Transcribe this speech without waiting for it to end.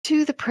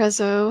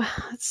Prezzo.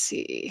 Let's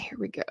see. Here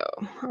we go.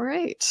 All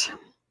right.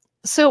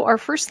 So our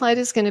first slide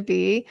is going to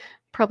be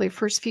probably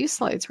first few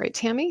slides, right,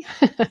 Tammy?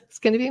 It's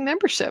going to be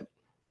membership.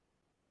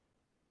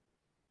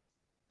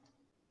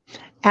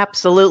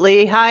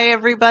 Absolutely. Hi,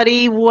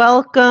 everybody.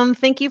 Welcome.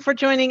 Thank you for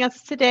joining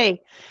us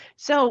today.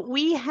 So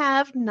we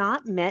have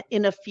not met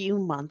in a few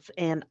months,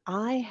 and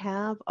I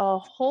have a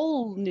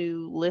whole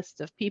new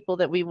list of people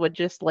that we would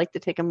just like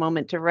to take a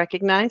moment to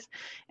recognize.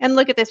 And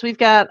look at this. We've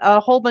got a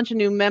whole bunch of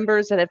new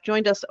members that have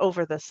joined us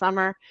over the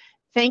summer.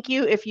 Thank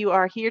you. If you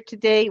are here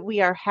today,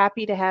 we are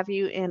happy to have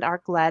you and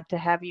are glad to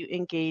have you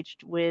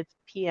engaged with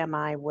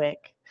PMIWIC.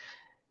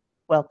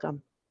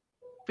 Welcome.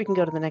 If we can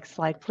go to the next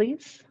slide,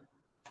 please.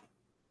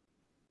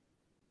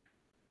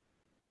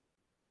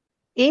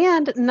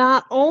 And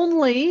not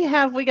only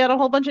have we got a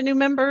whole bunch of new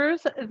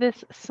members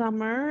this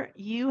summer,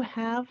 you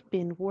have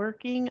been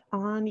working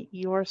on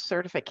your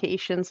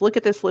certifications. Look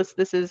at this list.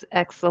 This is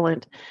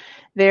excellent.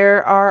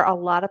 There are a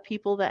lot of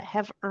people that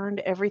have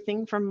earned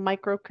everything from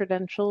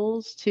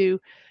micro-credentials to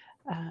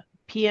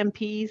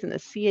PMPs and the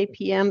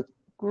CAPM.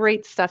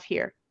 Great stuff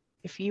here.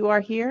 If you are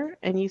here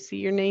and you see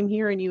your name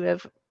here and you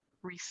have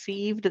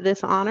received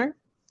this honor,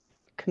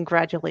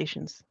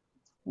 congratulations.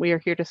 We are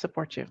here to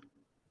support you.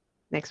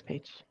 Next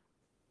page.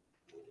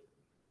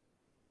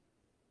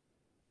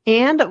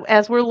 And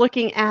as we're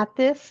looking at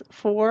this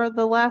for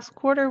the last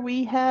quarter,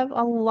 we have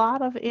a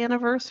lot of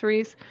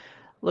anniversaries.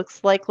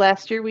 Looks like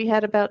last year we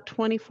had about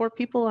 24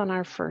 people on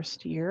our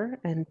first year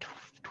and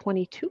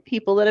 22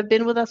 people that have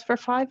been with us for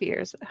 5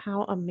 years.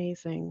 How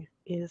amazing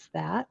is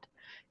that?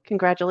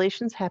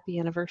 Congratulations, happy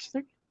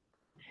anniversary.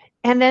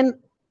 And then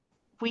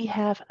we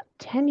have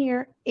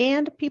 10-year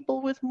and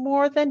people with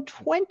more than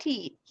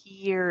 20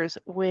 years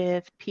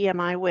with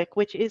PMIWIC,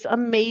 which is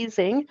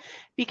amazing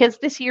because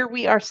this year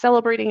we are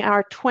celebrating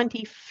our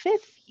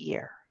 25th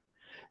year.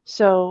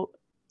 So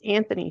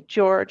Anthony,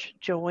 George,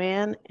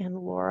 Joanne, and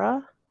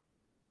Laura,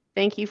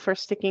 thank you for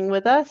sticking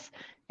with us.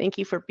 Thank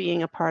you for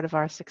being a part of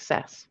our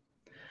success.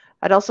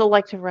 I'd also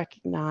like to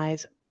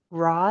recognize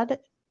Rod,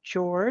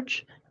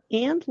 George,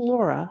 and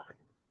Laura.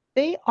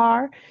 They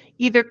are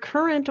either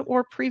current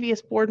or previous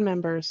board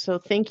members, so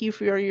thank you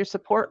for your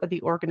support of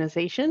the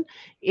organization.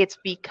 It's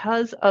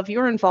because of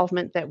your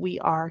involvement that we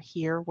are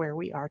here where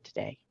we are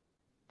today.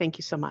 Thank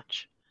you so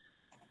much.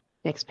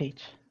 Next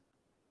page.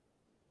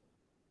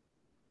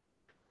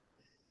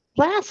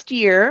 Last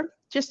year,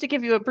 just to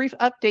give you a brief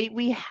update,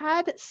 we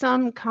had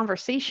some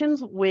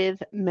conversations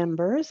with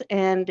members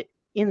and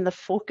in the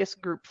focus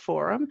group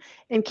forum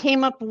and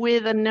came up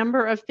with a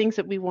number of things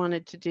that we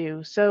wanted to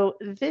do. So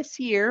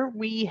this year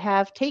we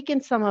have taken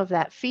some of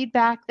that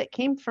feedback that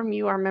came from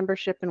you, our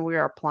membership, and we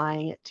are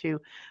applying it to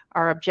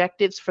our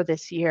objectives for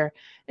this year.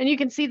 And you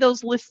can see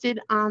those listed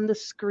on the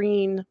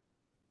screen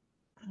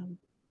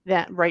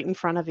that right in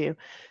front of you.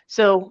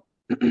 So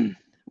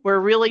we're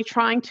really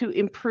trying to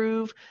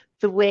improve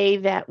the way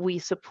that we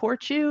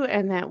support you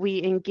and that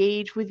we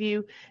engage with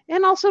you,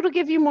 and also to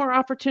give you more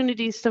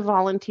opportunities to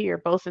volunteer,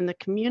 both in the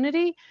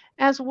community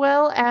as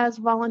well as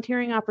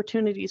volunteering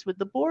opportunities with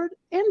the board,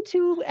 and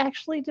to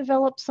actually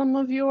develop some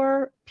of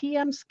your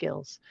PM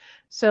skills.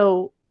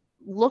 So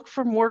look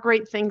for more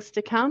great things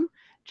to come.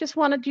 Just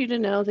wanted you to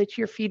know that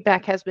your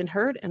feedback has been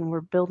heard and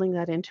we're building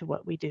that into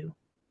what we do.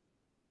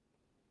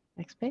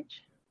 Next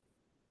page.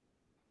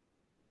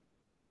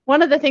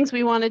 One of the things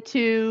we wanted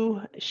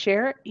to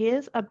share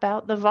is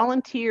about the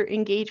volunteer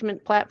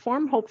engagement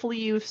platform. Hopefully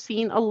you've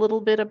seen a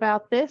little bit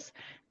about this.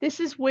 This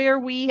is where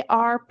we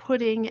are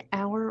putting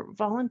our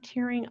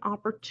volunteering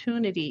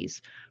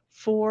opportunities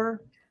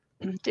for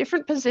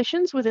different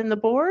positions within the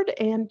board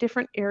and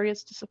different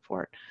areas to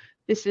support.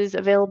 This is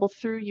available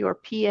through your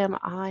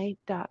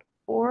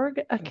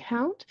PMI.org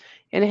account,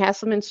 and it has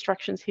some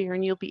instructions here,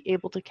 and you'll be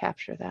able to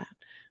capture that.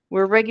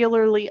 We're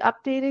regularly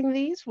updating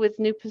these with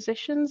new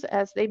positions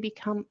as they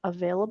become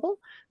available.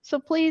 So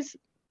please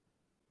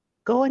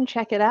go and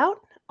check it out.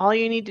 All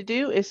you need to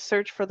do is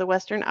search for the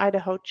Western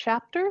Idaho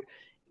chapter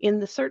in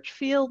the search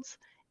fields,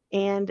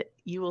 and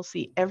you will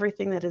see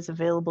everything that is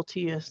available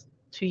to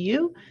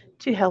you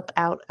to help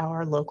out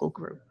our local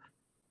group.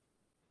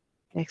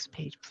 Next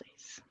page,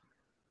 please.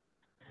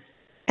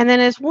 And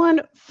then as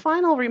one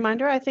final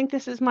reminder, I think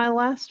this is my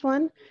last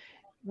one,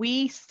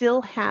 we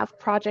still have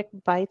Project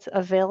Bites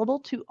available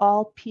to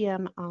all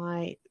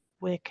PMIWIC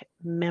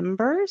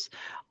members.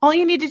 All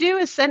you need to do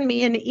is send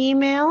me an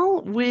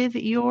email with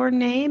your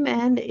name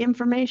and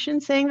information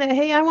saying that,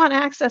 hey, I want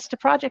access to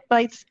Project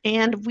Bites,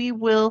 and we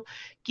will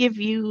give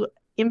you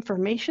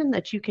information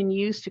that you can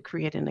use to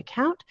create an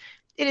account.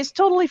 It is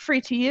totally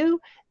free to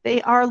you.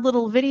 They are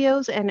little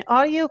videos and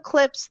audio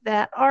clips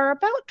that are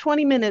about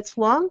 20 minutes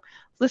long.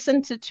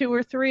 Listen to 2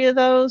 or 3 of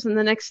those, and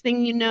the next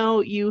thing you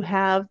know, you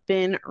have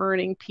been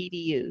earning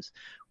PDUs.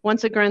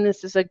 Once again,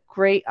 this is a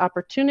great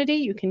opportunity.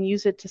 You can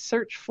use it to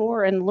search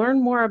for and learn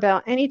more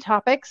about any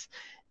topics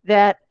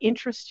that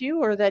interest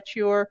you or that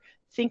you're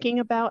thinking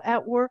about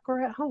at work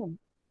or at home.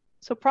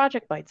 So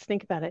Project Bites,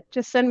 think about it.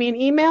 Just send me an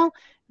email,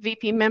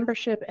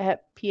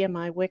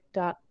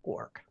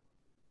 vpmembership@pmiwic.org.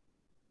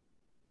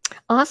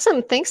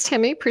 Awesome. Thanks,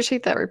 Tammy.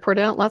 Appreciate that report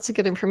out. Lots of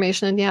good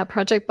information. And yeah,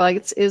 Project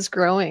Bytes is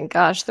growing.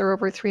 Gosh, there are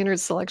over 300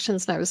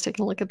 selections, and I was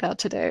taking a look at that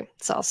today.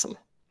 It's awesome.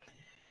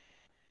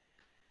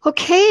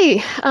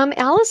 Okay,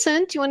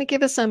 Allison, do you want to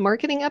give us a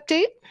marketing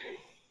update?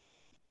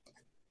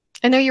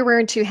 I know you're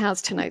wearing two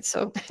hats tonight,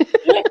 so.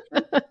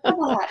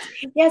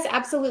 Yes,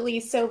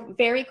 absolutely. So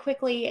very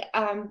quickly,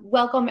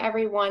 welcome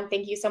everyone.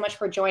 Thank you so much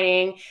for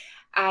joining.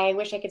 I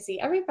wish I could see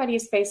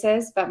everybody's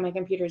faces, but my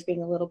computer is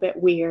being a little bit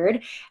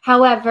weird.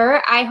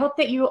 However, I hope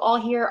that you all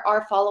here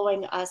are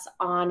following us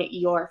on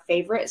your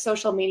favorite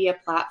social media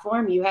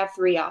platform. You have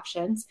three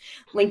options: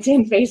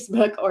 LinkedIn,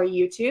 Facebook, or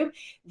YouTube.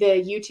 The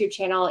YouTube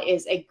channel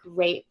is a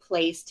great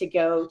place to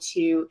go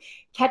to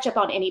catch up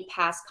on any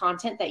past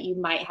content that you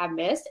might have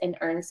missed and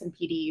earn some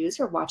PDUs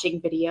or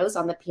watching videos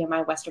on the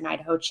PMI Western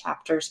Idaho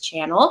chapters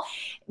channel.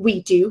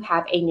 We do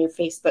have a new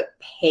Facebook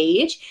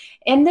page,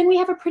 and then we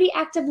have a pretty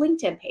active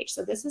LinkedIn page.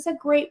 So this is a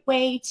great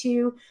way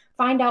to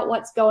find out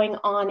what's going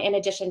on in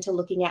addition to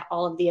looking at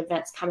all of the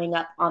events coming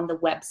up on the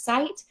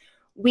website.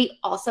 We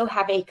also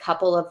have a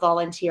couple of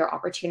volunteer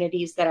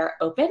opportunities that are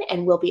open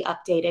and will be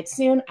updated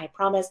soon, I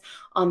promise,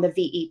 on the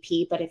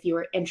VEP. But if you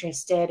are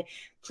interested,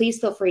 please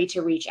feel free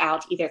to reach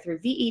out either through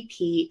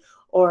VEP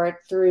or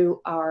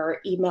through our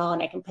email,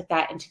 and I can put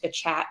that into the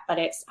chat, but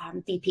it's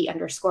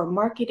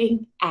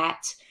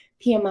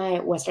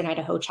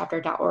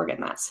VP_marketing@PMIWesternIdahoChapter.org,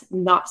 and that's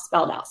not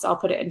spelled out, so I'll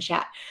put it in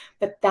chat.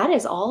 But that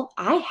is all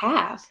I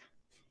have.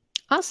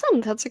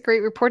 Awesome. That's a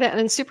great report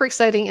and super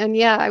exciting. And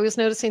yeah, I was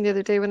noticing the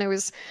other day when I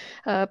was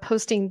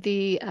posting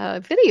the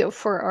video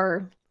for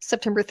our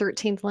September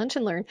 13th Lunch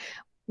and Learn,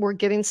 we're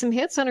getting some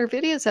hits on our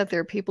videos out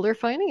there. People are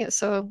finding it.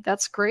 So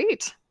that's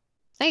great.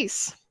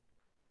 Nice.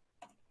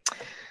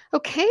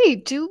 Okay.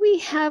 Do we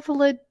have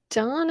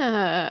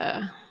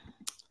LaDonna?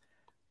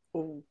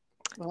 Well,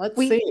 let's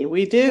see.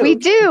 We do. We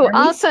do.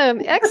 Awesome.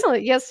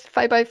 Excellent. Yes.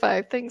 5 by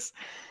 5. Thanks.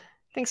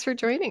 Thanks for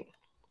joining.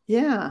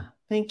 Yeah.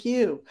 Thank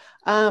you.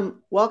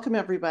 Welcome,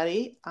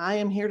 everybody. I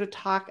am here to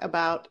talk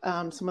about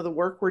some of the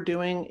work we're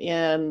doing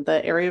in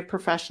the area of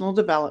professional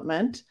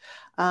development.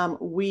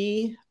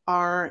 We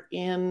are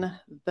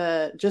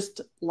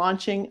just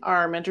launching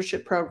our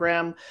mentorship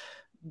program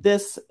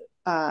this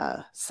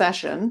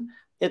session.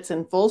 It's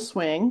in full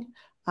swing.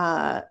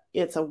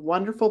 It's a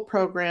wonderful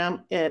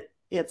program.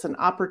 It's an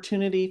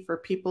opportunity for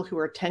people who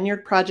are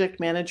tenured project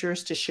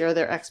managers to share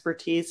their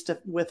expertise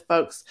with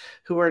folks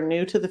who are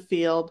new to the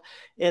field.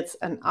 It's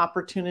an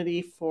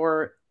opportunity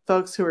for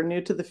folks who are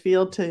new to the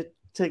field to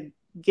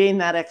gain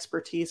that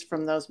expertise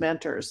from those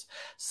mentors.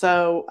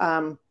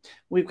 So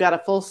we've got a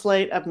full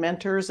slate of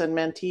mentors and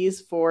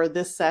mentees for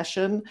this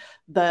session.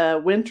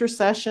 The winter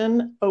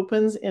session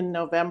opens in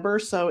November.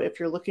 So if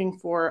you're looking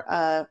for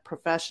a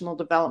professional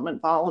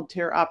development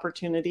volunteer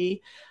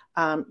opportunity,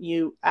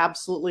 you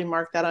absolutely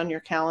mark that on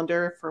your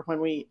calendar for when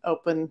we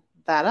open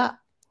that up.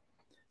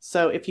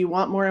 So if you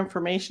want more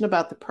information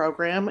about the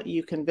program,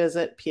 you can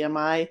visit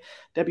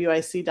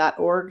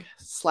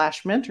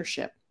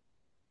PMIWIC.org/mentorship.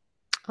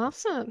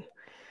 Awesome.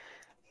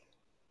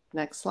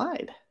 Next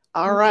slide.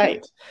 All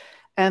right.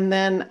 And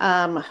then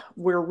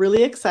we're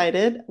really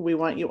excited. We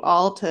want you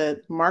all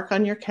to mark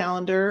on your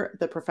calendar.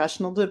 The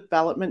Professional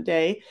Development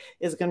Day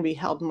is going to be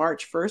held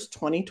March 1st,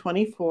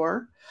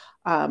 2024.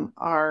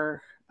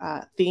 Our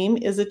theme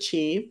is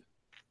Achieve.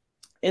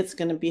 It's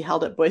going to be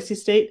held at Boise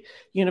State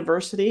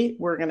University.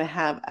 We're going to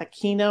have a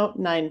keynote,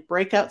 9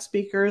 breakout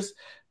speakers,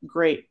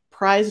 great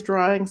prize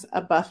drawings,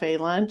 a buffet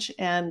lunch,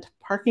 and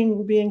parking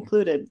will be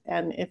included.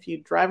 And if you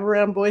drive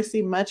around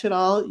Boise much at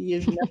all, you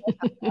know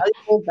how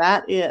valuable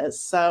that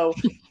is. So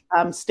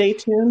stay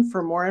tuned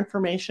for more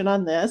information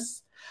on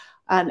this.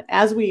 And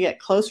as we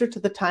get closer to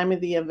the time of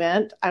the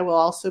event, I will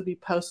also be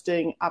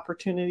posting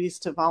opportunities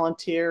to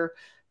volunteer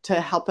to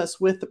help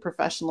us with the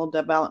Professional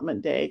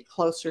Development Day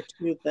closer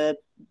to the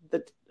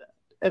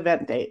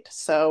event date.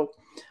 So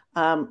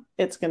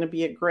it's going to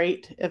be a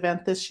great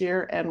event this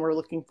year, and we're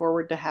looking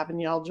forward to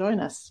having you all join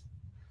us.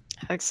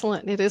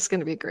 Excellent. It is going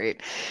to be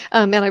great.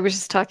 And I was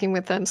just talking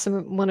with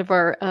one of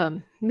our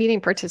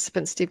meeting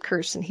participants, Steve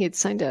Kirsch, and he had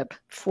signed up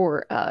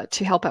for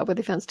to help out with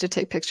events, to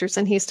take pictures,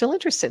 and he's still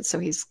interested. So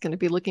he's going to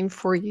be looking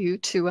for you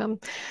to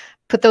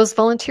put those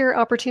volunteer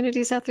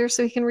opportunities out there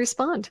so he can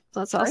respond.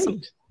 That's awesome.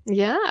 Great.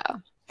 Yeah.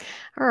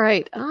 All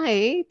right.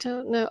 I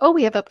don't know. Oh,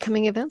 we have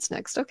upcoming events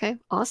next. Okay.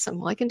 Awesome.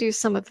 Well, I can do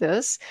some of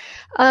this.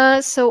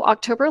 So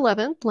October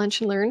 11th, Lunch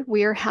and Learn,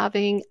 we are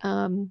having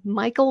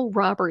Michael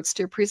Roberts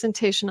do a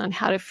presentation on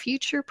how to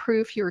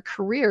future-proof your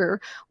career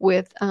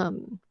with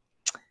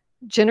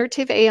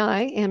generative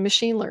AI and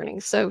machine learning.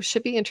 So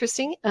should be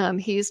interesting.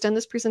 He's done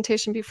this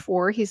presentation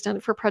before. He's done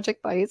it for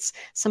Project Bytes.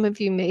 Some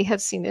of you may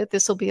have seen it.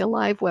 This will be a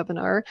live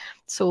webinar.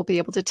 So we'll be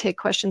able to take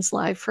questions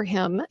live for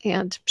him,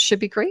 and should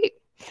be great.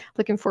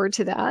 looking forward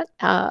to that.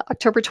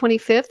 October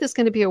 25th is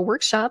going to be a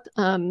workshop.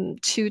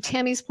 To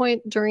Tammy's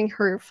point, during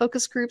her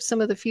focus group,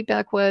 some of the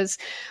feedback was,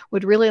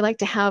 would really like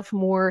to have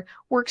more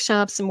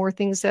workshops and more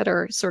things that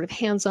are sort of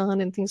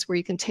hands-on and things where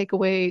you can take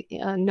away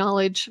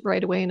knowledge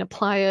right away and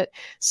apply it.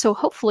 So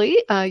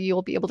hopefully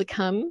you'll be able to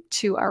come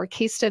to our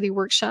case study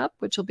workshop,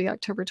 which will be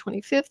October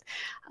 25th.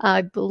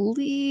 I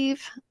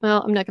believe,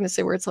 well, I'm not going to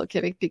say where it's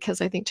located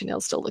because I think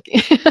Janel's still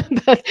looking.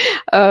 But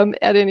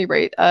at any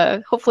rate,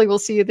 hopefully we'll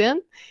see you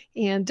then.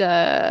 And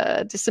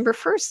December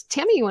 1st,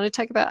 Tammy, you want to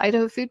talk about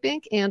Idaho Food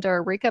Bank and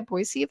our Wake Up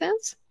Boise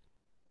events?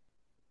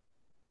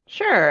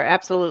 Sure,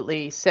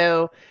 absolutely.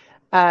 So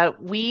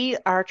we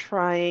are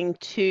trying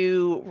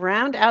to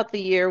round out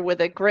the year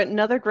with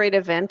another great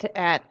event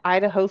at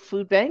Idaho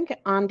Food Bank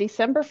on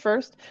December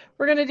 1st.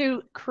 We're going to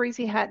do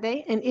Crazy Hat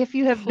Day. And if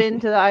you have been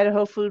to the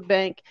Idaho Food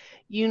Bank,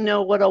 you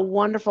know what a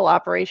wonderful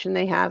operation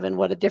they have and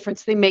what a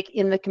difference they make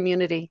in the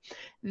community.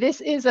 This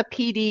is a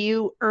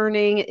PDU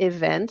earning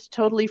event,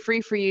 totally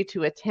free for you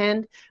to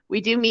attend.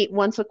 We do meet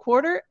once a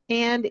quarter,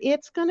 and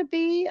it's going to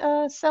be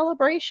a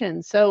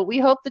celebration. So we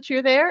hope that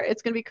you're there.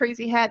 It's going to be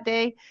Crazy Hat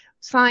Day.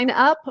 Sign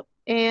up,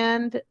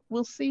 and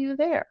we'll see you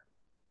there.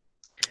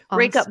 Awesome.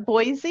 Wake Up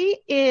Boise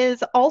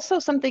is also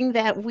something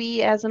that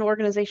we as an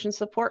organization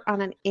support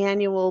on an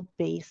annual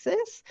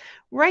basis.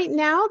 Right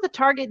now, the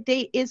target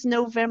date is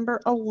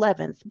November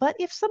 11th. But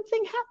if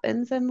something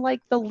happens and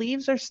like the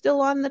leaves are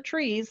still on the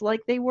trees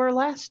like they were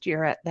last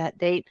year at that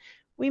date,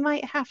 we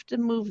might have to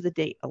move the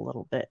date a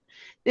little bit.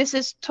 This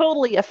is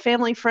totally a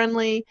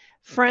family-friendly,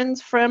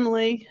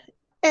 friends-friendly.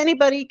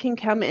 Anybody can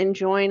come and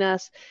join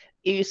us.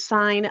 You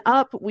sign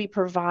up, we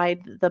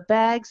provide the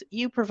bags,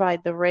 you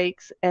provide the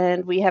rakes,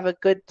 and we have a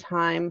good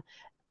time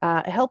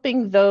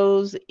helping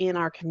those in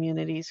our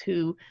communities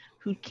who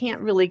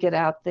can't really get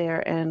out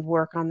there and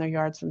work on their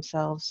yards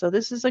themselves. So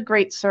this is a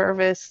great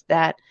service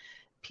that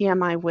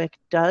PMIWIC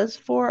does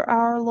for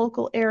our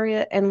local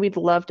area, and we'd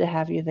love to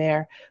have you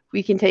there.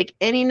 We can take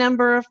any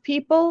number of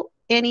people,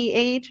 any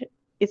age.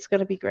 It's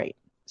going to be great.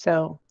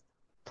 So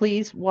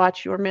please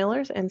watch your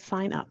mailers and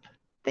sign up.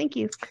 Thank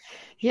you.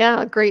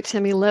 Yeah, great,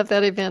 Timmy. Love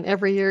that event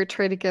every year.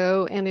 Try to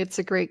go, and it's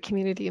a great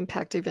community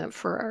impact event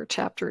for our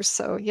chapters.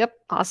 So, yep,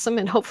 awesome.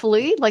 And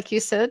hopefully, like you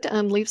said,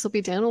 leaves will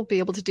be down. We'll be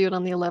able to do it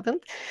on the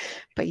 11th,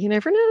 but you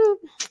never know,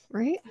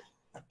 right?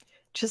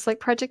 Just like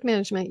project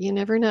management, you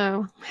never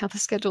know how the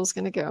schedule is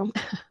going to go.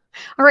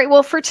 All right,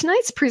 well, for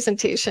tonight's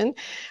presentation,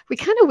 we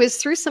kind of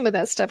whizzed through some of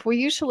that stuff. We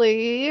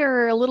usually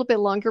are a little bit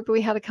longer, but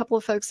we had a couple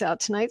of folks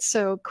out tonight,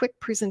 so quick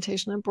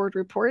presentation on board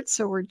reports.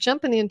 So we're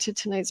jumping into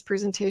tonight's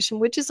presentation,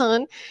 which is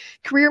on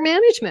career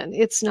management.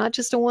 It's not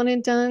just a one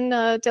and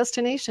done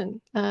destination.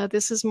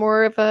 This is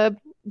more of a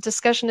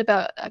discussion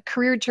about a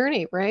career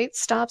journey, right?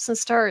 Stops and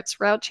starts,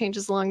 route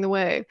changes along the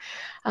way.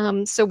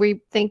 So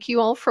we thank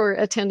you all for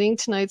attending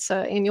tonight's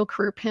annual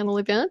career panel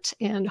event,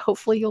 and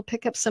hopefully you'll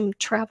pick up some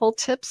travel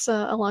tips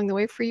along the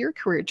way for your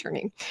career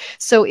journey.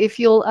 So if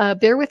you'll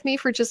bear with me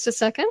for just a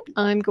second,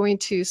 I'm going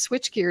to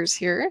switch gears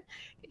here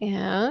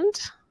and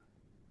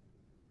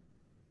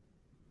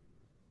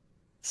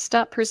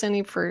stop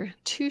presenting for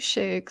 2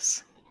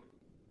 shakes.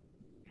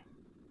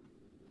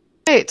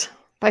 Right,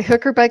 by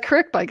hook or by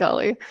crook, by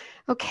golly.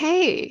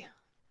 Okay.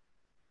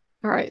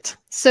 All right.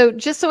 So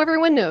just so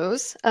everyone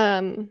knows,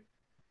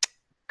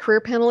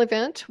 career panel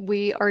event,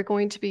 we are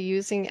going to be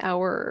using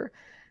our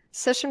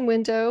session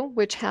window,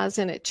 which has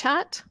in it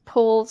chat,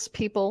 polls,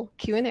 people,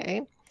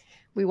 Q&A.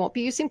 We won't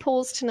be using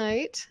polls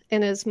tonight.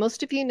 And as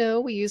most of you know,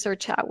 we use our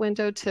chat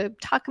window to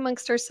talk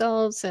amongst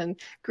ourselves and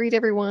greet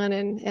everyone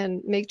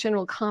and make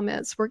general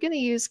comments. We're going to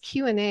use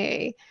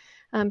Q&A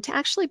to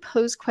actually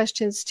pose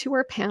questions to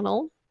our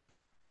panel.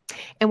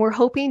 And we're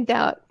hoping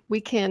that we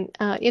can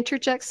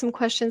interject some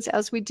questions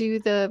as we do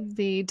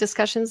the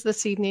discussions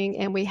this evening,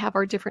 and we have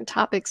our different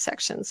topic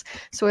sections.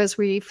 So as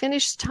we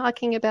finish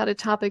talking about a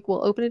topic,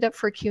 we'll open it up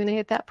for Q&A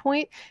at that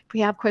point. If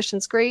we have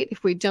questions, great.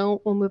 If we don't,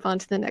 we'll move on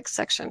to the next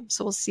section.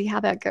 So we'll see how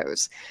that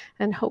goes.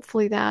 And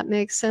hopefully that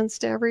makes sense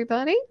to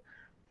everybody.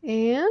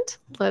 And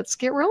let's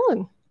get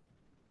rolling.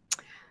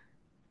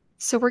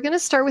 So we're going to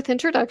start with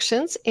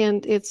introductions,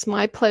 and it's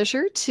my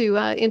pleasure to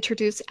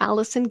introduce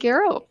Allison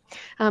Garrow.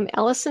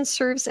 Allison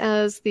serves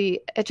as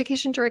the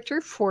Education Director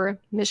for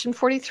Mission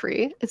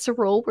 43. It's a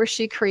role where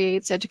she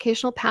creates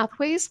educational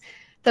pathways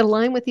that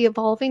align with the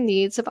evolving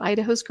needs of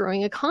Idaho's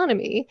growing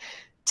economy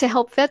to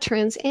help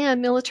veterans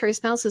and military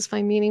spouses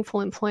find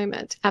meaningful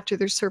employment after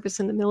their service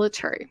in the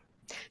military.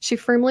 She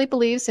firmly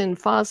believes in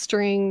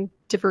fostering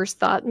diverse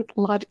thought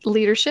and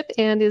leadership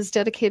and is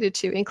dedicated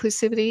to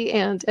inclusivity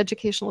and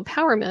educational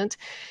empowerment,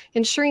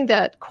 ensuring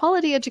that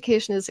quality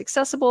education is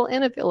accessible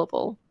and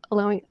available,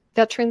 allowing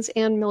veterans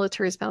and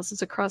military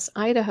spouses across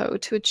Idaho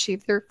to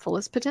achieve their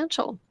fullest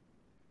potential.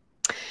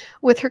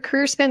 With her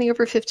career spanning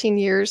over 15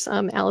 years,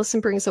 Allison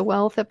brings a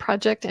wealth of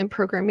project and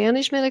program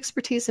management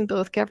expertise in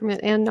both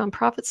government and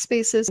nonprofit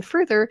spaces. And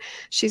further,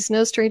 she's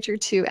no stranger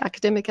to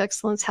academic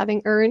excellence,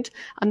 having earned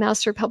a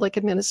Master of Public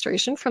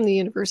Administration from the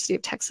University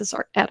of Texas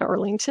at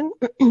Arlington.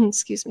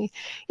 Excuse me.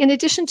 In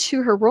addition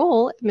to her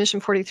role at Mission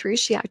 43,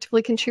 she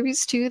actively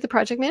contributes to the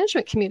project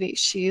management committee.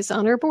 She's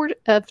on our board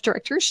of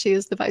directors. She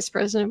is the Vice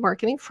President of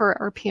Marketing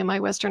for our PMI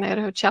Western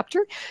Idaho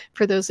chapter.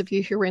 For those of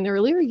you who were in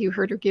earlier, you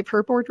heard her give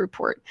her board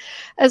report.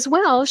 As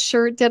well,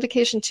 her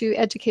dedication to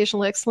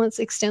educational excellence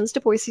extends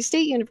to Boise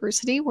State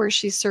University, where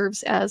she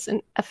serves as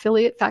an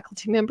affiliate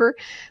faculty member,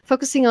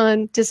 focusing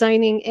on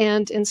designing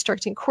and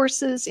instructing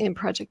courses in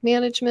project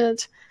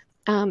management.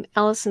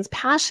 Allison's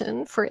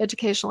passion for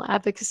educational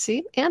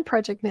advocacy and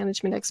project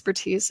management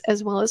expertise,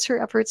 as well as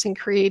her efforts in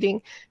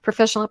creating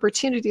professional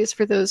opportunities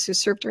for those who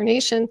served our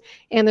nation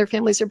and their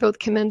families, are both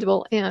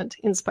commendable and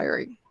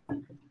inspiring.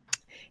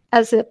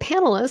 As a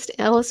panelist,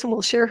 Allison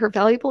will share her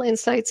valuable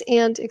insights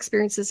and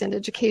experiences in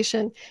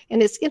education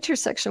and its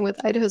intersection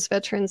with Idaho's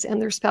veterans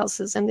and their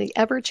spouses and the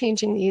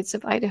ever-changing needs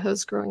of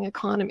Idaho's growing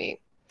economy.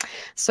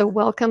 So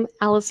welcome,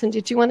 Allison.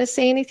 Did you want to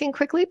say anything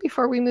quickly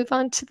before we move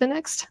on to the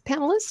next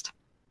panelist?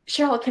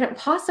 Cheryl, I couldn't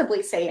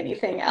possibly say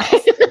anything else.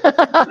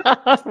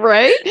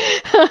 Right?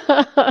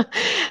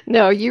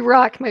 No, you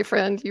rock, my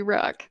friend. You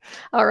rock.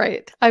 All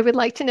right. I would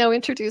like to now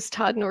introduce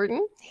Todd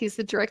Norton. He's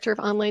the Director of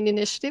Online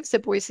Initiatives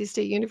at Boise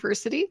State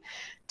University.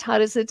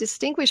 Todd is a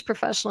distinguished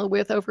professional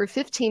with over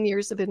 15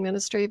 years of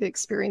administrative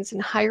experience in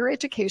higher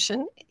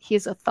education. He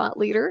is a thought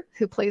leader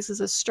who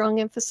places a strong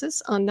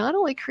emphasis on not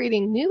only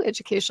creating new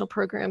educational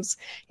programs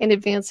and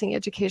advancing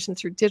education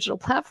through digital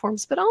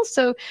platforms, but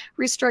also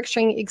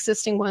restructuring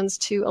existing ones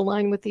to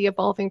align with the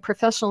evolving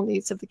professional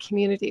needs of the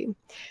community.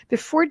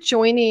 Before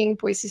joining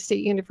Boise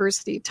State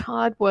University,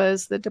 Todd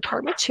was the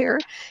department chair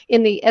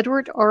in the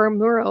Edward R.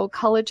 Murrow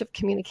College of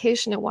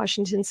Communication at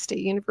Washington State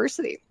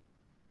University.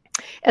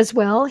 As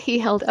well, he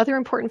held other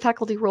important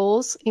faculty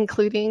roles,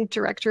 including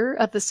Director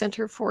of the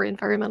Center for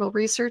Environmental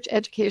Research,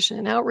 Education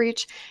and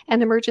Outreach,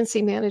 and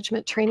Emergency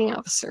Management Training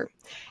Officer.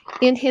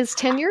 In his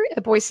tenure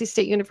at Boise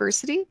State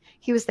University,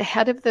 he was the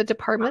head of the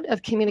Department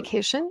of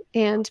Communication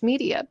and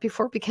Media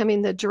before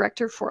becoming the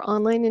Director for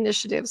Online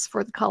Initiatives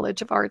for the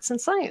College of Arts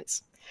and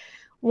Science.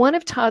 One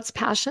of Todd's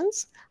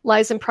passions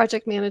lies in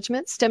project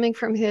management, stemming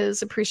from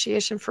his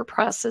appreciation for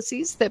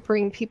processes that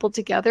bring people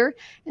together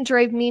and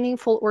drive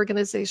meaningful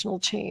organizational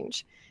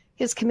change.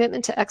 His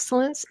commitment to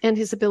excellence and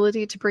his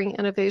ability to bring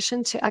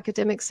innovation to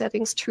academic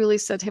settings truly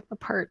set him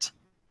apart.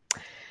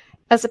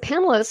 As a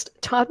panelist,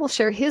 Todd will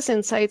share his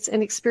insights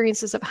and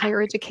experiences of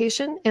higher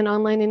education and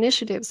online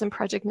initiatives in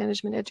project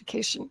management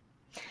education.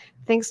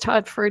 Thanks,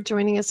 Todd, for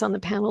joining us on the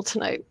panel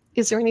tonight.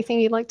 Is there anything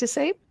you'd like to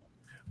say?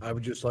 I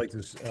would just like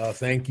to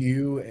thank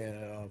you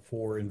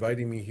for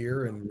inviting me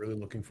here, and really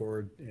looking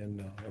forward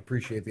and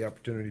appreciate the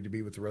opportunity to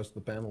be with the rest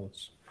of the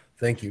panelists.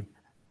 Thank you.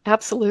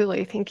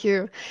 Absolutely. Thank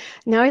you.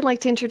 Now I'd like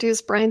to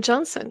introduce Brian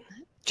Johnson,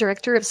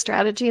 Director of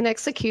Strategy and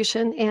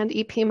Execution and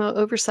EPMO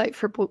Oversight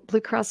for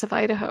Blue Cross of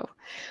Idaho.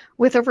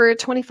 With over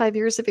 25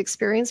 years of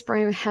experience,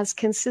 Brian has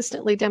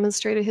consistently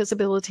demonstrated his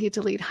ability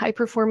to lead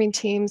high-performing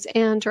teams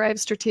and drive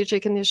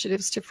strategic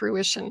initiatives to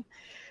fruition.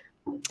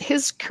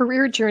 His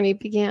career journey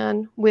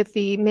began with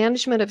the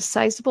management of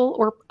sizable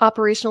or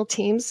operational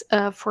teams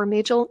for a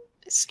major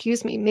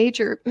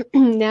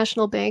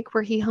national bank,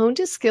 where he honed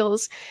his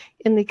skills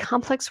in the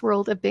complex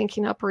world of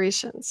banking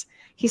operations.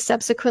 He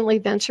subsequently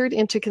ventured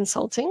into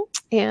consulting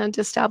and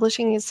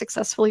establishing and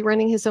successfully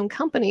running his own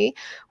company,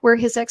 where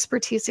his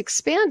expertise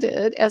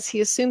expanded as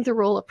he assumed the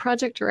role of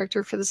project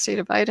director for the state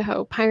of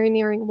Idaho,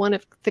 pioneering one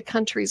of the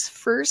country's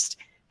first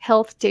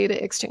health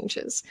data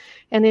exchanges,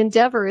 an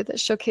endeavor that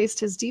showcased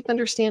his deep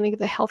understanding of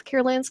the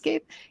healthcare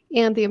landscape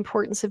and the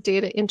importance of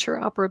data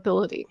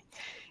interoperability.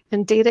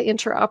 And data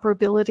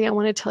interoperability, I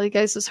want to tell you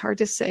guys, is hard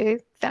to say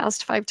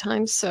fast 5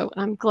 times, so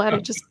I'm glad I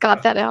just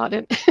got that out.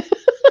 And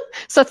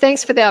so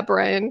thanks for that,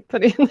 Brian.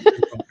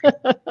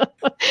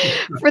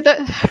 For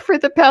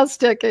the past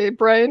decade,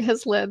 Brian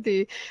has led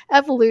the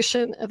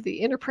evolution of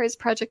the Enterprise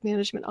Project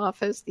Management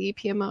Office, the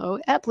EPMO,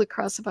 at Blue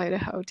Cross of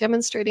Idaho,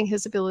 demonstrating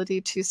his ability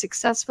to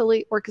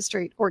successfully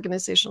orchestrate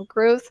organizational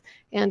growth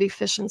and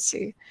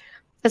efficiency.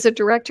 As a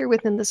director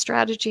within the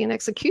strategy and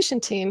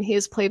execution team, he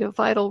has played a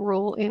vital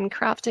role in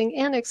crafting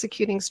and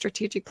executing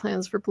strategic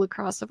plans for Blue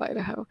Cross of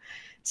Idaho,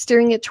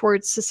 steering it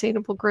towards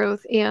sustainable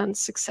growth and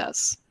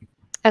success.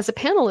 As a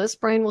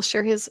panelist, Brian will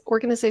share his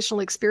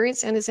organizational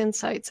experience and his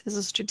insights as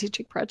a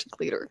strategic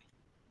project leader.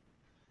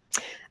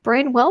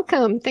 Brian,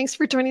 welcome. Thanks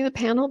for joining the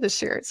panel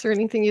this year. Is there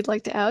anything you'd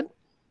like to add?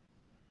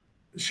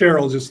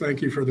 Cheryl, just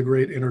thank you for the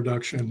great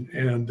introduction,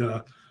 and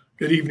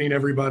good evening,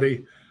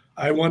 everybody.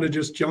 I want to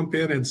just jump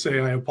in and say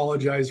I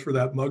apologize for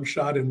that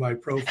mugshot in my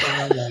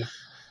profile.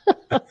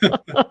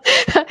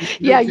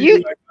 Yeah, you.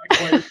 Not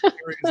quite as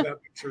scary as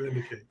that picture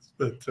indicates,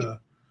 but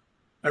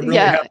I'm really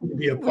happy to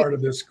be a part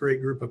of this great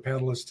group of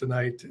panelists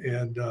tonight,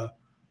 and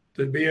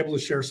to be able to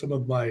share some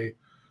of my,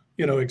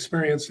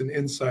 experience and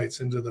insights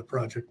into the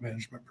project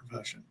management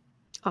profession.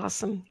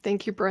 Awesome.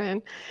 Thank you,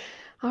 Brian.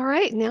 All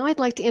right, now I'd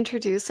like to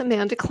introduce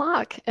Amanda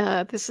Clark.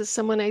 This is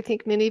someone I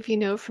think many of you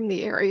know from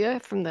the area,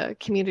 from the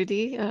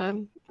community,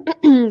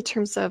 in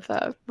terms of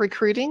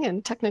recruiting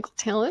and technical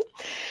talent.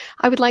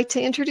 I would like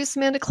to introduce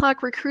Amanda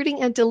Clark,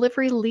 Recruiting and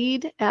Delivery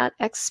Lead at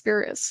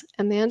Experis.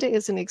 Amanda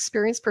is an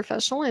experienced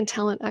professional in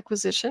talent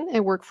acquisition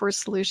and workforce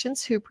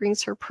solutions who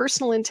brings her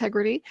personal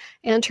integrity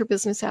and her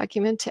business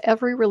acumen to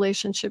every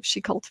relationship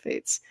she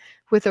cultivates.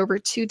 With over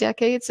 2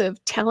 decades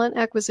of talent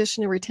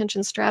acquisition and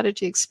retention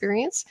strategy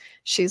experience,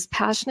 she's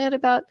passionate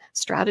about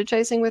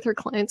strategizing with her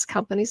clients,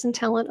 companies, and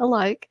talent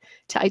alike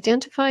to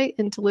identify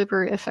and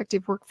deliver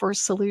effective workforce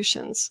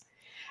solutions.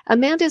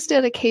 Amanda's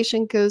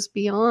dedication goes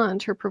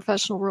beyond her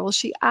professional role.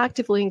 She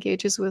actively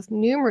engages with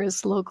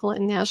numerous local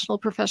and national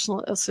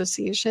professional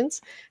associations.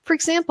 For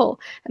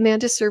example,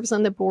 Amanda serves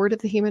on the board of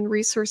the Human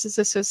Resources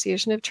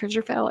Association of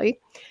Treasure Valley,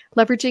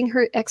 leveraging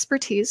her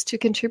expertise to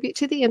contribute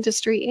to the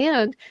industry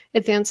and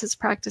advance its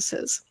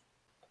practices.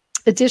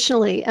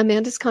 Additionally,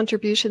 Amanda's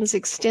contributions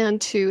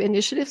extend to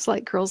initiatives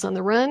like Girls on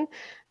the Run,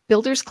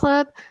 Builders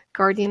Club,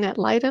 Guardian Ad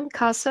Litem,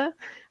 CASA,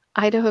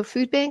 Idaho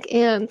Food Bank,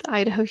 and the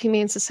Idaho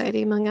Humane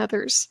Society, among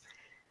others.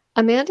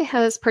 Amanda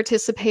has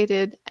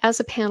participated as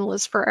a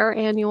panelist for our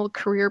annual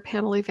career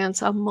panel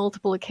events on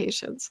multiple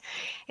occasions.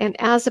 And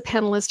as a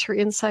panelist, her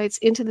insights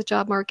into the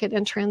job market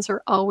and trends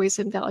are always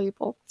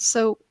invaluable.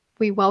 So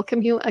we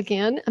welcome you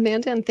again,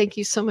 Amanda, and thank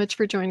you so much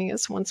for joining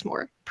us once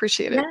more.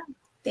 Appreciate it. Yeah.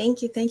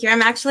 Thank you. Thank you.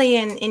 I'm actually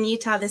in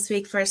Utah this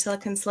week for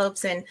Silicon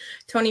Slopes, and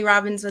Tony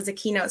Robbins was a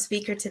keynote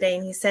speaker today.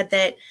 And he said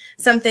that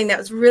something that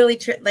was really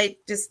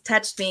just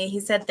touched me. He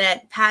said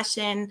that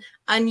passion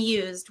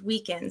unused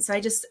weakens. So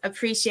I just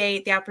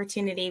appreciate the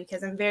opportunity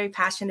because I'm very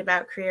passionate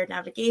about career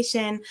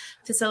navigation,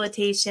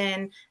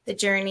 facilitation, the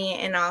journey,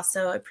 and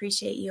also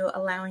appreciate you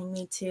allowing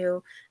me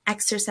to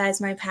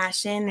exercise my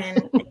passion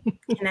and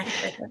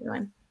connect with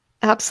everyone.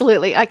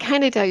 Absolutely. I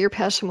kind of doubt your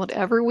passion would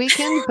ever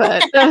weaken,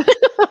 but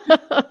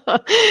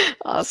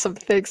awesome.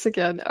 Thanks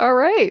again. All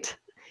right.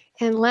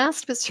 And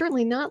last but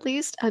certainly not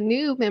least, a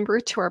new member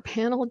to our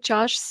panel,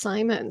 Josh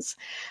Simons.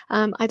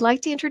 I'd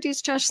like to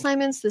introduce Josh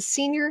Simons, the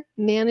Senior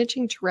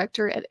Managing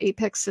Director at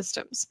Apex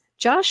Systems.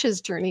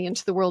 Josh's journey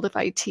into the world of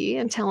IT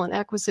and talent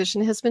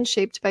acquisition has been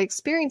shaped by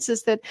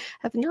experiences that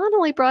have not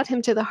only brought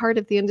him to the heart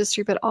of the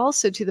industry, but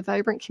also to the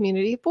vibrant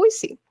community of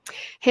Boise.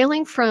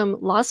 Hailing from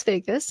Las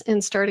Vegas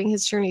and starting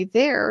his journey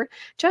there,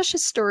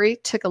 Josh's story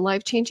took a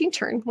life-changing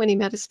turn when he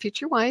met his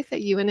future wife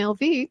at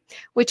UNLV,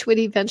 which would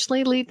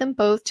eventually lead them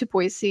both to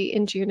Boise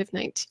in June of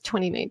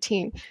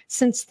 2019.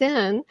 Since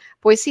then,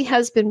 Boise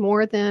has been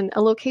more than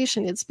a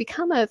location. It's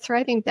become a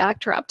thriving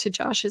backdrop to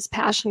Josh's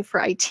passion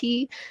for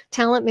IT,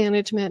 talent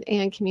management,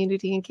 and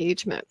community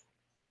engagement.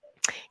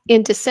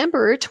 In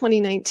December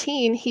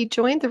 2019, he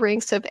joined the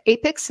ranks of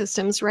Apex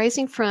Systems,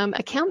 rising from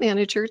account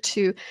manager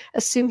to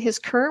assume his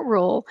current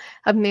role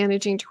of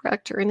managing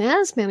director. And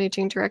as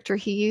managing director,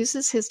 he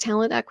uses his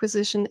talent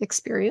acquisition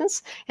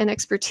experience and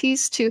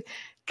expertise to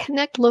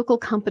connect local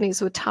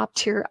companies with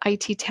top-tier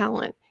IT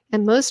talent.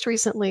 And most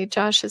recently,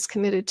 Josh is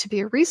committed to be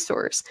a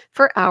resource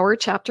for our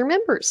chapter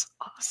members.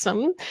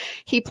 Awesome.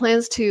 He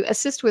plans to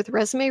assist with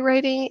resume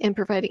writing and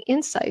providing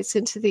insights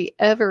into the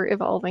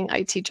ever-evolving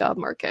IT job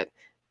market.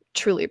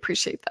 Truly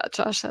appreciate that,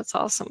 Josh. That's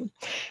awesome.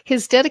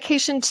 His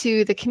dedication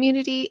to the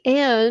community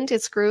and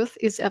its growth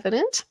is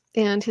evident,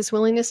 and his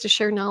willingness to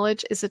share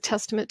knowledge is a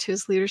testament to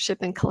his leadership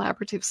and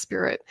collaborative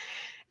spirit.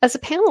 As a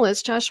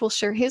panelist, Josh will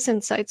share his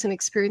insights and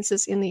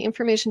experiences in the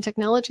information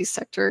technology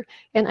sector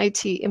and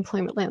IT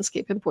employment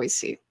landscape in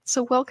Boise.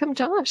 So welcome,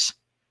 Josh.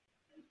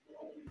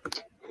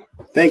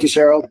 Thank you,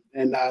 Cheryl,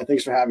 and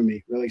thanks for having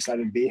me. Really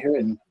excited to be here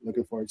and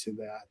looking forward to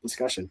the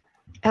discussion.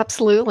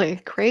 Absolutely.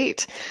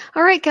 Great.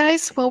 All right,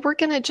 guys. Well, we're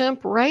going to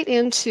jump right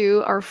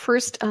into our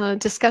first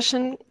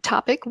discussion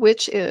topic,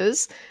 which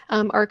is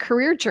our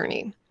career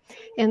journey.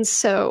 And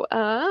so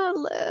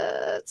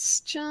let's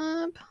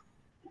jump.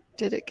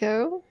 Did it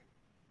go?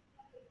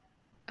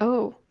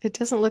 Oh, it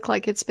doesn't look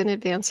like it's been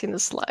advancing the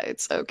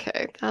slides.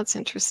 Okay, that's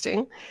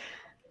interesting.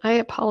 I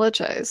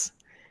apologize.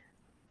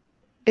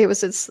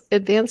 It's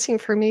advancing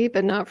for me,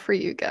 but not for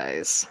you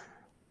guys.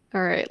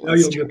 All right. Now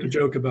you'll get the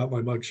joke about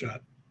my mugshot.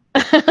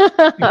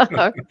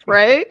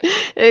 Right?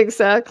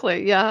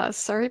 Exactly. Yeah.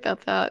 Sorry about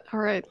that.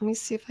 All right. Let me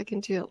see if I can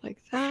do it like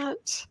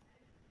that.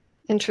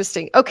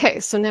 Interesting. Okay.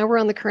 So now we're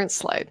on the current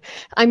slide.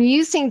 I'm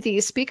using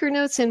the speaker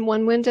notes in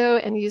one window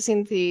and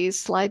using the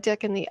slide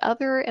deck in the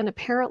other. And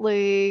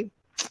apparently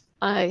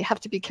I have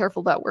to be careful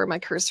about where my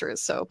cursor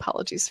is. So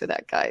apologies for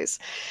that, guys.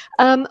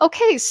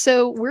 Okay.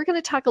 So we're going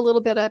to talk a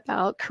little bit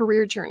about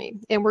career journey,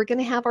 and we're going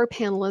to have our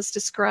panelists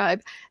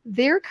describe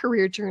their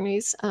career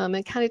journeys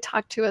and kind of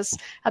talk to us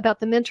about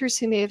the mentors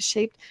who may have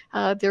shaped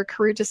their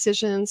career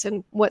decisions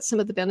and what some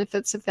of the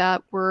benefits of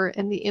that were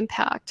and the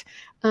impact.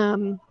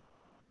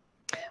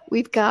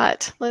 We've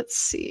got, let's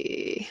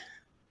see.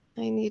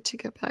 I need to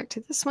go back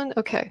to this one.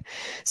 Okay.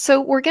 So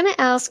we're going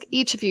to ask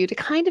each of you to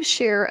kind of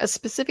share a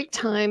specific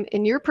time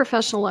in your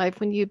professional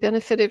life when you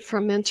benefited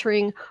from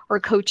mentoring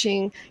or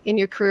coaching in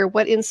your career,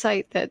 what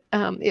insight that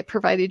it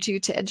provided you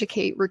to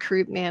educate,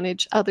 recruit,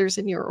 manage others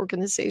in your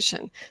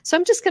organization. So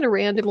I'm just going to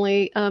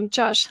randomly,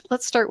 Josh,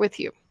 let's start with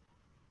you.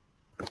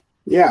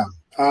 Yeah.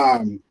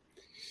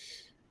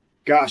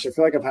 Gosh, I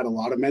feel like I've had a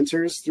lot of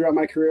mentors throughout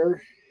my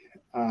career.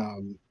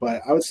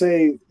 But I would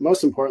say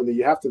most importantly,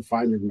 you have to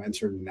find your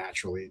mentor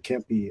naturally. It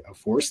can't be a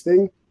forced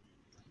thing.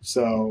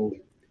 So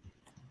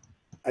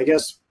I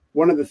guess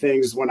one of the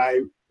things when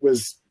I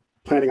was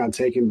planning on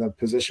taking the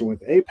position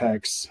with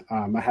Apex,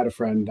 I had a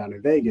friend down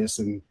in Vegas,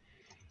 and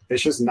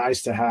it's just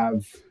nice to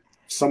have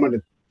someone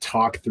to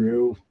talk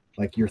through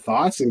like your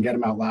thoughts and get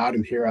them out loud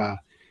and hear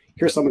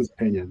someone's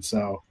opinion.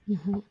 So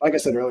like I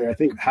said earlier, I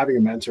think having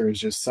a mentor is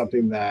just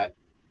something that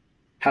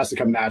has to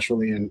come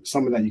naturally, and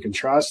someone that you can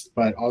trust,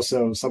 but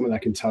also someone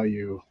that can tell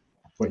you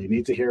what you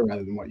need to hear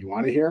rather than what you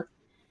want to hear.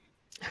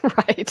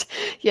 Right.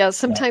 Yeah.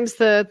 Sometimes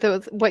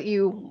the what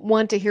you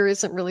want to hear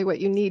isn't really what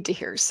you need to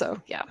hear.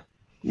 So yeah.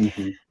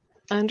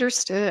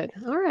 Understood.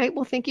 All right.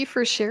 Well, thank you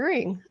for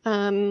sharing.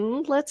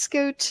 Let's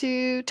go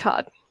to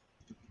Todd.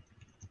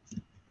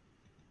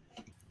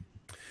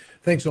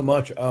 Thanks so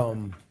much.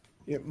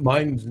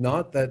 Mine's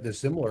not that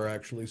dissimilar,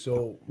 actually.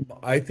 So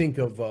I think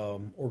of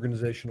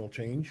organizational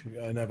change,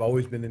 and I've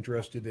always been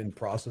interested in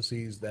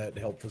processes that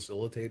help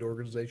facilitate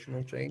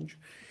organizational change.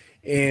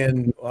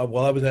 And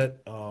while I was at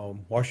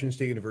Washington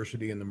State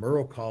University and the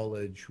Murrow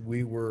College,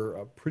 we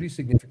were pretty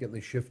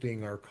significantly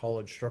shifting our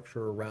college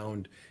structure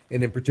around,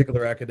 and in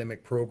particular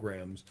academic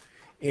programs.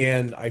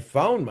 And I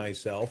found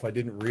myself, I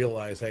didn't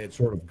realize I had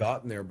sort of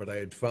gotten there, but I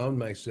had found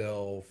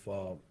myself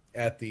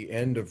at the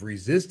end of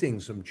resisting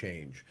some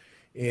change.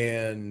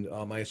 And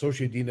my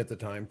associate dean at the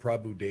time,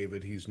 Prabhu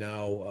David, he's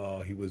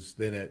now, he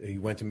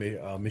went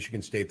to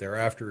Michigan State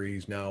thereafter.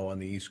 He's now on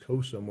the East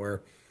Coast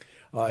somewhere,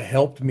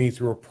 helped me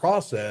through a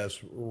process,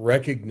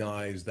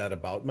 recognize that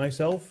about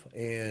myself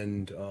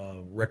and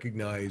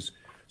recognize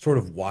sort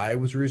of why I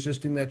was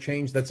resisting that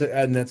change.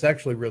 And that's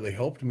actually really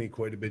helped me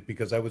quite a bit,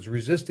 because I was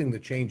resisting the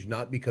change,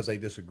 not because I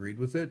disagreed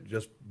with it,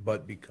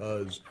 but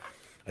because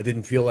I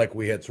didn't feel like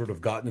we had sort of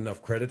gotten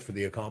enough credit for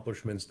the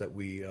accomplishments that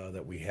we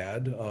had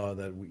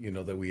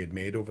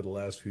made over the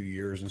last few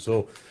years. And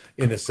so,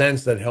 in a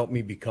sense, that helped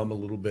me become a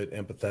little bit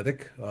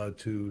empathetic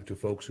to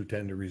folks who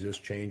tend to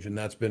resist change, and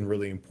that's been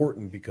really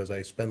important because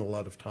I spend a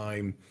lot of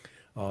time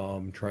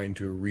trying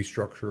to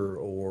restructure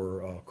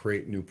or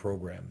create new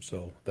programs.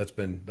 So that's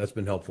been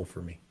helpful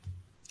for me.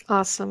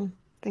 Awesome,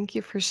 thank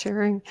you for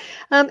sharing,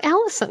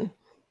 Allison.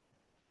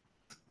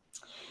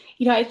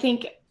 I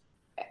think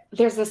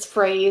there's this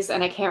phrase,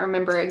 and I can't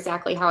remember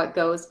exactly how it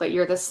goes, but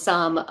you're the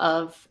sum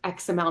of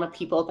X amount of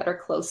people that are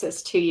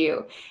closest to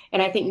you.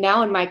 And I think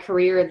now in my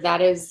career,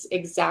 that is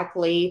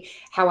exactly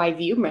how I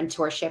view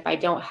mentorship. I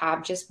don't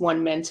have just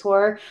one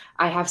mentor.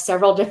 I have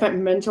several different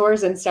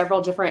mentors in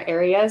several different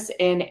areas,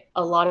 in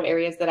a lot of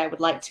areas that I would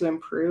like to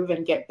improve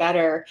and get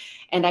better.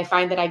 And I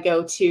find that I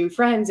go to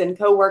friends and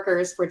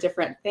coworkers for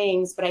different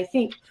things. But I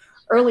think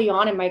early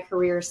on in my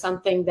career,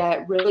 something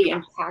that really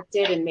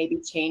impacted and maybe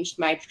changed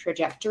my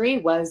trajectory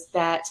was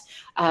that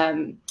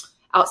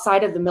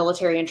outside of the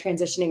military and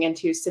transitioning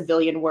into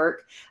civilian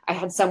work, I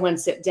had someone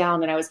sit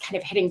down and I was kind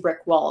of hitting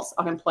brick walls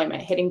on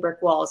employment, hitting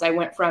brick walls. I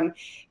went from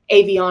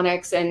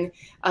avionics and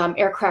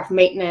aircraft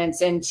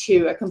maintenance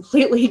into a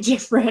completely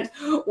different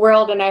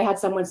world. And I had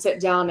someone sit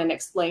down and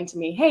explain to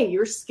me, hey,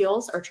 your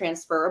skills are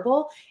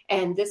transferable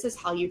and this is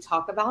how you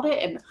talk about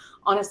it. And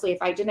honestly,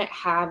 if I didn't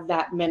have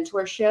that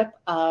mentorship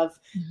of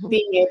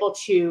being able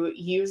to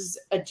use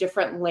a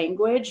different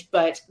language,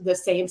 but the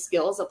same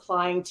skills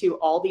applying to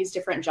all these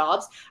different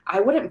jobs, I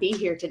wouldn't be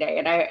here today.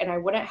 And I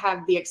wouldn't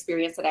have the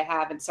experience that I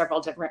have in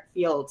several different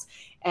fields.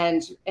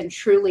 And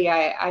truly,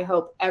 I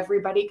hope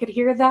everybody could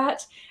hear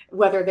that,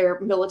 whether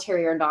they're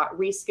military or not.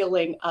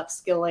 Reskilling,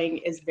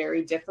 upskilling is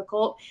very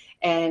difficult.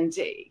 And,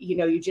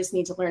 you just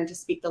need to learn to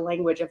speak the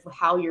language of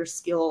how your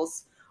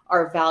skills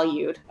are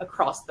valued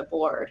across the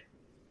board.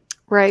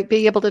 Right.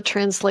 Be able to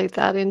translate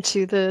that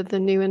into the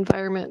new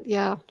environment.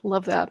 Yeah.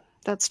 Love that.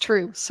 That's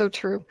true. So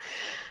true.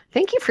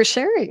 Thank you for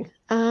sharing.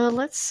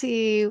 Let's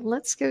see.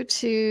 Let's go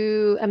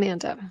to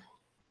Amanda.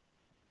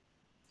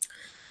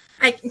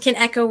 I can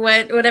echo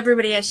what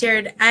everybody has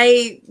shared.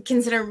 I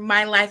consider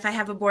my life, I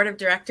have a board of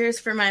directors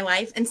for my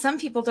life. And some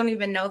people don't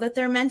even know that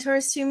they're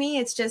mentors to me.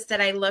 It's just that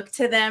I look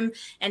to them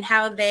and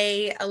how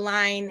they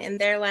align in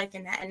their life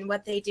and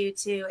what they do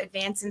to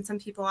advance. And some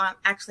people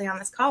actually on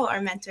this call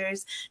are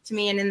mentors to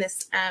me and in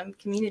this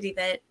community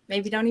that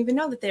maybe don't even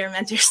know that they are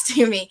mentors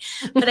to me.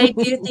 But I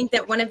do think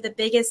that one of the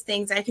biggest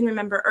things I can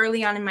remember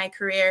early on in my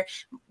career,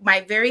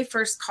 my very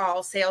first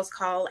sales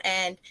call,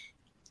 and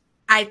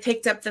I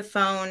picked up the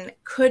phone,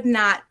 could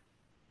not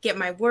get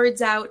my words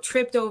out,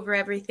 tripped over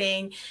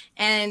everything.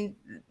 And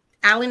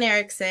Alan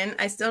Erickson,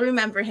 I still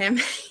remember him.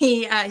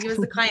 He was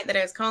the client that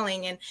I was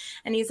calling, and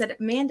he said,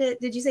 Amanda,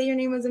 did you say your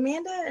name was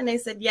Amanda? And I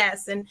said,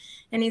 yes. And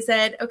he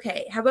said,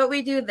 okay, how about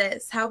we do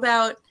this? How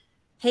about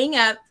hang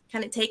up,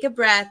 kind of take a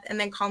breath, and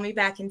then call me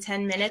back in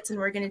 10 minutes and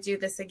we're going to do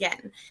this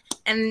again.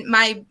 And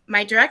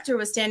my director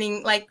was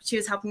standing, like, she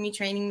was helping me,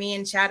 training me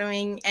and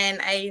shadowing. And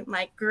I'm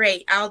like,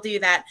 great, I'll do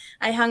that.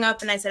 I hung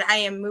up and I said, I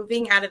am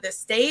moving out of the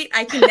state.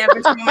 I can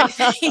never show my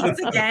face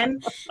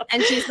again.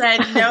 And she said,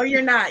 no,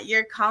 you're not.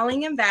 You're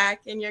calling him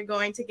back and you're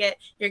going to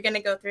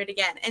go through it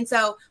again. And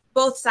so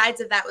both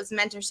sides of that was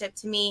mentorship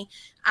to me.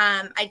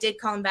 I did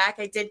call him back.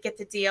 I did get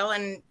the deal,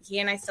 and he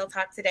and I still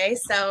talk today.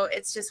 So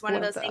it's just one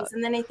of those things.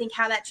 And then I think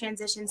how that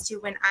transitions to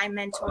when I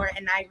mentor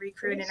and I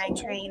recruit and I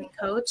train and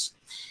coach.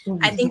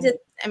 I think that,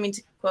 I mean,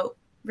 to quote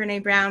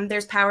Brene Brown,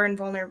 there's power in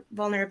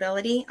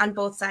vulnerability on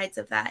both sides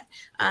of that.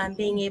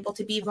 Being able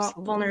to be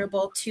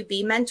vulnerable to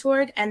be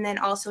mentored, and then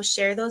also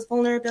share those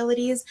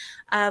vulnerabilities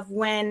of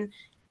when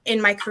in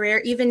my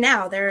career, even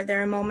now, there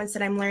are moments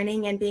that I'm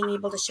learning and being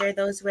able to share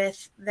those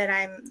with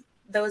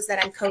those that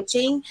I'm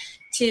coaching,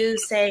 to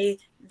say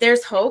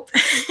there's hope.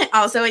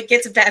 Also, it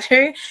gets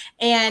better.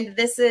 And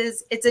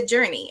it's a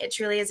journey. It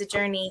truly is a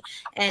journey.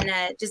 And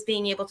just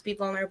being able to be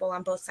vulnerable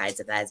on both sides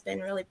of that has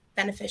been really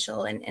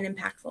beneficial and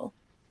impactful.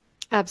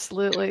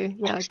 Absolutely.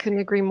 Yeah, I couldn't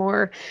agree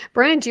more.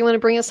 Brian, do you want to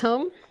bring us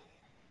home?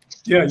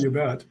 Yeah, you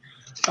bet.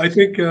 I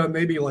think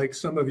maybe like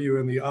some of you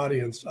in the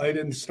audience, I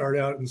didn't start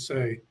out and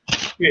say,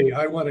 hey,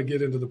 I want to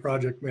get into the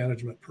project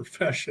management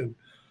profession.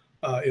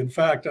 In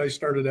fact, I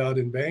started out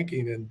in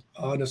banking, and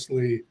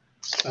honestly,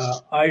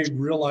 I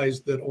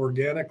realized that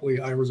organically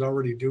I was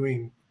already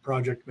doing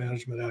project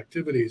management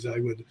activities. I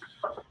would,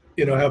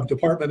 have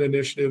department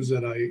initiatives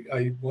that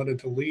I wanted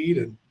to lead.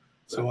 And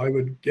so I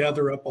would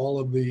gather up all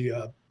of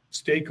the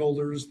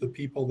stakeholders, the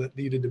people that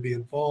needed to be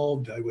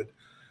involved. I would,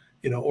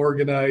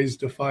 organize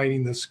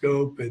defining the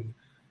scope and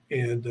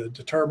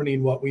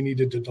determining what we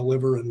needed to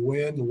deliver and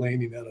when,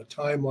 laying out a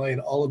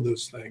timeline, all of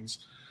those things.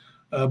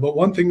 But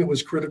one thing that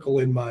was critical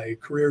in my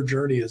career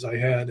journey is I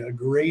had a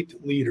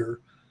great leader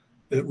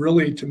that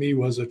really, to me,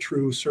 was a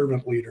true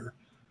servant leader.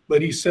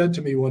 But he said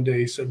to me one day,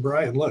 he said,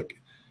 Brian, look,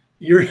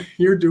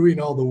 you're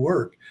doing all the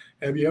work.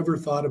 Have you ever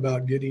thought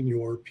about getting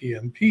your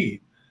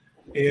PMP?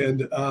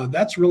 And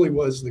that's really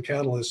was the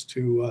catalyst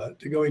to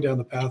going down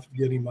the path of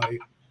getting my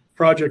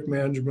project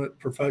management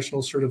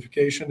professional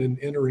certification and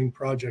entering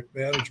project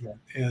management.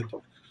 And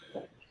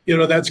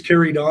that's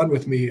carried on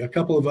with me. A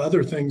couple of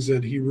other things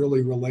that he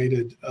really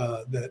related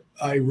that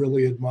I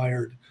really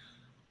admired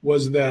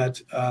was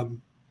that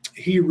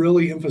he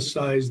really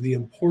emphasized the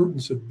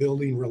importance of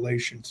building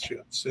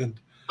relationships. And,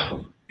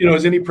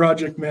 as any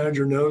project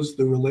manager knows,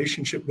 the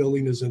relationship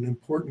building is an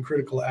important,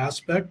 critical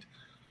aspect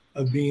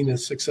of being a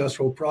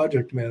successful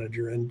project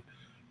manager. And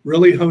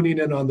really honing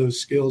in on those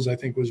skills, I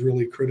think, was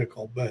really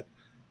critical. But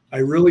I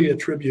really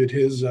attribute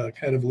his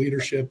kind of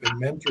leadership and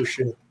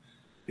mentorship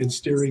in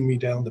steering me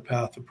down the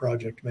path of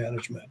project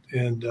management.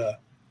 And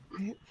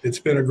it's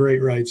been a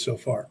great ride so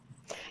far.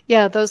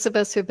 Yeah, those of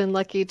us who've been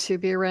lucky to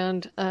be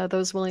around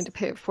those willing to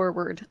pay it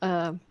forward,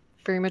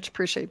 very much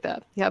appreciate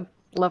that. Yeah,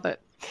 love it.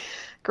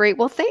 Great.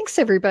 Well, thanks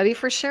everybody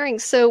for sharing.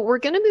 So we're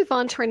going to move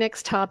on to our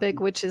next topic,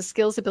 which is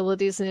skills,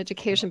 abilities, and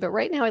education. But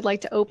right now I'd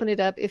like to open it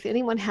up. If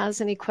anyone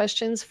has any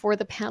questions for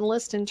the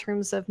panelists in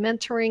terms of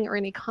mentoring or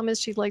any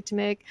comments you'd like to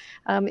make,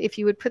 if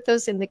you would put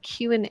those in the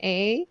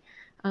Q&A,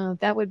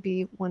 that would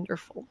be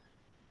wonderful.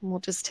 And we'll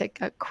just take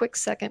a quick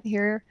second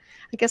here.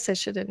 I guess I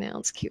should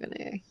announce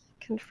Q&A.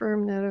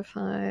 Confirm,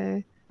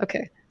 notify.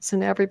 Okay, so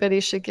now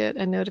everybody should get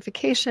a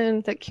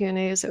notification that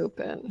Q&A is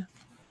open.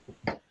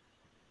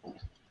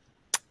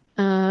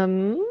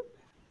 I'm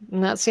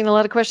not seeing a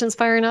lot of questions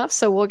firing off,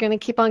 so we're going to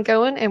keep on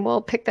going, and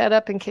we'll pick that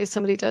up in case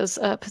somebody does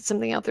put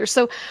something out there.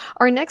 So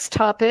our next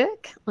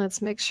topic,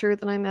 let's make sure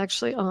that I'm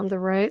actually on the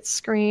right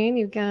screen,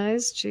 you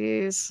guys.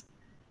 Geez,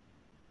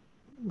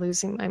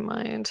 losing my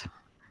mind.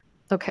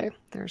 Okay,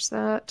 there's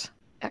that.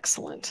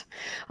 Excellent.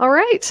 All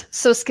right.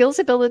 So skills,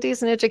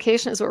 abilities, and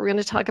education is what we're going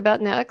to talk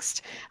about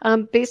next.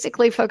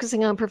 Basically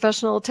focusing on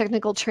professional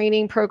technical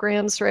training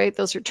programs, right?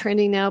 Those are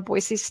trending now.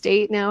 Boise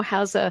State now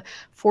has a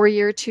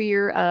 4-year,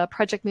 2-year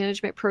project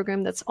management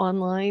program that's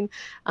online.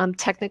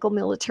 Technical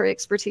military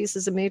expertise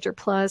is a major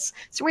plus.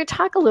 So we're going to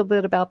talk a little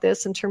bit about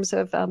this in terms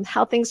of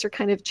how things are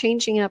kind of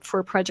changing up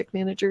for project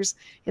managers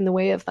in the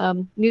way of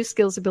new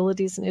skills,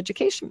 abilities, and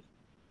education.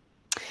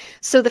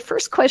 So the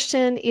first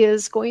question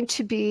is going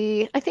to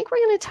be, I think we're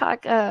going to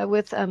talk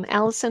with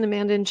Allison,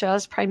 Amanda, and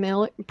Jazz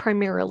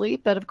primarily,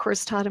 but of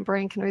course Todd and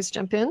Brian can always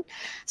jump in.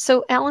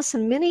 So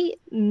Allison, many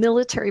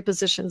military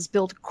positions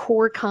build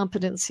core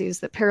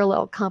competencies that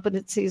parallel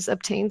competencies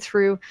obtained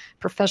through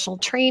professional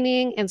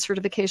training and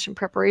certification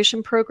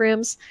preparation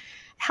programs.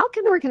 How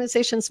can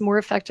organizations more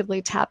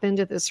effectively tap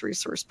into this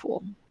resource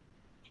pool?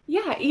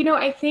 Yeah, you know,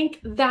 I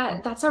think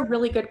that that's a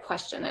really good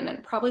question, and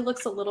it probably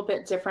looks a little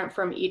bit different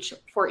for each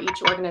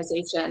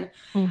organization.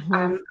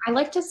 I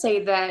like to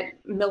say that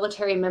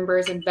military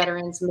members and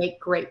veterans make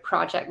great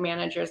project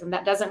managers, and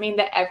that doesn't mean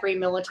that every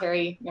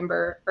military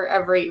member or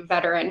every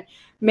veteran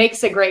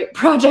makes a great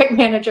project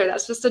manager.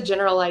 That's just a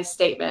generalized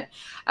statement.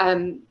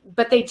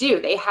 But they do.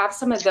 They have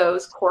some of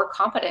those core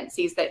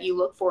competencies that you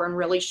look for in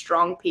really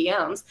strong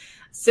PMs.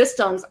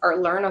 Systems are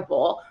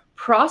learnable.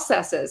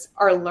 Processes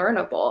are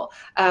learnable,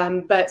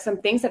 but some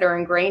things that are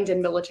ingrained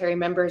in military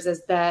members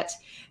is that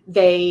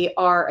they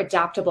are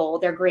adaptable,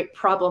 they're great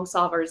problem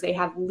solvers, they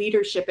have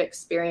leadership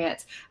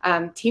experience,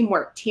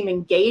 teamwork, team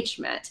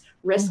engagement,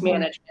 risk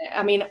management.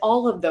 I mean,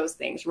 all of those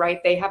things,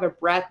 right? They have a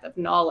breadth of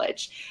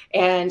knowledge.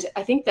 And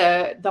I think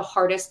the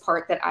hardest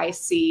part that I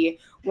see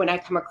when I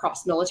come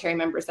across military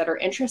members that are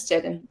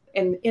interested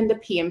in the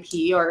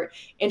PMP or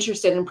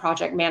interested in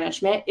project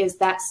management is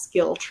that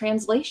skill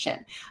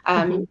translation.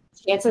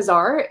 Chances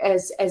are,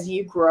 as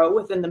you grow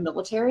within the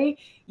military,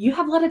 you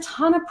have led a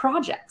ton of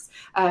projects.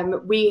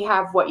 We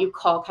have what you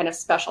call kind of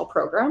special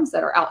programs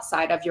that are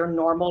outside of your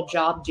normal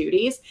job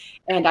duties.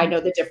 And I know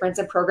the difference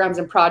in programs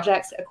and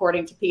projects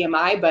according to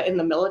PMI, but in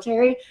the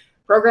military,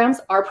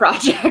 programs are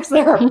projects.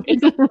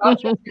 It's a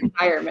project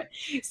environment.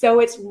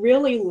 So it's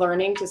really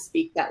learning to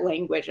speak that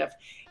language of,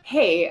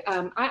 hey,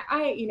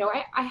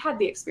 I had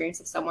the experience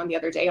of someone the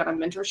other day on a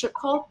mentorship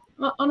call,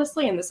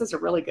 honestly, and this is a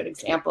really good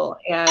example.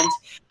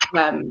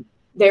 And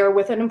they were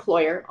with an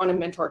employer on a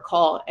mentor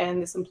call,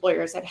 and this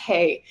employer said,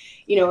 hey,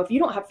 you know, if you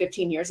don't have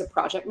 15 years of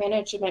project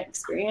management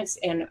experience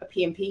in a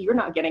PMP, you're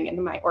not getting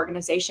into my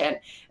organization.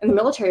 And the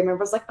military member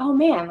was like, oh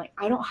man, like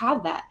I don't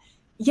have that.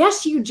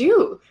 Yes, you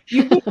do.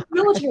 You've been in the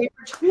military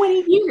for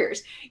 20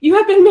 years. You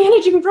have been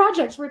managing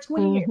projects for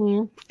 20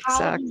 years.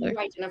 How do you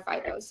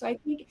identify those? So I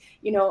think,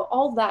 you know,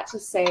 all that to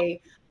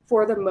say,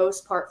 for the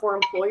most part, for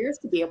employers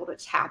to be able to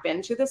tap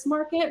into this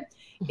market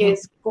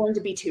is going to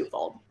be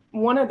twofold.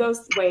 One of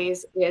those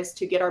ways is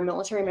to get our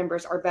military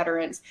members, our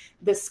veterans,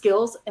 the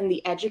skills and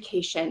the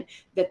education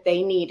that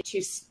they need to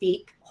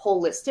speak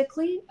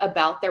holistically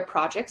about their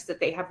projects that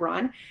they have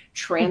run,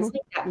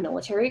 translate that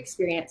military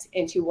experience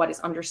into what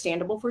is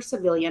understandable for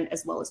civilian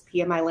as well as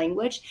PMI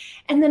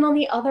language. And then on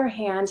the other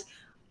hand,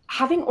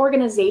 having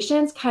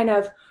organizations kind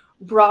of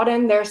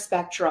broaden their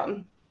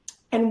spectrum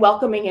and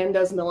welcoming in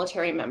those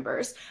military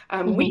members.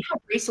 We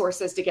have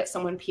resources to get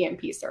someone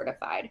PMP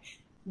certified.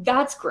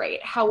 That's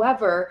great.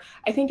 However,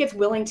 I think it's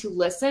willing to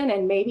listen,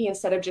 and maybe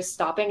instead of just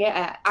stopping it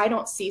at, I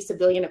don't see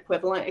civilian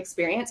equivalent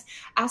experience,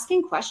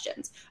 asking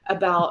questions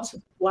about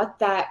what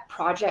that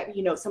project,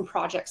 you know, some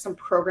projects, some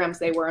programs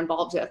they were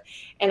involved with.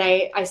 And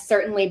I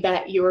certainly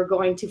bet you are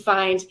going to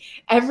find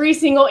every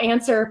single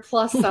answer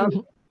plus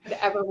some could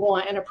ever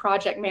want in a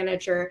project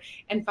manager,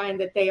 and find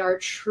that they are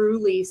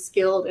truly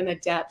skilled and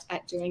adept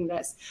at doing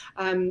this.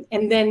 And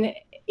then,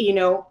 you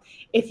know,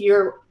 if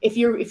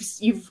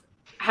you've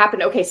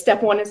happened, okay,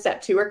 step one and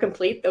step two are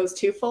complete, those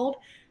twofold,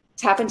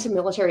 tap into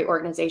military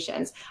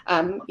organizations.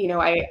 You know,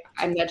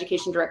 I'm the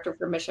education director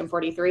for Mission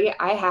 43.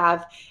 I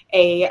have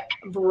a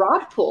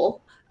broad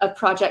pool of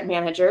project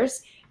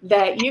managers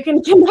that you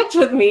can connect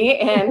with me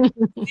and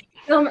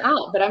them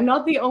out, but I'm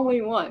not the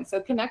only one.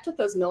 So connect with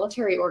those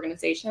military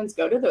organizations,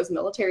 go to those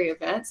military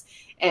events,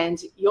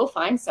 and you'll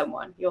find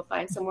someone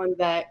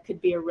that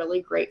could be a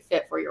really great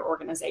fit for your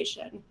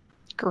organization.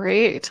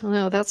 Great.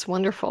 No, that's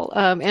wonderful.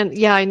 And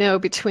yeah, I know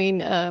between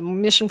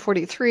Mission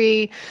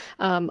 43,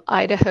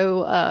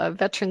 Idaho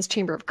Veterans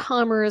Chamber of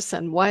Commerce,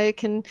 and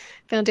WIC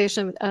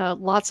Foundation,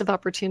 lots of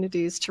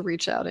opportunities to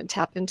reach out and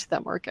tap into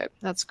that market.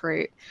 That's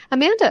great.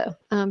 Amanda,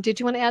 did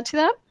you want to add to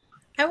that?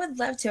 I would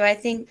love to. I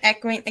think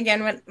echoing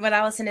again what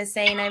Allison is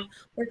saying, I've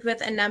worked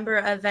with a number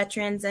of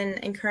veterans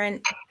and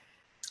current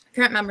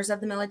members of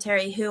the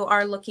military who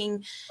are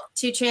looking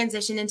to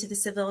transition into the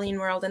civilian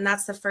world. And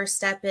that's the first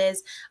step,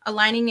 is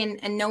aligning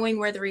and knowing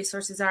where the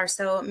resources are.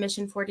 So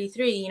Mission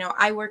 43, you know,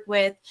 I work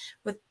with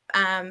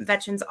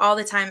veterans all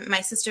the time.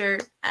 My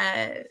sister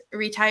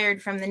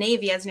retired from the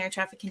Navy as an air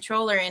traffic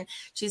controller, and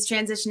she's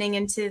transitioning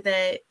into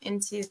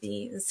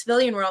the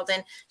civilian world.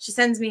 And she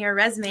sends me her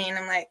resume, and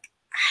I'm like,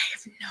 I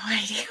have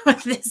no idea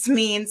what this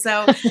means.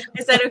 So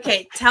I said,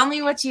 okay, tell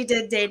me what you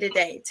did day to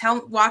day.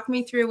 Walk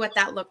me through what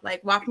that looked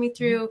like. Walk me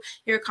through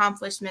your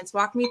accomplishments.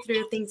 Walk me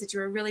through things that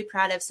you were really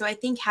proud of. So I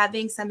think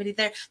having somebody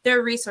there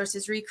are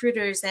resources,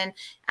 recruiters, and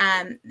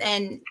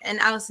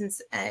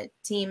Allison's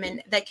team,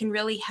 and that can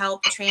really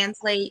help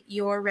translate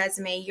your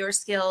resume, your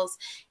skills,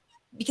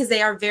 because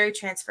they are very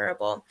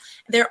transferable.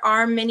 There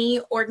are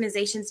many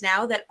organizations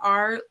now that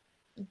are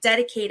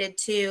dedicated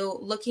to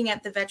looking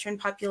at the veteran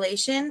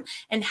population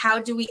and how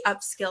do we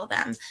upskill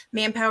them.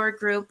 Manpower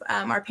Group,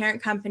 our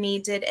parent company,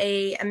 did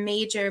a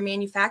major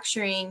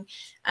manufacturing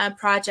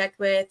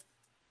project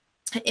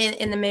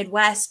in the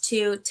Midwest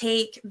to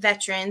take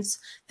veterans.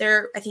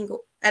 I think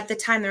at the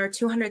time, there were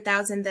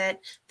 200,000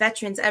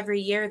 veterans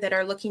every year that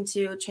are looking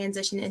to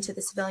transition into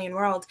the civilian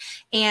world.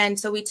 And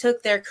so we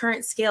took their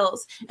current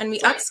skills and we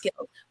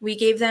upskilled. We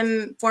gave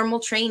them formal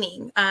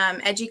training,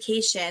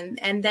 education,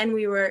 and then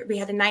we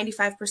had a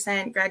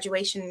 95%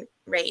 graduation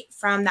rate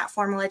from that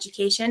formal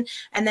education,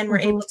 and then we're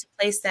able to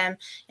place them.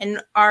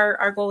 And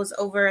our goal is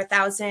over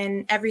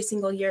 1,000 every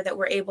single year that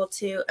we're able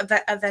to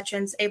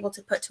veterans able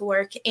to put to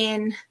work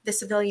in the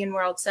civilian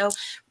world. So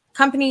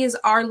companies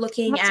are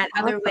looking at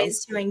other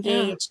ways to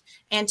engage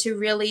and to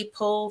really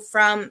pull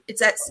from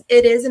it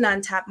is an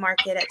untapped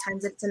market. At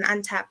times it's an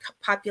untapped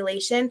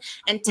population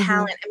and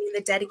talent. I mean,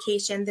 the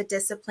dedication, the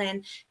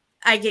discipline,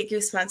 I get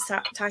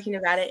goosebumps talking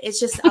about it. It's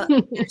just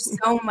there's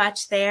so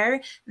much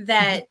there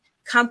that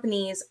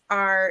companies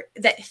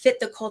that fit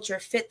the culture,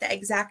 fit the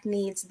exact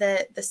needs,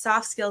 the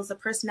soft skills, the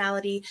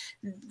personality,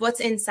 what's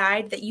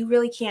inside, that you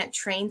really can't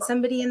train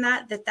somebody in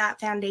that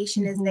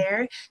foundation is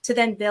there to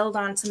then build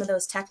on some of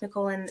those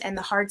technical and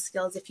the hard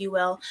skills, if you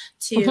will,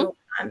 to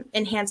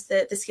enhance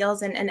the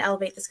skills and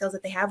elevate the skills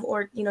that they have,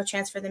 or,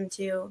 transfer them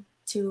to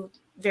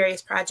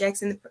various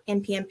projects in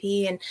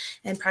PMP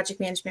and project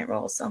management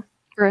roles. So.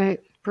 Right.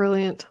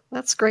 Brilliant.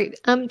 That's great.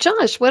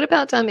 Josh, what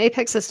about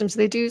Apex Systems? Do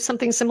they do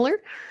something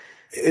similar?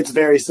 It's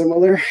very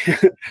similar.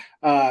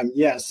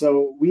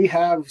 So we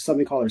have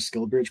something called our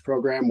Skill Bridge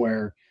program,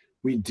 where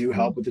we do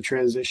help with the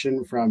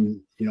transition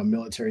from,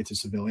 military to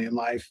civilian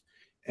life.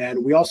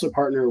 And we also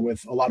partner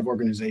with a lot of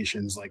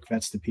organizations, like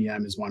Vets to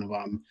PM is one of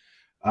them.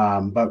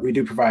 But we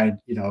do provide,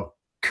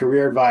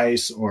 career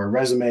advice or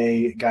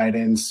resume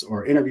guidance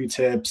or interview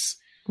tips.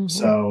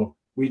 So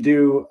we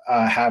do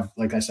have,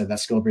 like I said, that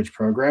Skill Bridge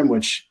program,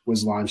 which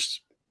was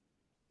launched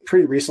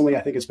pretty recently.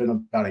 I think it's been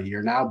about a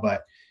year now,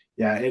 but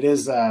yeah, it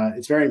is.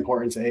 It's very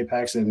important to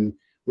Apex, and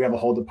we have a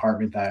whole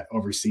department that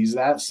oversees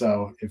that.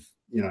 So if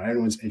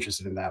anyone's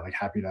interested in that, like,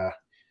 happy to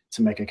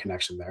make a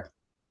connection there.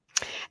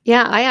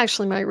 Yeah, I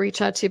actually might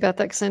reach out to you about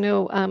that, because I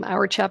know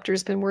our chapter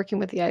has been working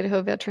with the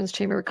Idaho Veterans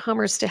Chamber of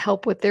Commerce to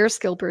help with their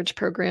Skill Bridge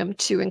program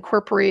to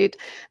incorporate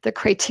the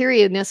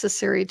criteria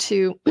necessary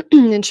to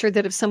ensure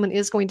that if someone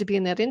is going to be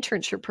in that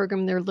internship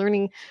program, they're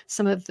learning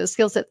some of the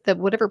skills that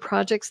whatever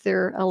projects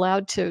they're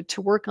allowed to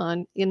work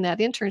on in that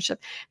internship,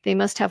 they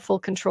must have full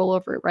control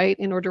over it, right?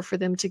 In order for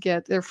them to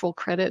get their full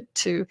credit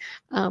to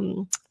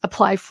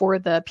apply for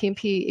the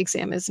PMP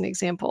exam, as an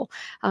example.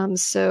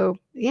 So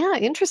yeah,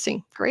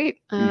 interesting. Great.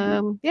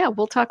 Yeah,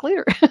 we'll talk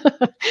later.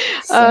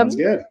 Sounds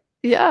good.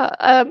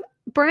 Yeah.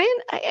 Brian,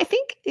 I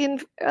think in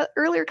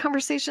earlier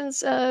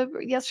conversations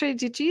yesterday,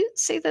 did you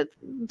say that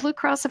Blue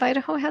Cross of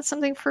Idaho had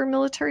something for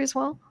military as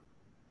well?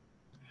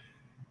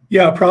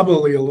 Yeah,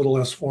 probably a little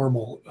less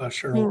formal,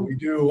 Cheryl. We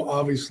do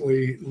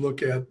obviously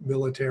look at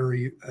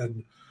military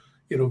and,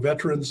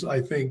 veterans.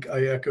 I think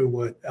I echo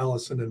what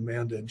Allison and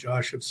Amanda and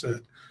Josh have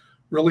said.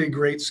 Really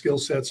great skill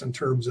sets in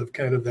terms of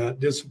kind of that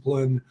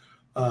discipline,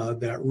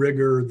 that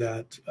rigor,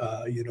 that,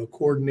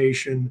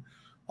 coordination,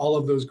 all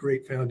of those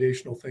great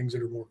foundational things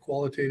that are more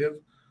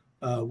qualitative.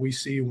 We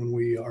see when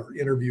we are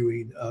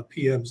interviewing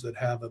PMs that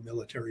have a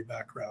military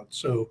background.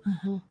 So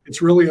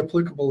it's really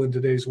applicable in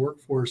today's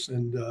workforce.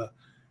 And,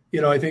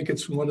 I think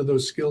it's one of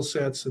those skill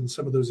sets and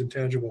some of those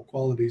intangible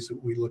qualities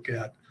that we look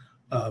at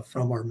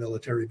from our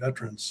military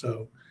veterans.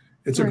 So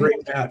it's a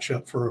great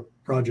matchup for a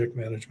project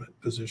management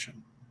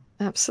position.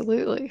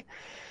 Absolutely.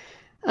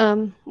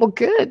 Well,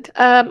 good.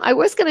 I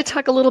was going to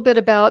talk a little bit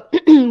about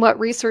what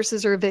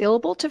resources are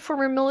available to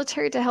former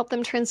military to help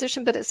them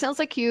transition, but it sounds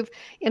like you've,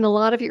 in a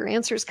lot of your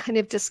answers, kind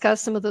of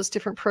discussed some of those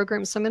different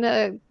programs. So I'm going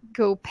to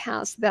go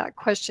past that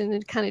question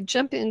and kind of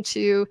jump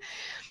into,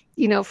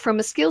 from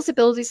a skills,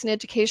 abilities, and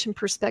education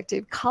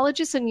perspective,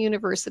 colleges and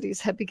universities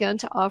have begun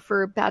to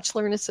offer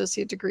bachelor and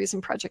associate degrees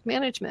in project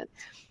management.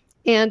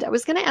 And I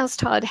was going to ask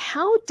Todd,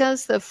 how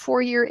does the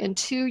 4-year and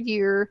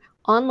 2-year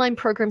online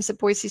programs at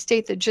Boise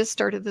State that just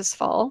started this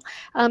fall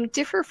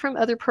differ from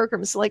other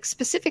programs? Like,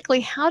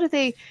 specifically, how do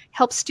they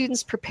help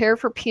students prepare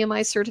for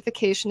PMI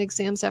certification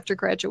exams after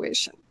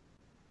graduation?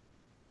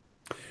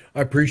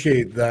 I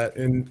appreciate that.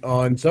 And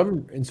in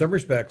some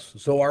respects,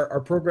 so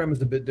our program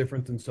is a bit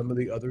different than some of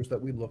the others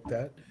that we looked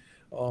at.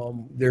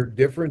 They're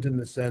different in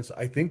the sense,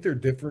 I think they're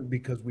different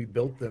because we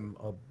built them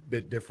a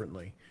bit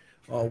differently.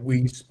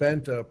 We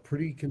spent a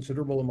pretty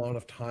considerable amount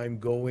of time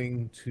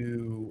going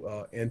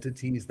to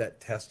entities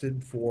that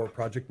tested for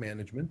project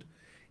management,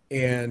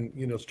 and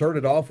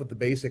started off with the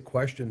basic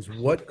questions: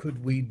 what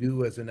could we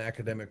do as an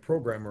academic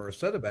program or a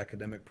set of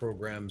academic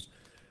programs,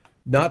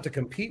 not to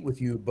compete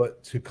with you,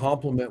 but to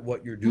complement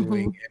what you're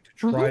doing and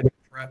to try to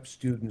prep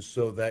students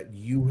so that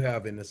you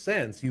have, in a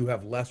sense, you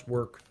have less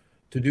work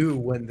to do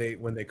when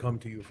they come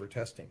to you for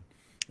testing.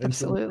 And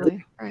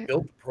absolutely. So we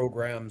built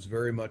programs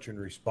very much in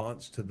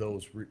response to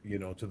those,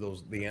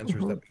 the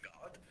answers that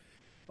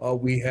we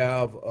got. We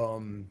have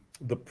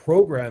the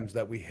programs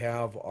that we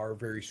have are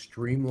very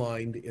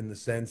streamlined in the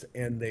sense,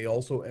 and they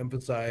also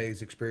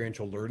emphasize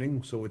experiential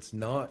learning. So it's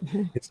not,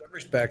 in some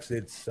respects,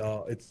 it's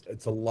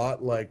a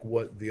lot like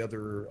what the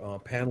other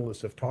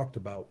panelists have talked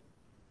about.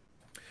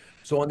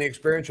 So on the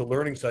experiential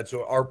learning side,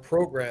 so our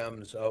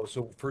programs,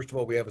 so first of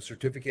all, we have a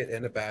certificate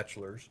and a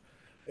bachelor's.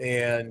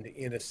 And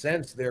in a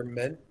sense,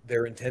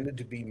 they're intended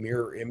to be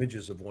mirror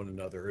images of one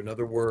another. In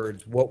other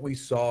words, what we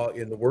saw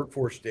in the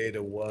workforce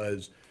data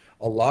was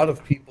a lot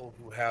of people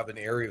who have an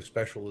area of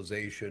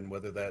specialization,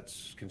 whether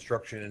that's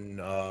construction,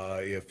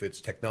 if it's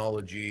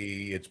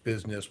technology, it's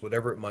business,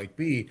 whatever it might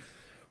be,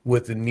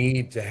 with the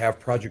need to have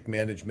project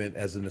management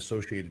as an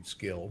associated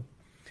skill.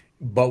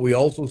 But we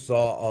also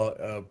saw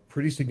a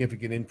pretty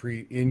significant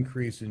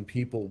increase in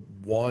people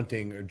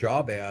wanting, or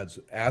job ads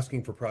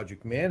asking for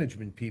project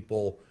management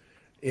people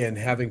and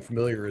having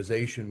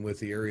familiarization with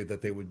the area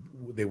that they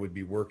would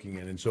be working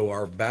in. And so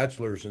our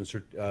bachelor's and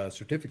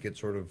certificate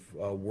sort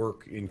of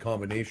work in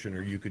combination,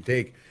 or you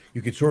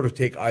could sort of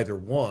take either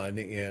one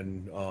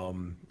and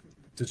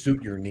to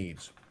suit your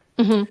needs.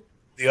 Mm-hmm.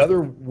 The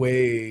other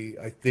way,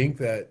 I think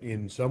that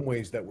in some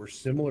ways that we're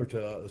similar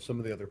to some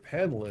of the other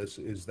panelists,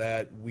 is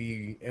that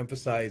we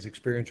emphasize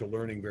experiential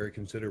learning very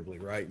considerably,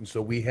 right? And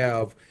so we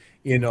have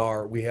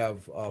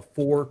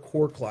 4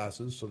 core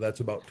classes, so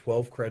that's about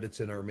 12 credits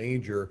in our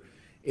major.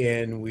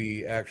 And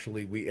we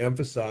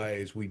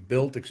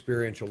built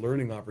experiential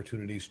learning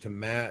opportunities to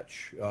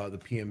match the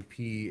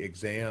PMP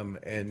exam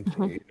and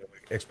mm-hmm.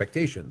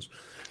 Expectations.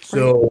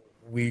 So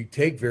we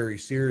take very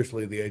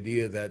seriously the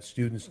idea that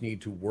students need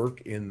to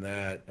work in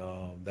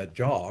that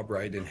job,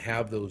 right, and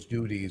have those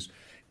duties,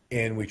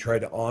 and we try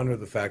to honor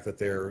the fact that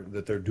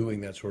they're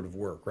doing that sort of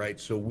work, right?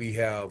 So we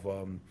have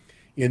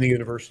in the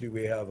university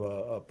we have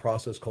a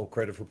process called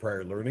credit for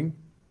prior learning,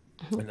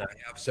 mm-hmm. and I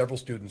have several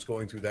students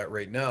going through that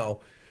right now.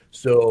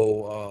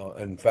 So,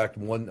 in fact,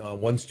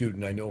 one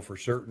student I know for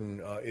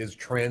certain is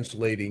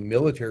translating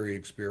military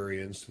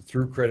experience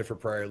through credit for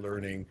prior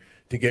learning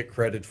to get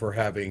credit for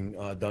having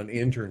done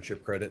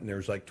internship credit, and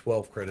there's like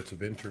 12 credits of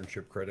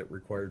internship credit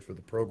required for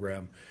the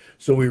program.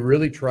 So we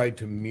really tried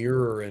to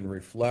mirror and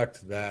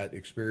reflect that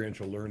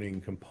experiential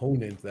learning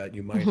component that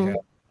you might mm-hmm. have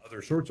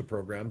other sorts of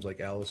programs like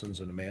Allison's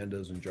and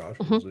Amanda's and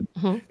Joshua's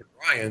mm-hmm. and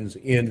Ryan's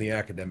in the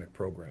academic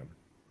program.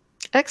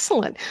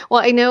 Excellent. Well,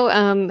 I know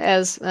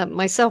as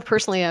myself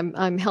personally,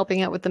 I'm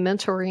helping out with the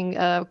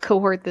mentoring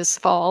cohort this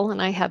fall,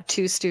 and I have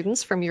 2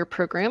 students from your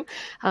program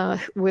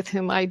with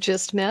whom I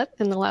just met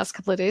in the last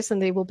couple of days, and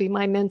they will be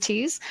my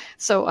mentees.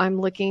 So I'm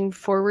looking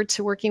forward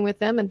to working with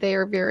them, and they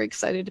are very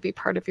excited to be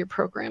part of your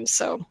program.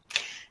 So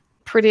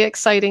pretty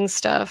exciting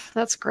stuff.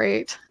 That's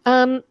great.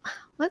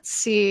 Let's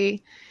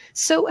see.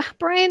 So,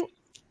 Brian,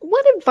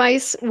 what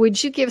advice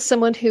would you give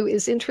someone who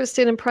is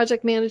interested in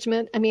project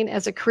management? I mean,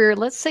 as a career,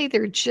 let's say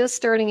they're just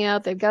starting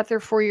out, they've got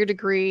their 4-year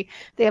degree,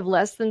 they have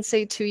less than,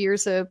 say, 2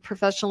 years of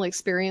professional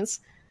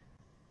experience.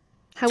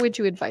 How would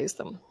you advise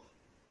them?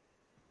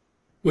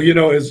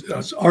 Well,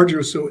 as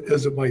arduous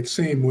as it might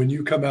seem, when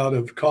you come out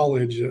of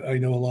college, I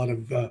know a lot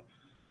of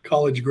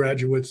college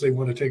graduates, they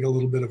want to take a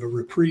little bit of a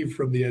reprieve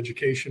from the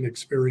education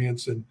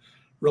experience and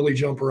really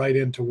jump right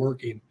into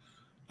working.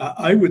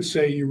 I would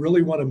say you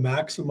really want to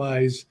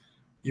maximize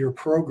your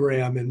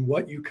program and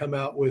what you come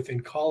out with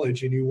in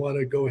college, and you want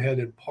to go ahead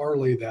and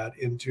parlay that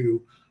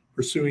into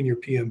pursuing your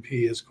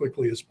PMP as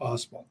quickly as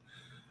possible.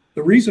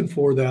 The reason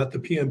for that, the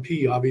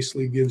PMP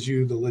obviously gives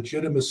you the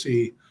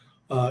legitimacy,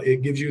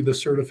 it gives you the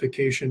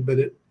certification, but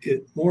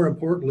it more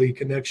importantly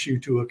connects you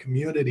to a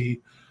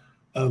community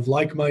of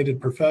like-minded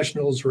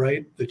professionals,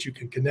 right, that you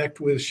can connect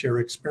with, share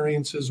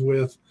experiences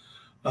with,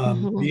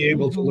 be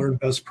able to learn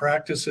best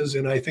practices,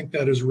 and I think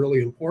that is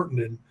really important.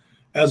 And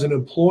as an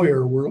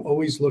employer, we're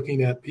always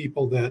looking at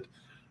people that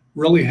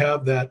really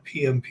have that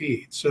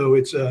PMP. So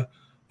it's a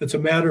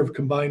matter of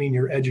combining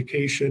your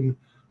education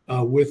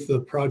with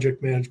the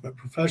project management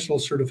professional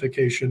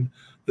certification.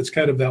 That's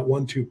kind of that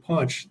 1-2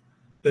 punch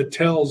that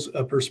tells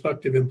a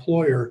prospective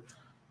employer,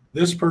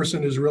 this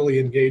person is really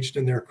engaged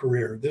in their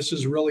career. This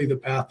is really the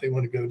path they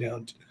want to go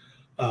down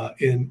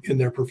in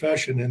their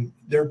profession, and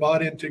they're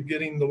bought into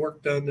getting the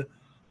work done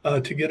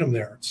to get them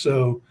there.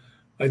 So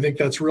I think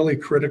that's really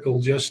critical,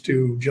 just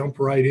to jump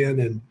right in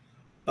and,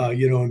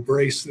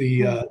 embrace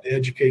the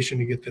education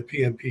to get the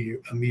PMP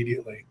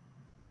immediately.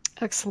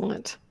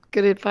 Excellent.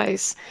 Good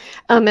advice.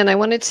 And I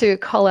wanted to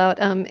call out,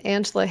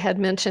 Angela had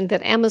mentioned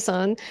that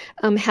Amazon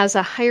has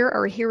a Hire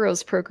Our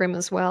Heroes program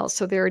as well.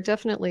 So there are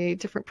definitely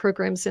different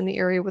programs in the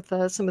area with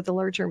some of the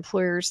larger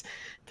employers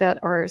that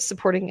are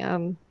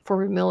supporting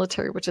former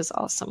military, which is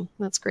awesome.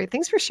 That's great.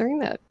 Thanks for sharing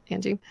that,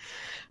 Angie.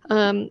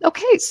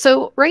 Okay,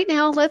 so right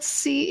now, let's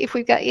see if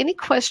we've got any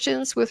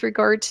questions with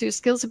regard to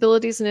skills,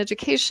 abilities, and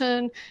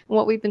education, and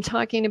what we've been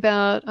talking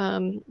about,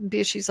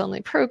 BSU's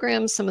online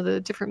programs, some of the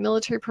different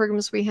military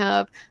programs we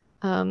have,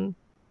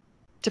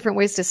 different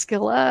ways to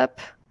skill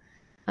up.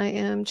 I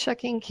am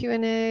checking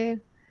Q&A.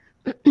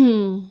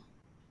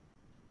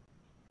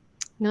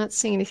 Not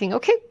seeing anything.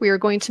 Okay, we are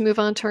going to move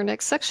on to our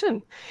next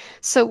section.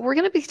 So we're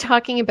going to be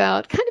talking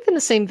about, kind of in the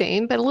same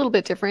vein, but a little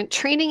bit different,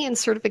 training and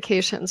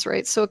certifications,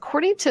 right? So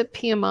according to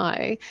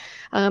PMI,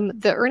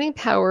 the earning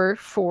power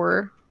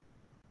for,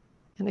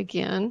 and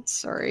again,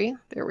 sorry,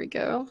 there we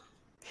go.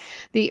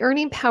 The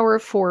earning power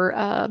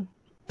for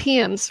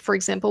PMs, for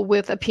example,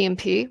 with a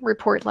PMP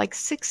report like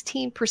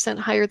 16%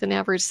 higher than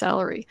average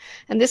salary.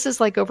 And this is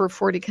like over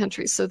 40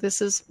 countries. So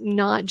this is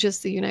not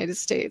just the United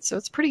States. So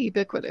it's pretty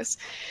ubiquitous.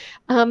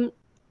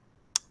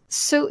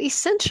 So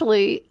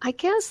essentially, I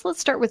guess let's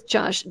start with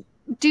Josh.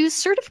 Do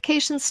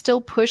certifications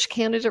still push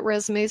candidate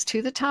resumes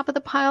to the top of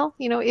the pile?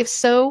 You know, if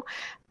so,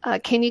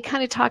 can you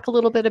kind of talk a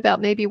little bit about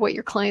maybe what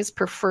your clients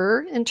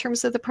prefer in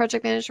terms of the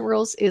project management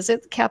roles? Is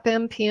it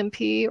CAPM,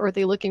 PMP, or are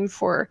they looking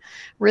for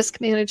risk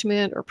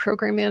management or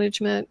program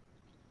management?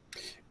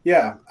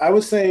 Yeah, I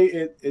would say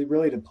it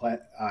really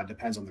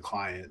depends on the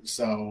client.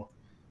 So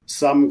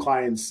some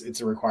clients,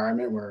 it's a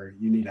requirement where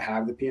you need to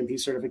have the PMP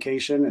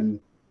certification, and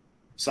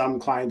some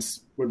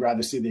clients would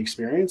rather see the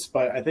experience.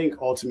 But I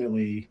think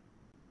ultimately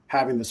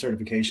having the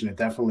certification, it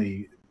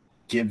definitely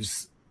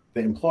gives the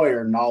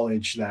employer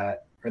knowledge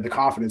that, or the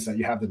confidence that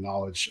you have the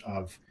knowledge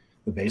of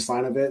the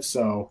baseline of it.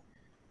 So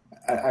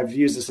I've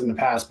used this in the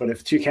past, but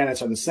if two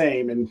candidates are the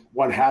same and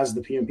one has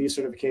the PMP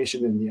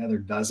certification and the other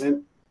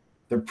doesn't,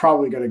 they're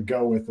probably going to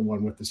go with the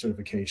one with the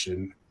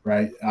certification,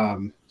 right?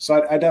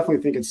 So I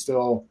definitely think it's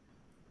still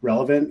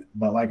relevant,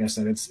 but like I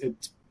said,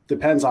 it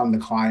depends on the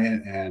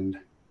client and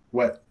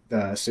what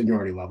the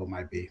seniority level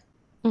might be.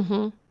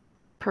 Mm-hmm.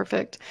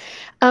 Perfect.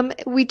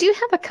 We do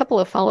have a couple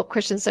of follow-up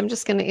questions. I'm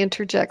just going to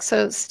interject.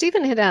 So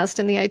Stephen had asked,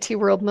 in the IT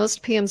world,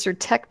 most PMs are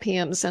tech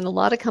PMs, and a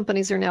lot of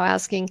companies are now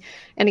asking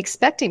and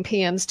expecting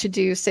PMs to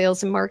do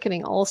sales and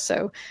marketing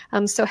also.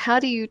 So how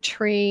do you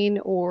train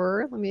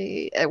or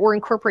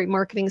incorporate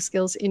marketing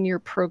skills in your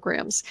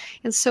programs?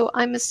 And so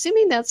I'm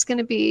assuming that's going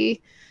to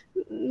be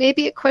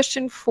maybe a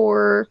question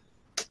for,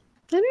 I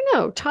don't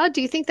know, Todd,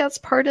 do you think that's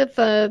part of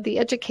the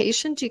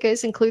education? Do you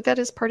guys include that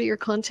as part of your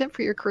content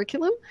for your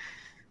curriculum?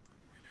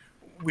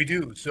 We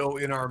do. So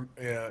in our,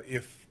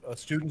 if a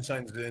student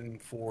signs in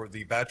for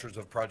the Bachelor's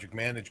of Project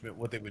Management,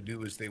 what they would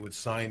do is they would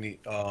sign,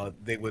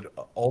 they would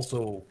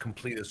also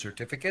complete a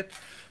certificate.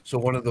 So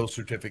one of those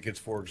certificates,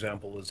 for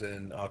example, is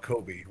in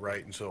COBE,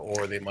 right? And so,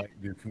 or they might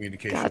do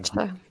communications.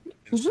 Gotcha.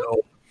 And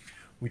so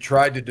we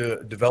tried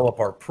to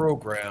develop our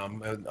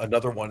program.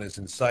 Another one is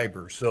in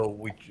cyber. So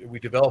we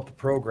developed a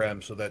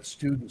program so that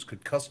students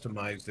could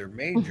customize their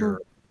major,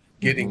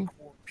 getting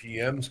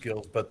PM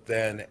skills, but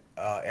then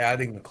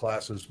adding the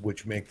classes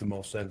which make the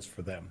most sense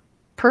for them.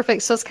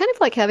 Perfect. So it's kind of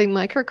like having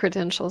micro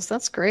credentials.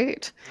 That's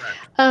great.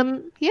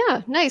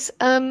 Yeah, nice.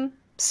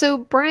 So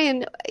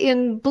Brian,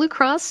 in Blue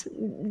Cross,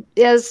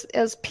 as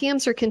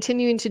PMs are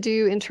continuing to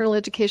do internal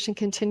education,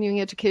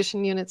 continuing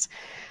education units,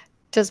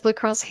 does Blue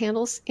Cross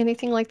handle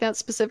anything like that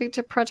specific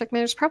to project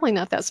managers? Probably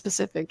not that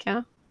specific,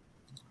 yeah?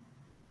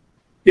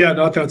 Yeah,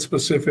 not that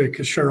specific,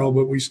 Cheryl,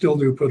 but we still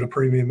do put a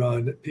premium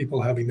on people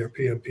having their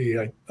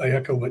PMP. I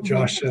echo what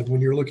Josh said.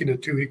 When you're looking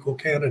at two equal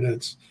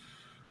candidates,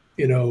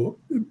 you know,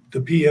 the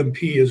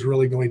PMP is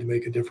really going to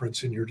make a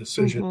difference in your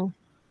decision.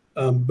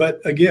 But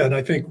again,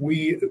 I think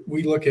we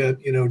look at,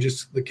 you know,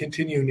 just the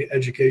continuing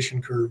education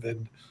curve,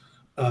 and,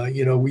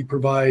 you know, we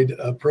provide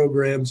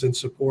programs and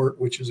support,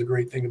 which is a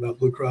great thing about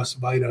Blue Cross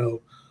of Idaho,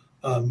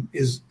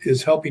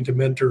 is helping to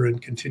mentor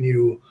and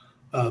continue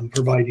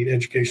providing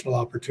educational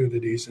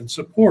opportunities and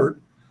support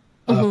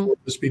for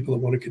those people that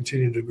want to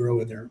continue to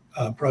grow in their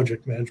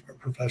project management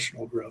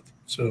professional growth.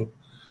 So,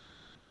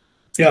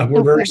 yeah,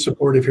 we're very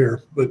supportive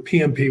here. But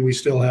PMP, we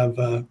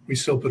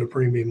still put a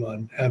premium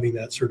on having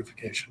that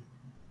certification.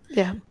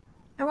 Yeah.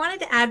 I wanted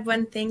to add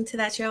one thing to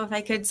that, Cheryl, if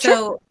I could.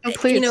 Sure. So,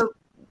 Please. You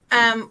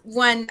know,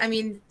 one, I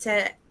mean,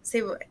 to say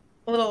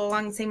a little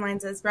along the same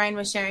lines as Brian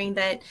was sharing,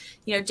 that,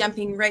 you know,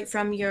 jumping right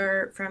from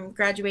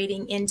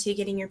graduating into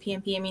getting your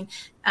PMP. I mean,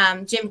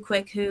 Jim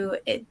Quick, who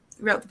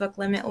wrote the book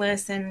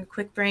Limitless and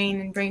Quick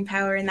Brain and Brain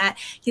Power, and that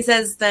he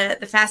says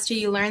the faster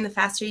you learn, the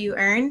faster you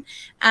earn.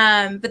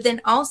 But then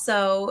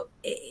also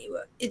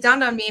it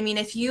dawned on me, I mean,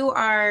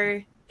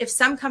 if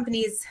some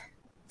companies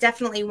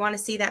definitely want to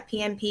see that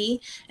PMP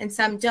and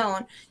some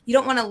don't, you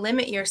don't want to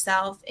limit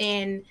yourself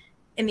in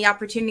the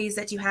opportunities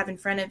that you have in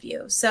front of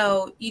you.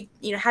 So you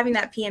know, having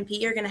that PMP,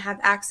 you're going to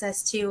have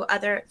access to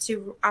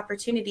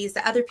opportunities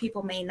that other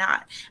people may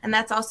not. And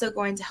that's also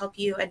going to help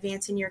you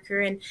advance in your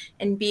career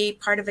and be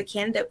part of a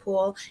candidate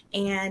pool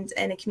and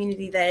a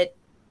community that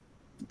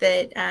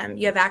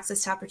you have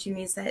access to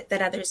opportunities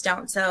that others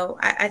don't. So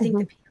I think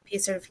the PMP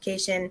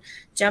certification,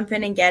 jump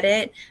in and get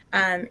it,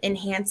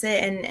 enhance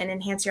it and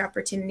enhance your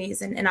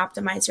opportunities and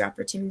optimize your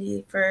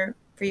opportunity for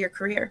your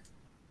career.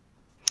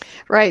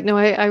 Right. No,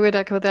 I would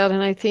echo that.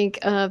 And I think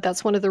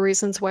that's one of the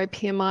reasons why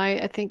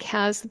PMI, I think,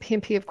 has the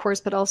PMP, of course,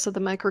 but also the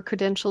micro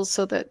credentials,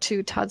 so that,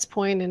 to Todd's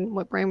point and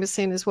what Brian was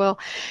saying as well,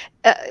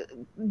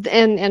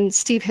 and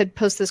Steve had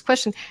posed this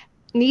question,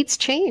 needs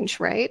change,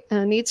 right?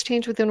 Needs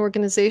change within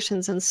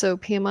organizations. And so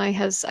PMI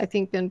has, I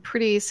think, been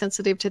pretty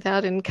sensitive to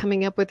that and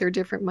coming up with their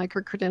different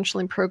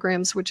micro-credentialing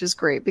programs, which is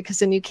great, because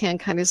then you can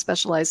kind of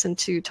specialize. And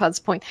to Todd's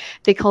point,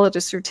 they call it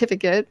a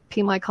certificate.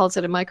 PMI calls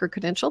it a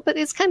micro-credential, but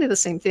it's kind of the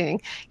same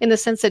thing in the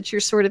sense that you're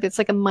sort of, it's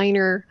like a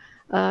minor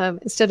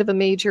instead of a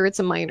major, it's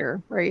a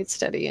minor, right?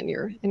 Study in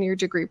your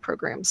degree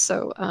program.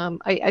 So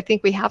I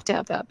think we have to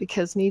have that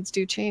because needs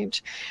do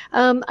change.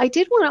 I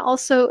did want to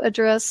also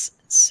address,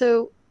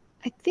 so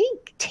I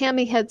think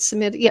Tammy had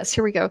submitted, yes,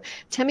 here we go.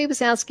 Tammy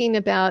was asking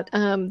about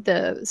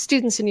the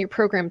students in your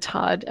program,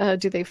 Todd,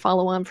 do they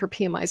follow on for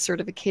PMI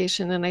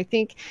certification? And I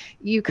think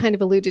you kind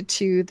of alluded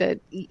to that,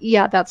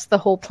 yeah, that's the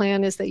whole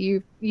plan, is that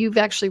you've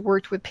actually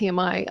worked with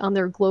PMI on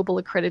their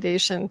global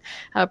accreditation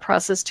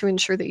process to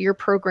ensure that your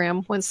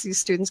program, once these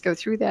students go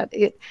through that,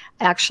 it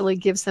actually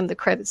gives them the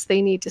credits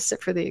they need to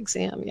sit for the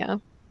exam, yeah?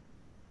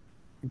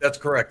 That's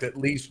correct. At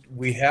least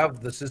we have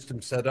the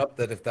system set up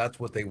that if that's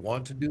what they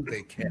want to do,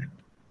 they can.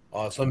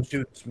 Some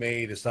students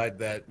may decide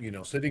that,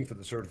 sitting for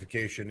the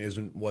certification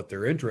isn't what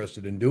they're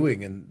interested in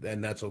doing,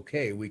 and that's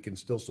okay. We can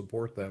still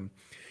support them.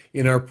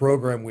 In our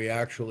program, we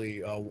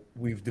actually,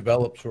 we've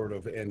developed sort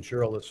of, and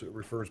Cheryl, this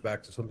refers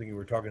back to something you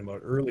were talking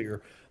about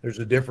earlier. There's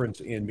a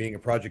difference in being a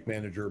project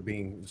manager,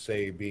 being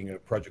a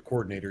project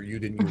coordinator. You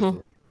didn't use the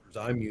words,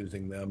 I'm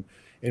using them.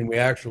 And we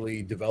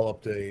actually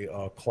developed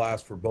a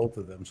class for both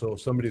of them. So if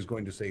somebody's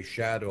going to say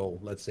shadow,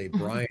 let's say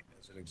Brian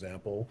as an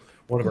example,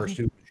 one of our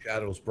students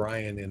shadows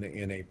Brian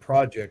in a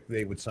project,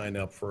 they would sign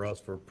up for us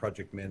for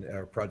project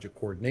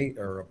coordinate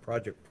or a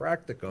project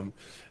practicum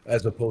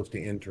as opposed to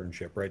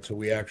internship, right? So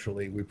we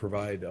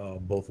provide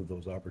both of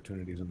those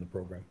opportunities in the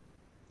program.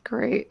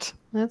 Great,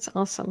 that's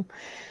awesome.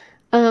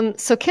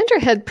 So Kendra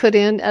had put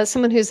in, as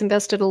someone who's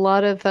invested a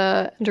lot of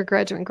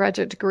undergraduate and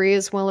graduate degree,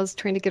 as well as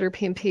trying to get her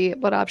PMP,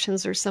 what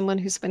options are someone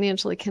who's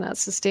financially cannot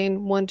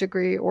sustain one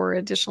degree or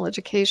additional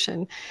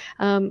education?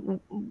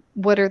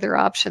 What are their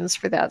options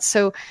for that?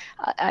 So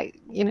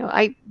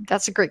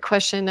that's a great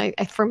question.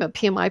 From a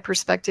PMI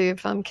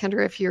perspective,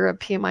 Kendra, if you're a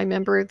PMI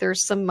member,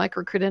 there's some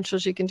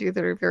micro-credentials you can do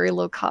that are very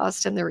low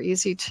cost and they're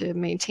easy to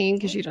maintain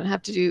because you don't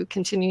have to do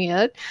continuing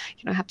ed.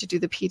 You don't have to do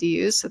the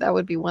PDUs. So that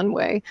would be one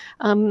way.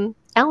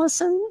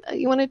 Allison,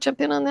 you want to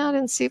jump in on that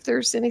and see if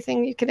there's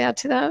anything you could add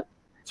to that?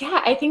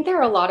 Yeah, I think there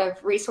are a lot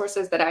of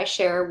resources that I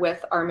share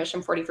with our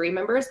Mission 43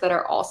 members that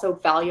are also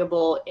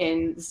valuable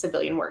in the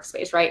civilian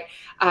workspace, right?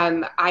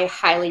 I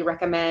highly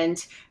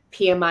recommend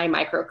PMI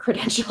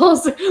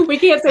micro-credentials. We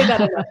can't say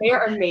that enough. They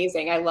are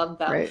amazing. I love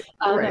them.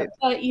 Right.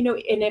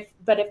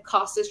 But if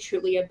cost is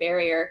truly a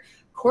barrier,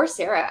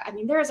 Coursera, I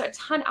mean, there's a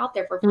ton out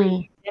there for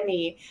free.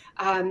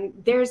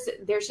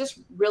 There's just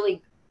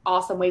really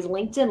awesome ways.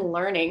 LinkedIn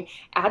Learning,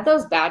 add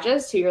those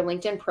badges to your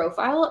LinkedIn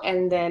profile.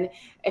 And then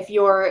if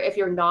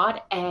you're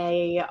not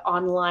a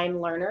online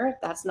learner,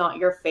 that's not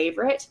your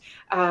favorite,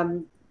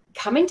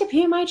 coming to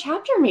PMI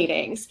chapter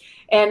meetings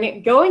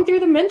and going through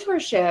the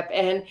mentorship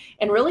and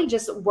really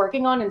just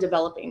working on and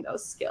developing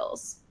those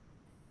skills.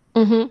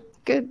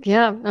 Good.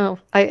 Yeah. Oh,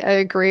 I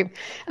agree.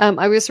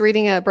 I was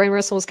reading Brian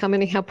Russell was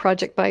commenting how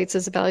Project Bites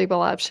is a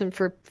valuable option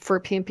for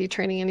PMP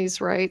training, and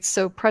he's right.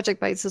 So Project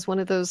Bites is one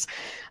of those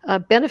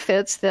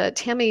benefits that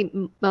Tammy,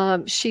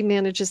 she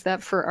manages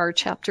that for our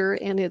chapter,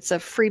 and it's a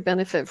free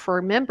benefit for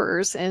our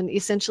members. And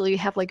essentially you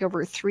have like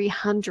over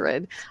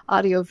 300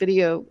 audio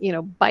video,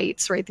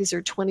 bites, right? These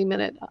are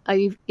 20-minute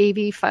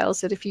AV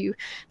files that if you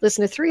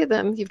listen to 3 of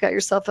them, you've got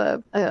yourself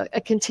a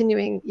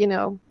continuing,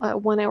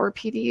 1-hour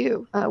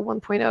PDU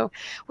 1.0,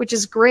 which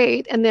is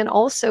great. And then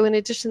also, in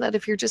addition to that,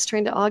 if you're just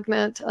trying to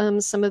augment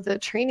some of the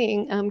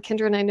training,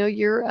 Kendra, and I know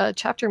you're a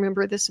chapter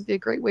member, this would be a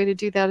great way to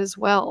do that as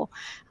well.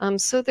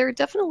 So there are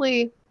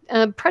definitely,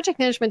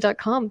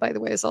 projectmanagement.com, by the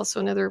way, is also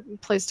another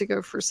place to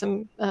go for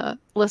some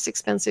less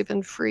expensive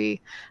and free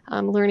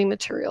learning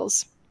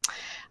materials.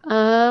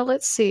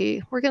 Let's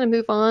see, we're going to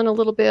move on a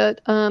little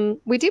bit.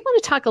 We do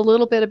want to talk a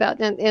little bit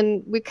about,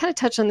 and we kind of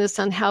touched on this,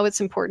 on how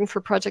it's important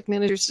for project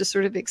managers to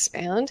sort of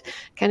expand,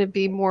 kind of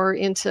be more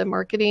into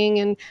marketing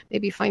and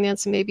maybe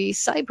finance and maybe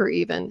cyber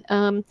even.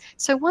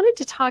 So I wanted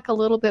to talk a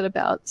little bit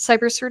about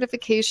cyber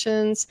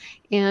certifications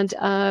and,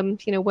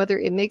 whether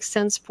it makes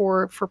sense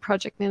for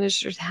project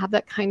managers to have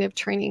that kind of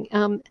training.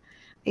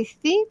 I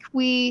think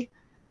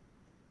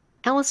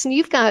Allison,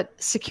 you've got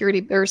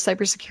security or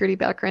cybersecurity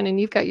background, and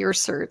you've got your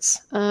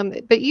certs.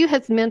 But you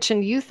had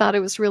mentioned you thought it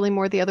was really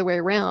more the other way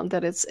around,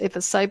 that it's if a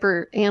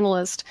cyber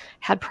analyst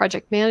had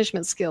project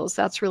management skills,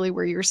 that's really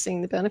where you're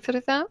seeing the benefit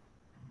of that?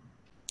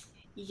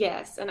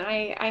 Yes, and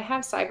I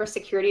have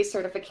cybersecurity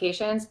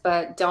certifications,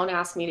 but don't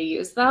ask me to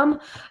use them.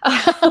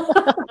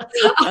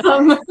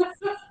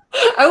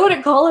 I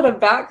wouldn't call it a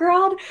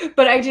background,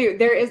 but I do.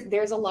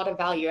 There's a lot of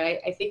value.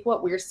 I think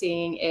what we're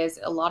seeing is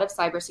a lot of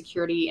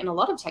cybersecurity and a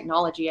lot of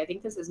technology. I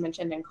think this is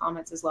mentioned in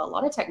comments as well. A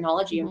lot of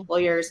technology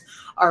employers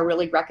are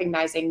really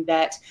recognizing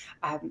that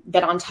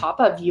that on top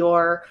of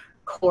your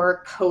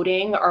core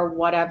coding or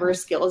whatever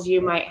skills you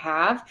might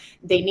have,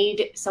 they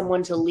need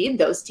someone to lead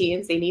those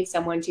teams. They need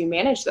someone to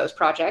manage those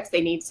projects.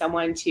 They need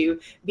someone to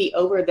be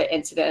over the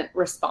incident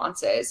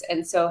responses.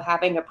 And so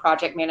having a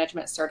project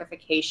management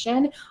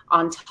certification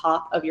on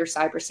top of your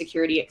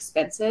cybersecurity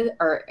expenses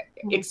or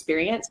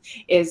experience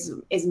is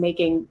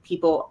making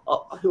people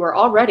who are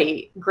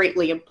already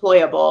greatly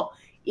employable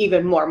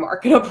even more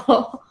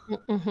marketable.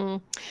 Mm-hmm.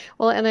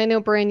 Well, and I know,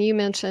 Brian, you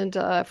mentioned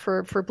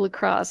for Blue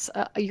Cross,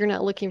 you're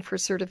not looking for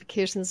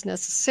certifications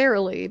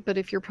necessarily, but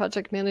if your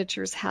project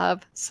managers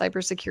have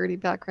cybersecurity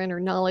background or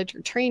knowledge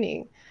or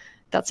training,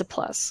 that's a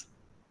plus.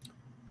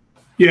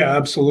 Yeah,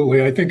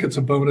 absolutely. I think it's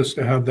a bonus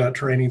to have that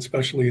training,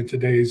 especially in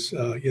today's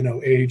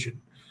age.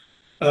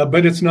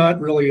 But it's not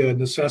really a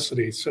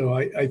necessity. So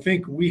I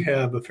think we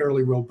have a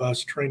fairly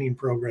robust training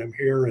program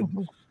here.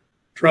 And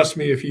trust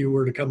me, if you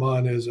were to come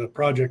on as a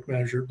project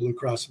manager at Blue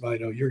Cross of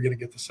Idaho, you're going to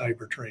get the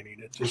cyber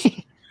training.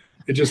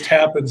 It just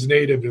happens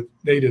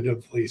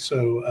natively.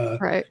 So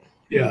right.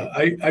 Yeah,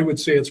 I would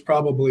say it's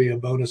probably a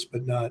bonus,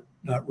 but not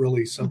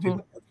really something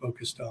that we're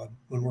focused on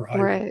when we're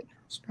hiring.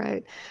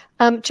 Right.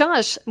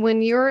 Josh,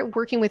 when you're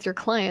working with your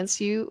clients,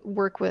 you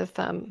work with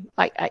the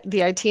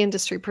IT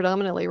industry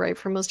predominantly, right?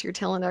 For most of your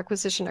talent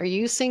acquisition, are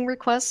you seeing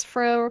requests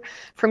from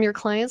your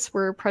clients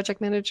where project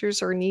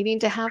managers are needing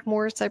to have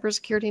more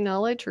cybersecurity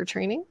knowledge or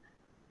training?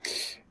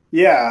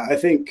 Yeah, I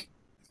think,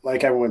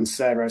 like everyone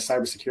said, right,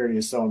 cybersecurity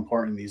is so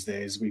important these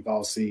days. We've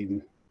all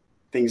seen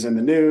things in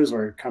the news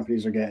where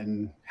companies are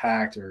getting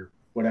hacked or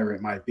whatever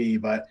it might be,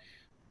 but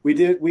we've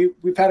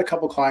had a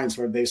couple clients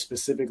where they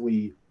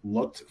specifically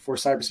looked for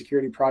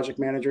cybersecurity project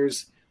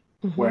managers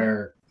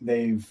where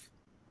they've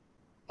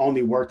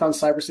only worked on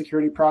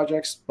cybersecurity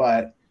projects.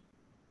 But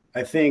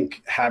I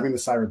think having the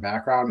cyber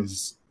background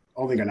is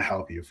only going to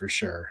help you for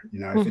sure.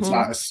 If it's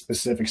not a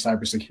specific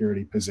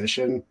cybersecurity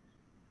position,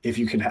 if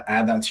you can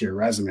add that to your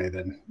resume,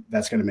 then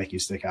that's going to make you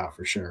stick out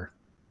for sure.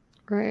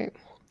 Right.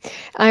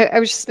 I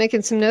was just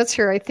making some notes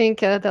here. I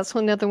think that's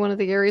another one of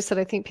the areas that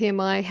I think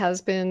PMI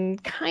has been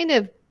kind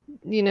of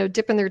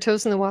dipping their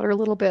toes in the water a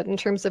little bit in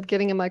terms of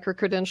getting a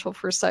micro-credential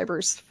for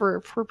cybers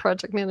for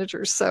project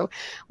managers. So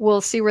we'll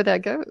see where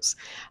that goes.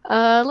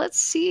 Let's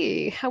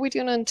see how we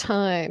doing on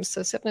time.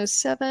 So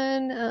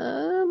 7:07,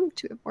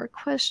 do we have more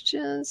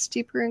questions?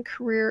 Deeper in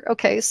career.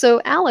 Okay,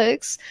 so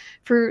Alex,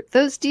 for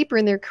those deeper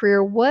in their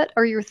career, what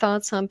are your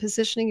thoughts on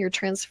positioning your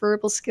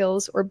transferable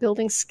skills or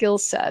building skill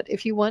set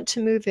if you want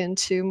to move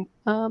into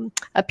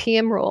a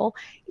PM role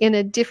in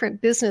a different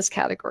business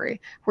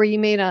category where you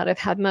may not have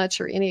had much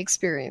or any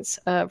experience,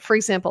 for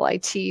example,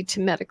 IT to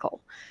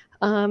medical?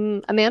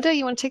 Amanda,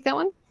 you want to take that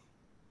one?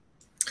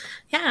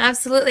 Yeah,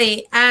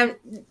 absolutely.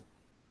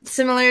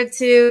 Similar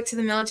to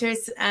the military,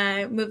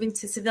 moving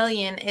to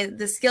civilian,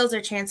 the skills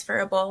are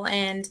transferable,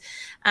 and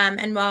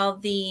while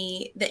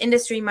the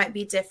industry might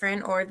be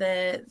different or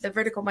the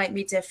vertical might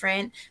be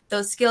different,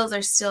 those skills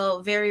are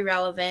still very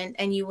relevant,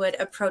 and you would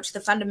approach the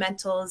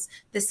fundamentals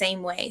the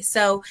same way.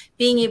 So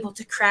being able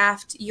to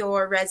craft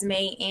your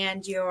resume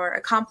and your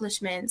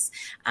accomplishments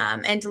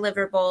and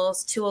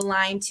deliverables to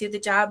align to the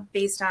job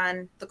based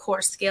on the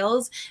core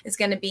skills is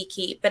going to be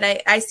key. But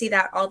I see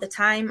that all the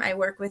time. I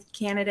work with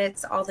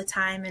candidates all the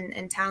time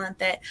and talent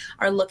that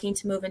are looking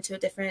to move into a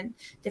different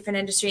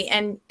industry,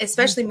 and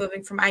especially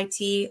moving from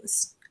IT,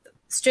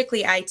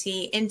 strictly IT,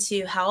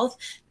 into health.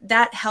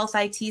 That health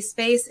IT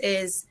space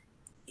is,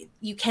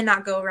 you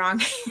cannot go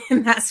wrong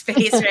in that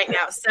space right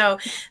now. So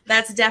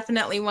that's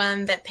definitely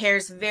one that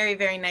pairs very,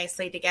 very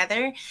nicely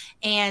together.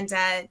 And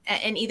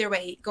either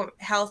way, go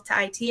health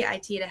to IT,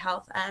 IT to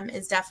health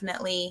is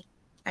definitely,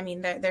 they're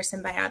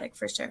symbiotic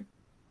for sure.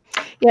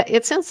 Yeah,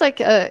 it sounds like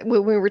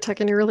when we were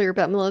talking earlier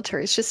about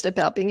military, it's just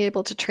about being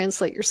able to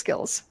translate your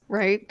skills,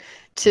 right?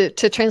 To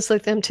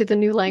translate them to the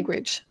new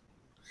language.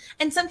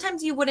 And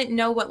sometimes you wouldn't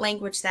know what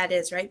language that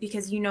is, right?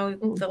 Because you know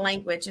the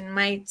language. And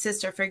my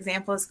sister, for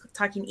example, is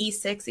talking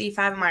E6, E5.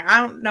 I'm like, I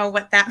don't know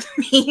what that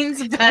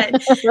means.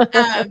 But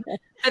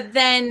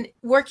then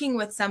working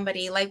with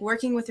somebody, like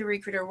working with a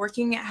recruiter,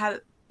 working at how,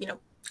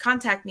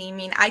 contact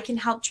me. I can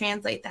help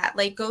translate that.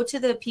 Like, go to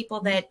the people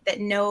that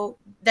know,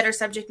 that are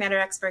subject matter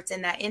experts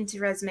in that, into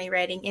resume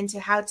writing, into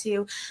how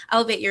to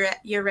elevate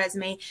your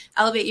resume,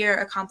 elevate your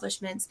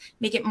accomplishments,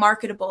 make it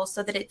marketable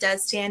so that it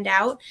does stand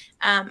out.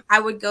 I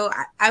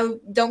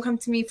don't come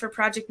to me for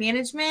project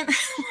management,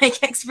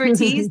 like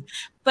expertise,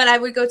 but I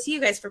would go to you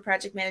guys for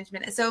project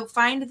management. So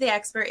find the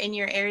expert in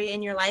your area,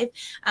 in your life,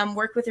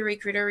 work with a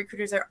recruiter.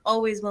 Recruiters are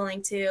always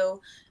willing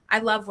to. I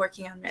love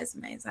working on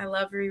resumes. I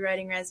love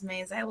rewriting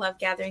resumes. I love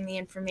gathering the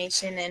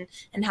information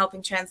and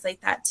helping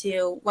translate that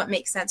to what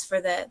makes sense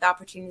for the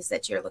opportunities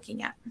that you're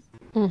looking at.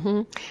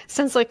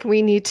 Sounds like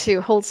we need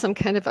to hold some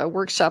kind of a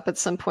workshop at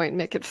some point and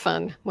make it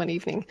fun one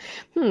evening.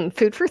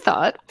 Food for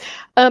thought.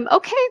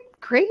 Okay,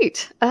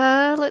 great.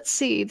 Let's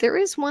see. There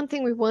is one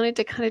thing we wanted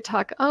to kind of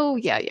talk. Oh,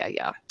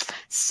 yeah.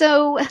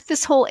 So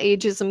this whole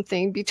ageism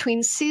thing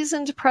between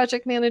seasoned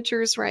project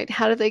managers, right?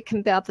 How do they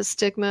combat the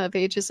stigma of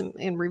ageism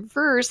in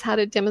reverse? How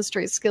to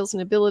demonstrate skills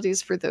and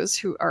abilities for those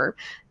who are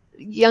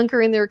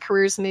younger in their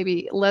careers,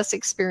 maybe less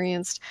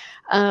experienced?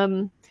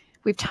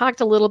 We've talked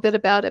a little bit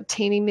about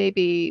obtaining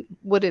maybe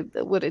would a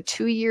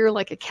 2-year,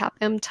 like a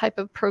CAPM type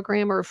of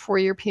program, or a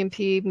 4-year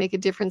PMP make a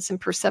difference in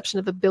perception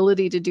of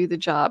ability to do the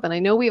job. And I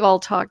know we've all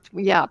talked,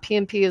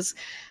 PMP is,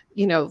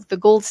 the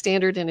gold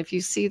standard. And if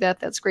you see that,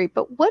 that's great.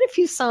 But what if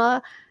you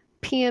saw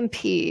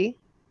PMP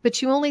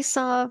but you only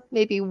saw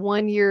maybe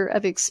 1 year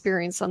of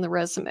experience on the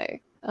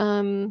resume.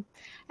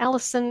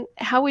 Allison,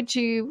 how would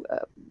you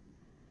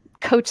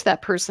coach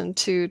that person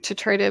to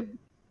try to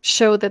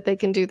show that they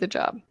can do the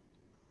job?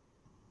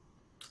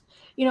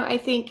 You know, I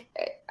think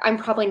I'm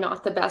probably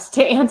not the best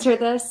to answer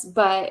this,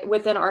 but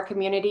within our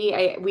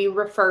community, we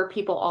refer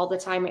people all the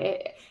time.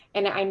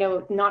 And I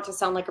know not to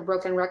sound like a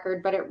broken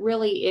record, but it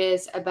really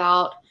is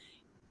about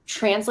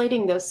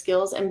translating those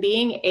skills and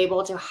being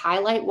able to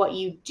highlight what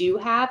you do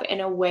have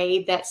in a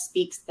way that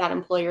speaks that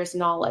employer's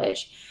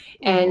knowledge.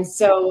 And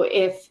so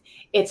if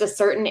it's a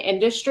certain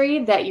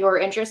industry that you're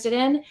interested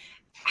in,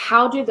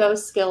 how do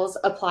those skills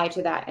apply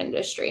to that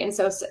industry? And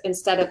so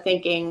instead of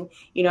thinking,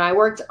 you know, I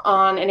worked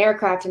on an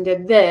aircraft and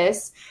did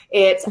this,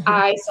 it's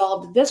I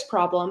solved this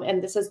problem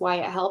and this is why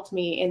it helped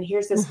me. And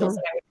here's the skills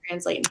that I would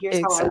translate. And here's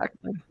how I would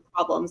solve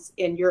problems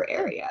in your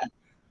area.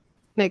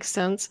 Makes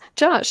sense.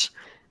 Josh,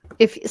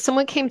 if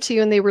someone came to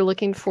you and they were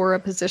looking for a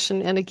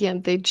position, and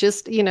again, they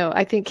just, you know,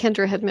 I think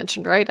Kendra had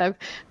mentioned, right? I've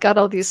got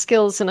all these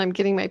skills and I'm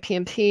getting my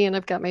PMP and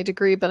I've got my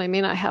degree, but I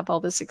may not have all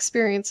this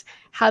experience.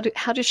 How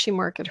does she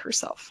market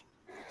herself?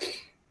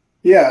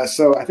 Yeah,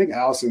 so I think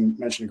Allison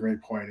mentioned a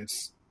great point.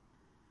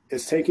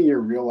 It's taking your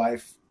real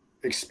life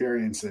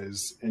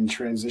experiences and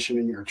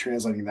transitioning or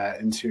translating that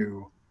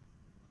into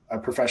a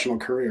professional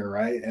career,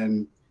 right?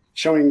 And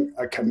showing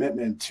a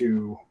commitment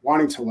to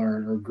wanting to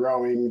learn or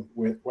growing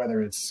with,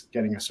 whether it's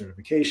getting a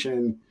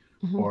certification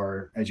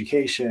or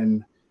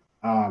education.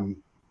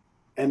 And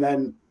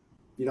then,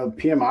 you know,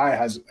 PMI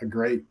has a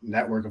great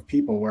network of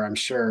people where I'm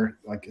sure,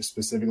 like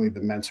specifically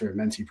the mentor and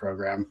mentee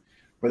program,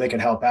 where they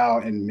can help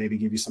out and maybe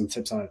give you some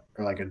tips on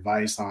or like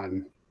advice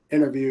on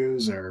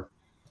interviews or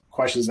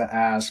questions to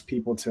ask,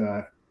 people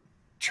to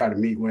try to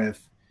meet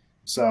with.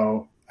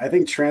 So I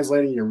think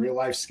translating your real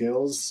life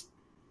skills,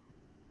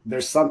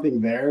 there's something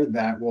there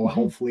that will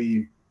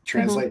hopefully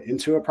translate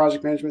into a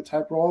project management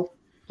type role.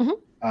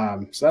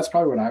 So that's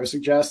probably what I would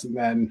suggest. And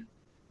then,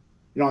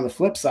 you know, on the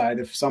flip side,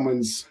 if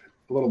someone's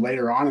a little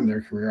later on in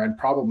their career, I'd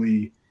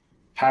probably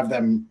have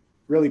them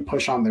really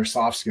push on their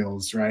soft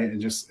skills, right?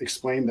 And just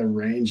explain the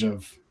range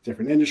of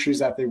different industries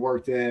that they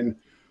worked in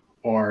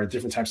or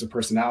different types of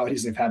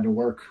personalities they've had to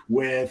work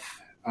with.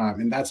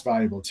 And that's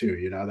valuable too.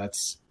 You know,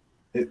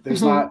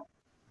 there's not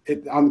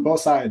on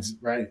both sides,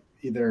 right?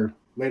 Either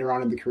later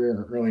on in the career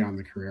or early on in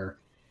the career.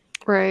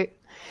 Right.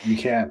 You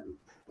can't,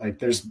 like,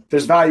 there's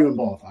value in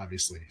both,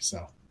 obviously.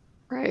 So.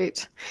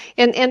 Right.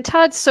 And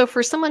Todd, so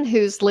for someone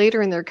who's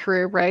later in their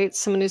career, right,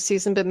 someone who's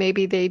seasoned, but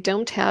maybe they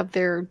don't have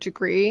their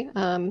degree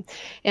and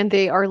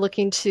they are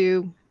looking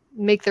to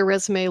make their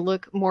resume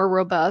look more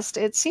robust,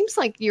 it seems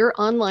like your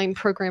online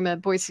program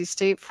at Boise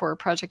State for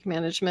project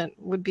management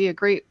would be a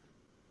great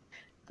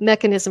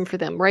mechanism for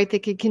them, right? They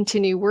could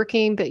continue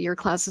working, but your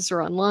classes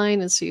are online,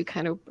 and so you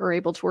kind of are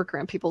able to work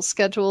around people's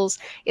schedules.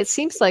 It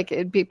seems like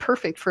it'd be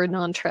perfect for a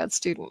non-trad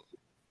student.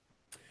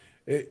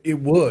 It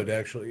would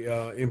actually,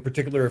 in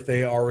particular, if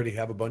they already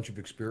have a bunch of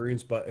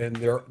experience. And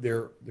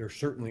there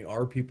certainly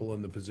are people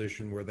in the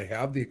position where they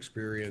have the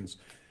experience,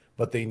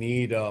 but they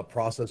need a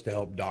process to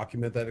help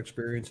document that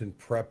experience and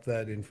prep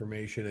that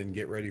information and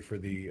get ready for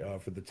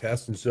the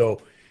test. And so,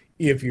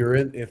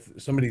 if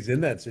somebody's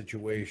in that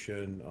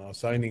situation,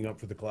 signing up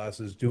for the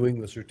classes, doing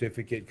the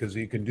certificate, because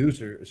you can do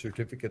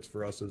certificates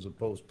for us as a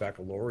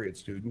post-baccalaureate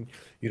student.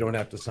 You don't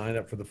have to sign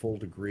up for the full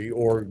degree,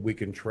 or we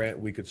could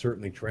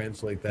certainly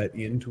translate that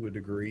into a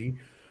degree.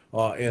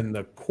 And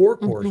the core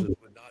courses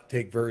would not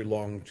take very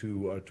long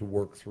to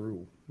work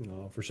through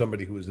for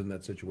somebody who is in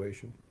that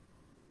situation.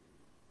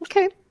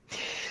 Okay.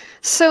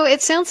 So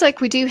it sounds like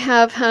we do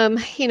have,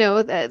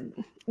 that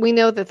we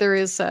know that there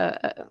is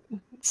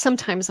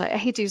sometimes I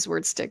hate to use the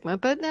word stigma,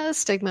 but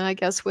stigma, I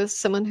guess, with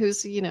someone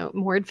who's,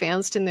 more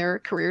advanced in their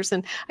careers.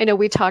 And I know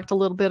we talked a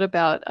little bit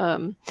about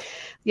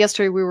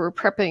yesterday we were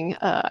prepping.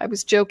 I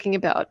was joking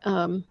about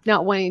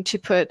not wanting to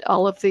put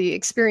all of the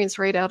experience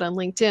right out on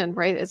LinkedIn,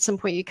 right? At some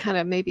point, you kind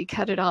of maybe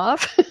cut it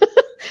off.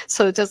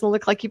 So it doesn't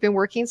look like you've been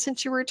working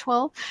since you were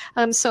 12.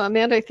 So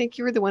Amanda, I think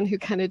you were the one who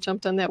kind of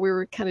jumped on that. We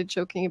were kind of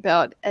joking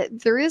about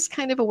there is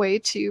kind of a way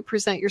to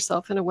present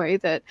yourself in a way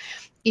that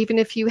even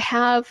if you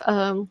have,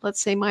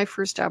 let's say my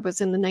first job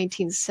was in the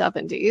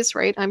 1970s,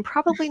 right? I'm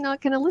probably not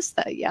going to list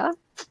that, yeah?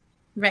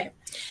 Right.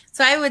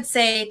 So I would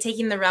say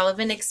taking the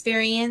relevant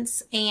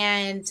experience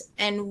and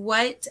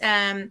what,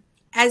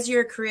 as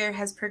your career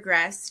has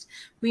progressed,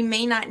 we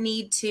may not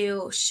need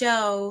to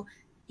show,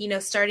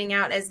 starting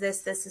out as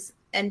this is,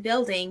 and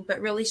building, but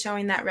really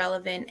showing that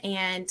relevant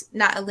and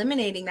not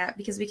eliminating that,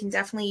 because we can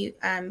definitely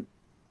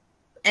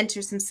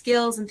enter some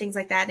skills and things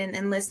like that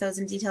and list those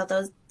and detail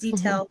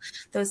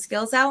those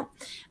skills out.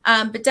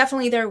 But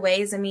definitely there are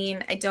ways. I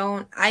mean,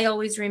 I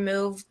always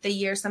remove the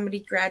year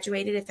somebody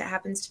graduated if it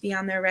happens to be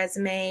on their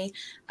resume.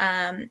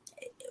 And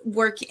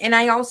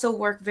I also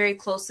work very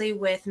closely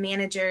with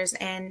managers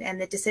and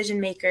the decision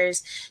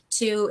makers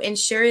to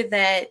ensure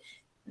that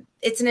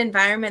it's an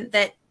environment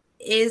that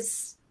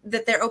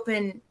they're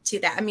open to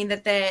that. I mean,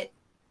 I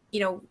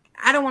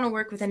don't want to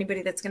work with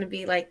anybody that's going to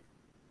be like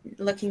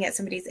looking at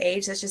somebody's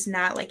age. That's just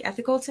not like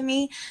ethical to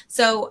me.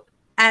 So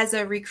as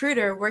a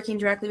recruiter working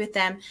directly with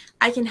them,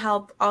 I can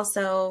help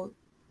also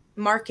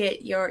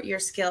market your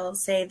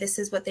skills, say this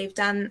is what they've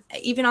done.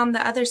 Even on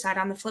the other side,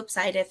 on the flip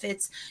side, if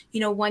it's,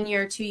 1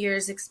 year, 2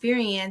 years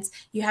experience,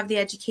 you have the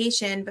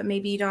education, but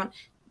maybe you don't,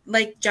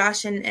 like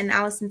Josh and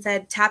Allison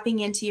said, tapping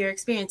into your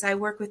experience. I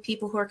work with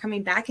people who are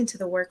coming back into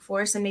the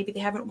workforce and maybe they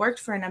haven't worked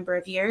for a number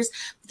of years.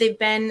 They've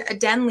been a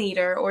den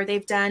leader, or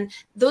they've done,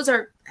 those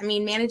are,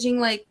 managing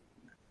like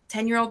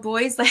 10-year-old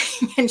boys, like,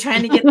 and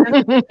trying to get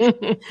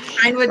them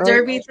Pinewood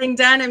Derby thing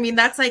done.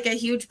 That's like a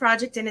huge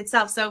project in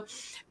itself. So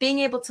being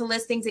able to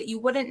list things that you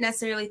wouldn't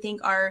necessarily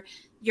think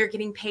you're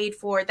getting paid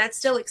for, that's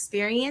still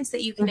experience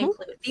that you can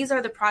include. These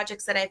are the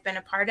projects that I've been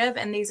a part of,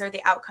 and these are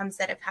the outcomes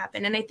that have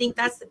happened. And I think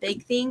that's the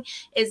big thing,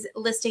 is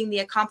listing the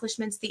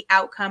accomplishments, the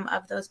outcome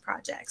of those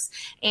projects,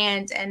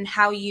 and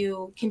how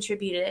you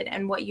contributed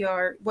and what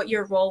your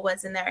role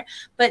was in there.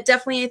 But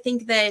definitely, I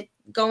think that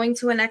going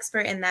to an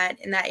expert in that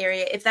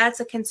area, if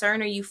that's a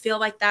concern, or you feel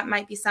like that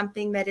might be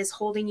something that is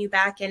holding you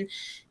back, and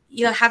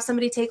have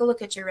somebody take a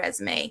look at your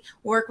resume,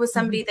 work with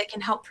somebody that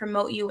can help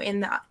promote you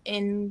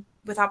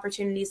with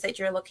opportunities that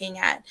you're looking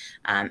at.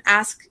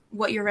 Ask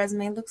what your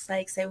resume looks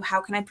like. Say,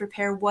 how can I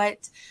prepare?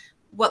 What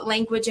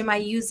language am I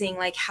using?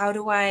 Like, how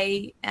do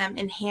I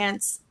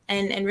enhance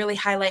and really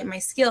highlight my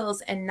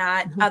skills, and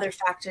not other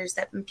factors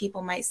that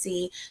people might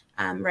see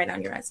right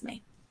on your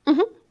resume.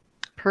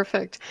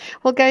 Perfect.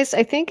 Well, guys,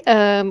 I think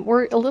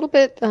we're a little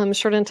bit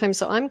short on time,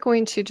 so I'm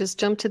going to just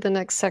jump to the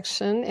next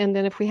section. And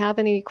then if we have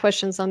any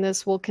questions on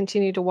this, we'll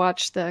continue to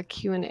watch the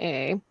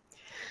Q&A.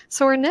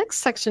 So our next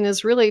section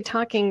is really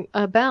talking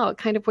about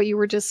kind of what you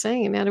were just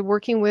saying, Amanda,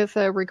 working with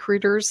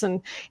recruiters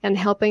and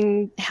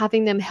having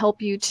them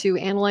help you to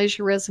analyze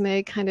your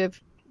resume, kind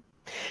of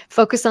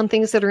focus on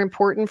things that are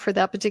important for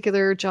that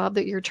particular job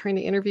that you're trying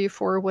to interview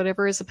for, or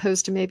whatever, as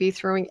opposed to maybe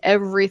throwing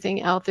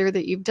everything out there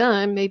that you've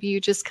done. Maybe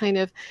you just kind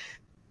of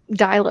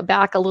dial it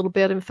back a little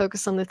bit and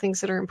focus on the things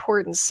that are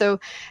important. So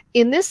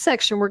in this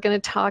section, we're going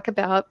to talk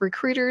about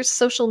recruiters,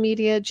 social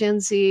media,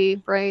 Gen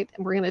Z, right?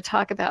 And we're going to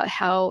talk about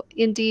how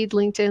Indeed,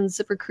 LinkedIn,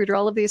 ZipRecruiter,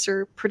 all of these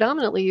are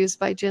predominantly used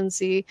by Gen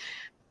Z.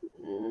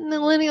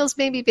 Millennials,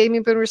 maybe baby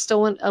boomers, still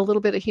want a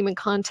little bit of human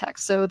contact.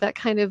 So that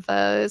kind of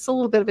is a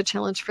little bit of a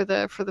challenge for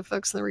the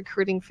folks in the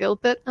recruiting field.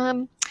 But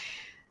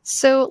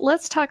so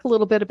let's talk a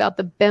little bit about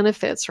the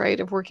benefits,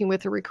 right, of working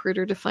with a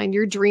recruiter to find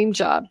your dream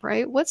job,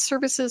 right? What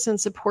services and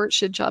support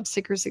should job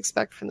seekers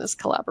expect from this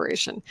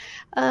collaboration?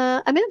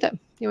 Amanda,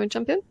 you want to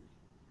jump in?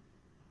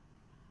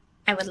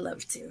 I would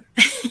love to.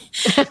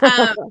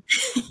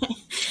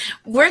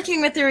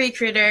 Working with a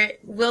recruiter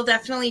will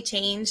definitely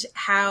change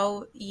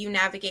how you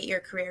navigate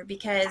your career,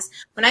 because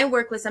when I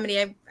work with somebody,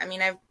 I've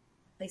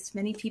placed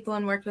many people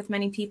and worked with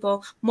many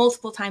people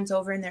multiple times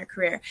over in their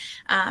career.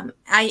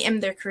 I am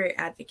their career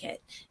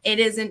advocate. It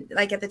isn't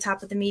like at the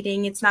top of the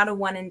meeting, it's not a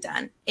one and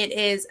done. It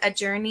is a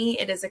journey.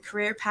 It is a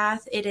career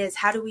path. It is,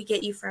 how do we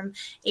get you from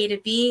A to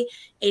B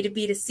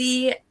to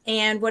C?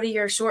 And what are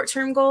your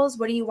short-term goals?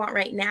 What do you want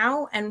right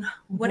now? And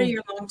what are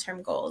your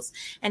long-term goals?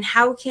 And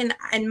how can,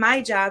 and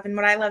my job and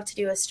what I love to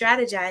do is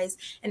strategize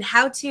and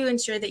how to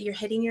ensure that you're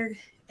hitting your,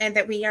 and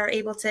that we are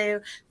able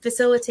to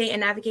facilitate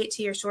and navigate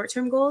to your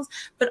short-term goals,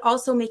 but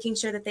also making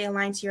sure that they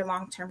align to your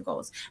long-term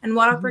goals, and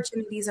what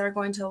opportunities are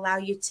going to allow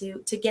you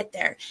to get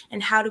there,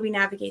 and how do we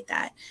navigate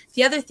that?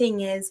 The other thing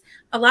is,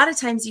 a lot of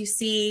times you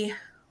see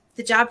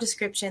the job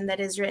description that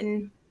is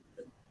written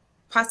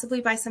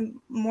possibly by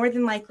more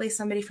than likely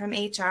somebody from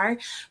HR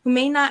who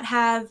may not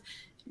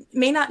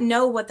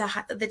know what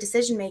the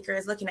decision maker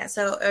is looking at,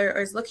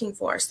 or is looking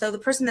for. So the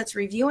person that's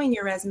reviewing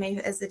your resume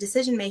as the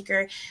decision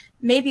maker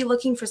may be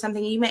looking for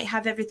something. You might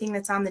have everything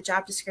that's on the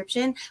job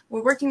description.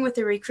 We're working with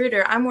a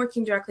recruiter. I'm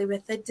working directly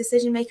with the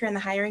decision maker and the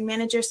hiring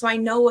manager, so I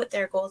know what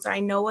their goals are. I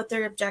know what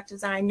their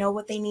objectives are. I know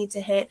what they need to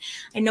hit.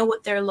 I know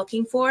what they're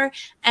looking for,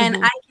 and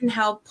I can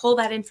help pull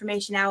that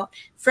information out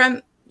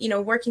from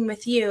working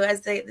with you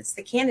as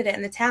the candidate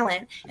and the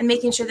talent, and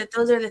making sure that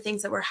those are the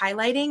things that we're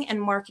highlighting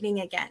and marketing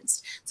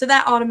against. So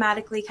that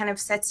automatically kind of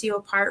sets you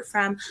apart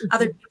from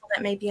other people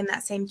that may be in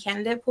that same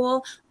candidate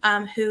pool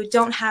who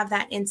don't have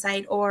that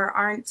insight or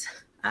aren't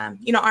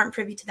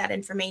privy to that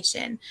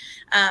information.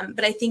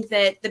 But I think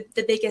that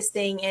the biggest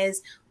thing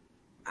is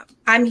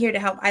I'm here to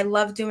help. I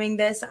love doing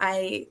this.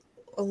 I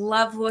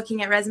love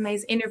looking at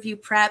resumes, interview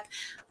prep,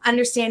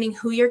 understanding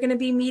who you're going to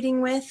be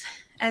meeting with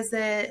as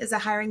a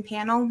hiring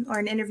panel or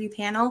an interview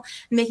panel,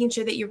 making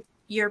sure that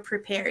you're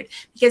prepared,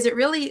 because it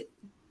really,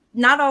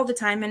 not all the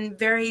time, and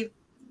very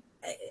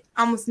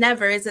almost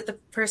never is it the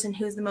person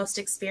who's the most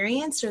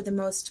experienced or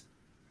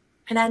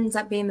it ends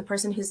up being the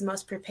person who's the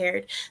most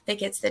prepared that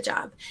gets the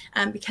job,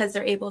 because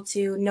they're able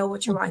to know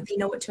what they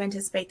know what to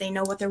anticipate, they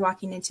know what they're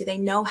walking into, they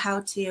know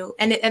how to,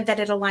 and that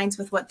it aligns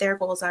with what their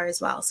goals are as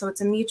well. So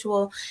it's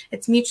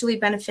mutually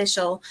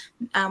beneficial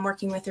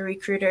working with a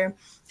recruiter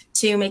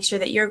to make sure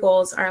that your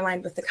goals are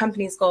aligned with the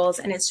company's goals,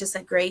 and it's just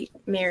a great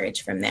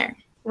marriage from there.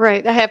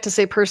 Right. I have to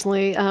say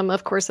personally,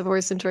 of course, I've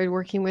always enjoyed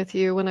working with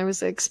you when I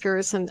was at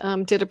Experis,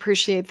 and did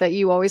appreciate that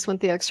you always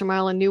went the extra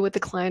mile and knew what the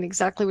client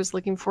exactly was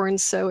looking for.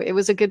 And so it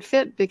was a good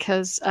fit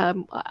because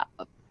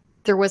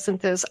there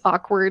wasn't this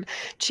awkward,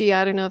 gee,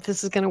 I don't know if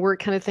this is going to work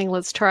kind of thing.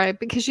 Let's try,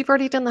 because you've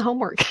already done the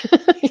homework.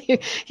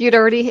 You'd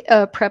already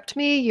prepped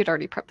me. You'd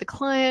already prepped the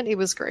client. It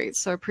was great.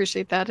 So I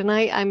appreciate that. And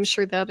I'm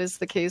sure that is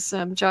the case,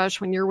 Josh,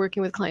 when you're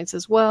working with clients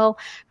as well,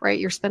 right?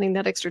 You're spending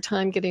that extra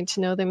time getting to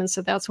know them. And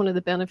so that's one of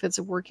the benefits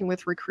of working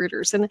with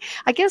recruiters. And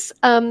I guess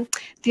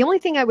the only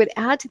thing I would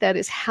add to that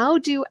is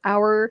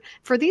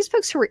for these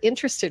folks who are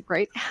interested,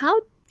 right?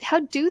 How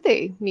do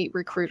they meet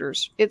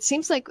recruiters? It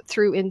seems like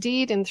through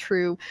Indeed and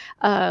through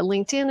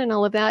LinkedIn and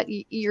all of that,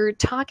 you're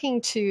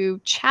talking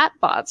to chat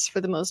bots for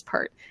the most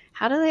part.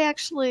 How do they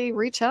actually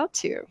reach out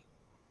to you?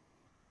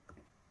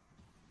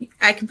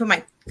 I can put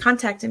my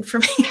contact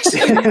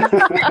information. No,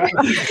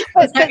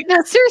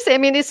 seriously. I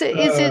mean, is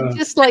it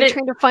just like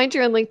trying to find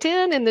you on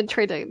LinkedIn and then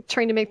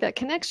trying to make that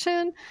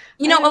connection?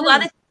 You know, a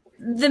lot of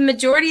the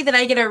majority that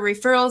I get are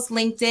referrals,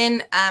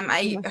 LinkedIn.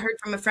 I heard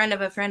from a friend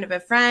of a friend of a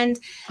friend.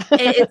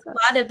 It's a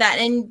lot of that.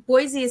 And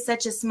Boise is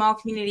such a small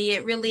community.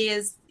 It really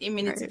is. I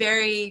mean, it's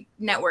very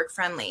network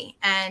friendly.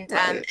 And,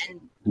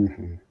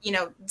 you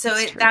know, so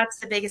that's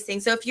the biggest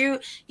thing. So if you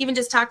even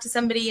just talk to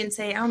somebody and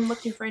say, I'm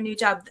looking for a new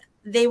job,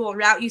 they will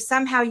route you.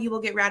 Somehow you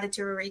will get routed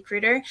to a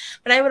recruiter.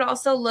 But I would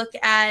also look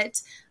at,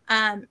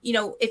 you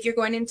know, if you're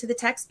going into the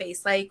tech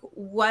space, like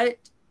what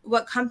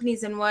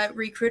companies and what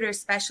recruiters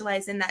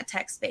specialize in that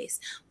tech space.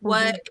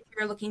 What if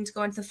you're looking to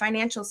go into the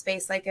financial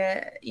space, like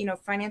a, you know,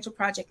 financial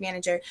project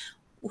manager,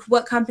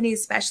 what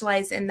companies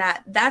specialize in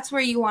that? That's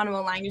where you want to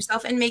align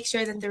yourself and make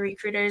sure that the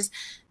recruiters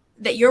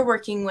that you're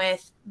working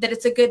with, that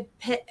it's a good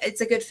fit, it's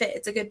a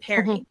good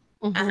pairing,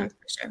 for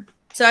sure.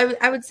 So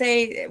I would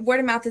say word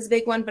of mouth is a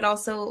big one, but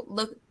also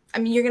look, I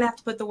mean, you're going to have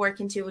to put the work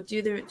into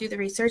do the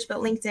research, but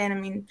LinkedIn, I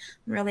mean,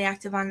 I'm really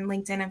active on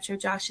LinkedIn. I'm sure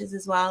Josh is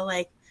as well.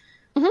 Like,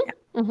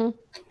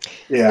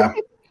 yeah.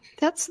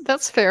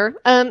 That's fair.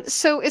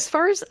 So as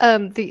far as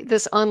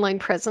this online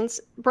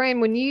presence, Brian,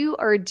 when you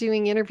are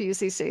doing interviews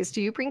these days,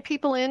 do you bring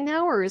people in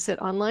now, or is it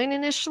online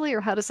initially, or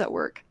how does that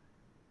work?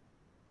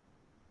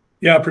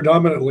 Yeah,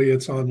 predominantly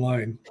it's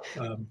online,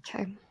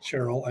 Okay.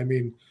 Cheryl. I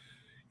mean,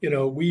 you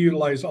know, we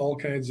utilize all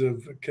kinds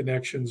of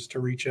connections to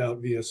reach out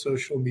via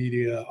social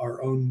media,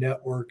 our own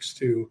networks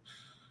to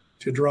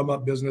drum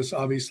up business.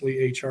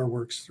 Obviously, HR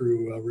works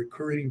through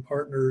recruiting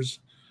partners.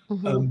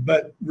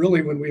 But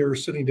really, when we are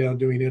sitting down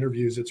doing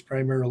interviews, it's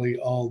primarily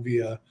all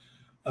via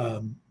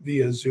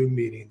Zoom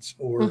meetings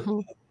or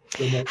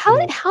remote.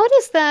 How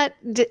does that,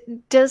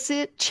 does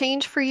it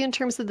change for you in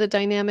terms of the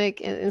dynamic,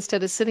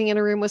 instead of sitting in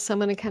a room with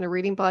someone and kind of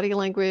reading body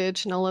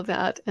language and all of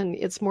that, and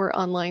it's more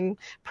online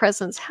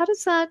presence? How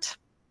does that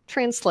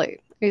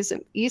translate? Is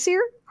it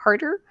easier,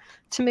 harder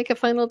to make a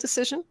final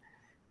decision?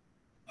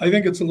 I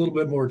think it's a little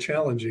bit more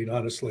challenging,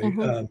 honestly.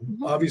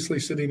 Obviously,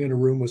 sitting in a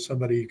room with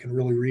somebody, you can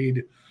really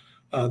read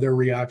their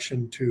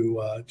reaction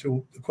to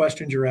the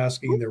questions you're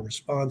asking, their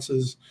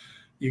responses.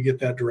 You get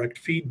that direct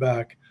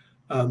feedback.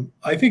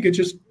 I think it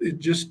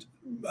just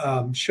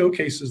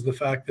showcases the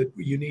fact that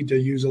you need to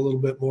use a little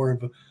bit more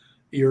of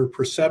your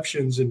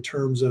perceptions in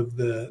terms of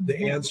the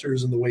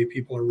answers and the way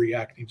people are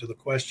reacting to the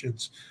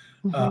questions.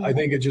 I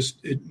think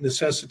it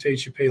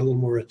necessitates you pay a little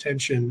more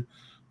attention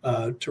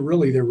to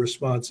really their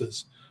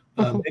responses.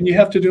 And you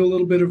have to do a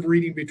little bit of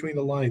reading between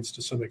the lines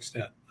to some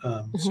extent.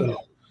 So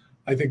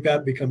I think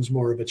that becomes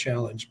more of a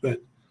challenge,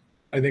 but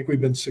I think we've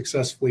been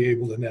successfully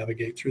able to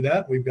navigate through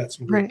that. We've got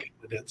some great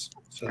candidates.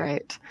 So.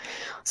 Right.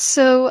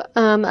 So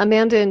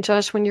Amanda and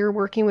Josh, when you're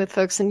working with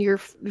folks and you're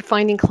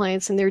finding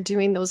clients and they're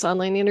doing those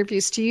online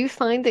interviews, do you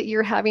find that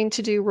you're having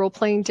to do role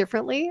playing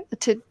differently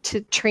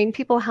to train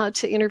people how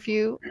to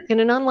interview in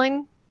an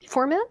online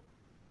format?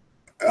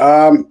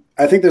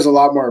 I think there's a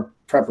lot more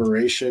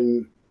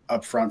preparation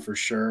up front for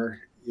sure.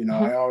 You know,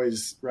 I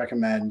always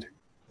recommend,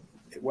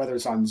 whether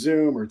it's on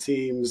Zoom or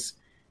Teams,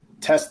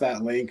 test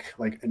that link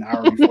like an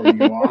hour before you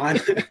go on.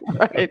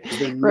 There's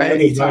been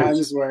many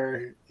times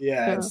where,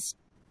 it's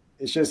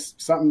just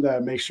something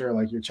to make sure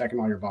like you're checking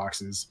all your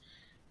boxes.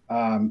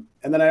 And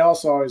then I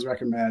also always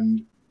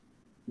recommend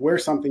wear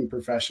something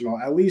professional,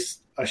 at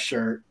least a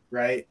shirt,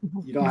 right?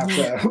 You don't have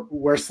to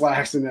wear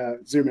slacks in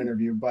a Zoom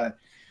interview, but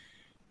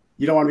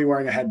you don't want to be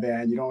wearing a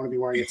headband. You don't want to be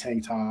wearing a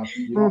tank top.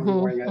 You don't want to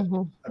be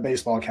wearing a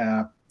baseball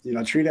cap. You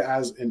know, treat it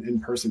as an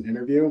in-person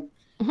interview.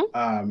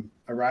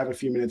 Arrive a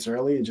few minutes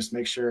early and just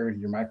make sure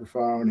your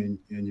microphone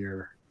and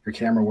your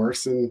camera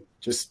works, and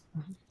just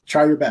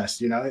try your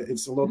best. You know,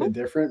 it's a little bit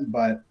different,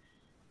 but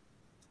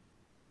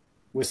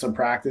with some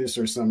practice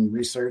or some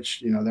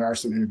research, you know, there are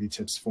some interview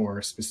tips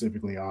for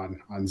specifically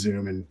on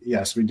Zoom. And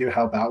yes, we do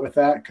help out with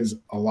that because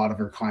a lot of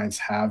our clients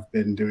have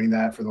been doing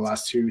that for the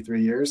last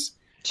 2-3 years.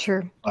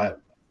 Sure. But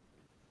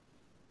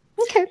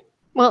okay.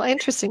 Well,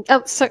 interesting.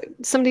 Oh, so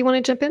somebody want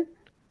to jump in?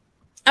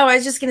 Oh, I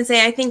was just going to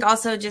say, I think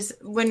also just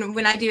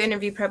when I do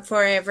interview prep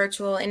for a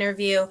virtual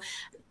interview,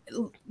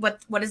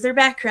 what is their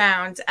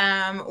background?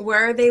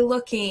 Where are they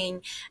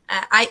looking?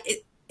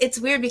 it's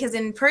weird because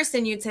in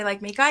person you'd say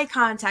like make eye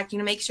contact,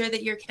 make sure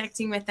that you're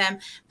connecting with them,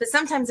 but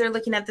sometimes they're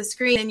looking at the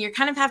screen and you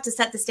kind of have to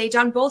set the stage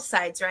on both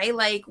sides, right?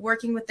 Like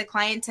working with the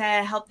client to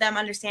help them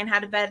understand how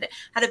to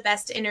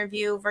best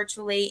interview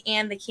virtually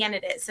and the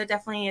candidate. So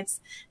definitely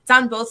it's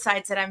on both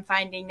sides that I'm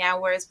finding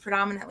now, whereas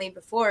predominantly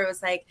before it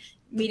was like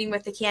meeting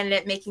with the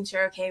candidate, making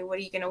sure, okay, what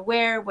are you going to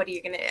wear?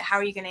 How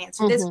are you going to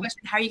answer this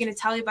question? How are you going to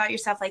tell you about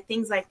yourself? Like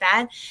things like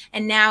that.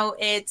 And now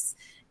it's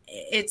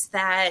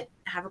that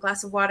have a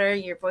glass of water,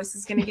 your voice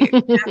is going to get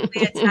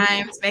crackly at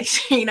times, make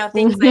sure,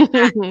 things like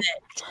that.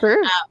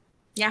 Sure.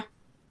 Yeah.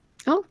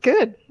 Oh,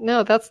 good.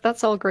 No,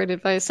 that's all great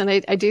advice. And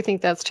I do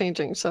think that's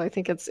changing. So I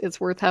think it's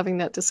worth having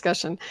that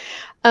discussion.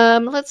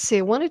 Let's see.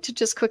 I wanted to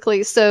just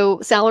quickly, so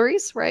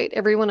salaries, right?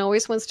 Everyone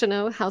always wants to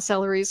know how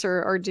salaries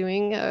are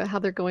doing, how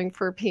they're going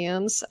for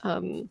PMs.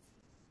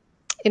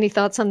 Any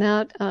thoughts on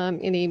that?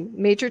 Any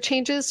major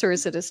changes, or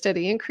is it a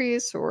steady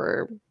increase,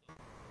 or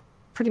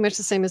pretty much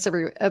the same as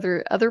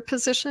every other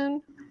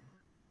position?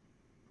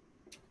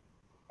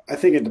 I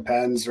think it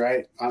depends,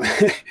 right?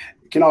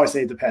 You can always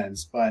say it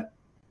depends, but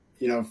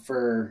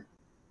for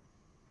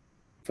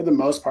the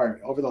most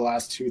part, over the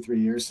last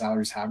 2-3 years,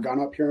 salaries have gone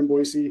up here in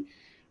Boise.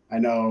 I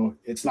know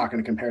it's not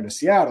going to compare to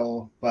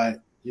Seattle,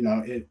 but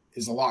it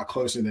is a lot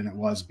closer than it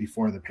was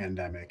before the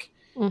pandemic,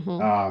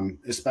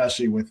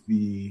 especially with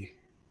the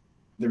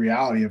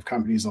reality of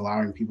companies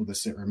allowing people to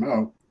sit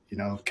remote.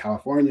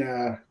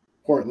 California,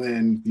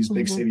 Portland, these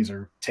big cities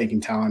are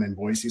taking talent in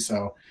Boise,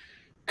 so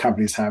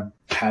companies have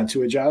had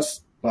to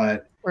adjust.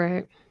 But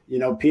right.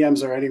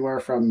 PMs are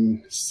anywhere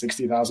from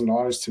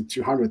 $60,000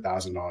 to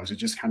 $200,000. It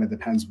just kind of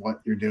depends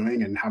what you're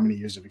doing and how many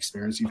years of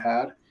experience you've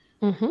had.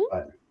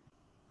 But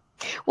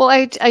well,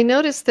 I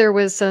noticed there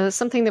was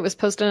something that was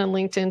posted on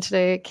LinkedIn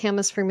today.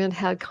 Camus Freeman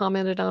had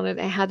commented on it.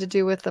 It had to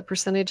do with the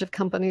percentage of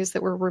companies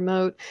that were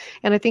remote,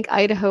 and I think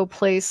Idaho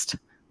placed,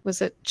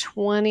 was it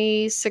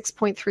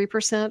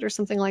 26.3% or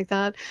something like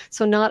that?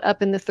 So not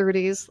up in the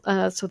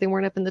 30s. So they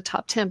weren't up in the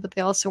top 10, but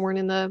they also weren't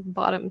in the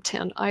bottom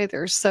 10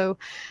 either. So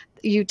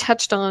you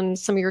touched on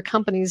some of your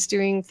companies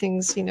doing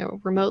things,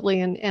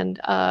 remotely. And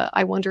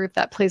I wonder if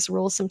that plays a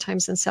role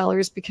sometimes in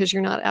salaries, because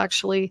you're not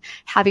actually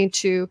having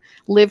to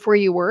live where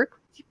you work,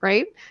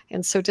 right?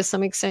 And so to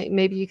some extent,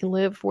 maybe you can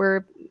live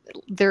where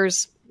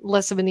there's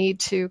less of a need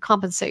to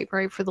compensate,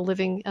 right, for the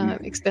living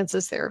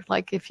expenses there,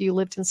 like if you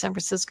lived in San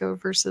Francisco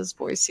versus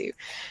Boise.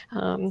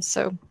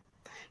 So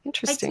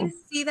interesting. I do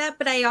see that,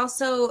 but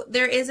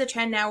there is a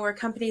trend now where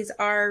companies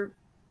are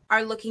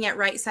looking at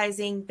right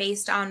sizing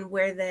based on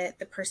where the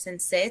person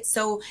sits.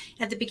 So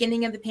at the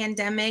beginning of the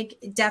pandemic,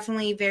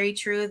 definitely very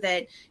true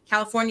that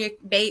California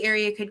Bay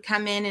Area could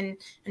come in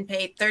and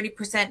pay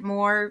 30%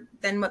 more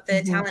than what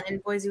the talent in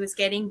Boise was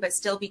getting, but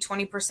still be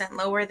 20%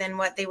 lower than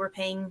what they were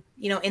paying,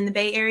 in the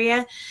Bay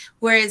Area.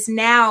 Whereas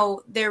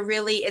now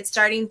it's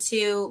starting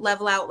to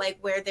level out, like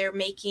where they're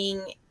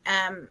making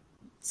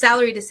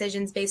salary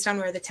decisions based on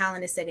where the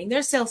talent is sitting.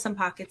 There's still some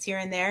pockets here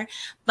and there,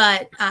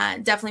 but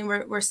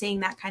definitely we're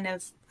seeing that kind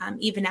of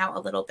even out a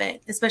little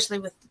bit, especially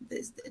with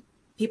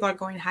people are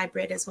going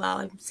hybrid as well.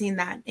 I've seen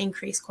that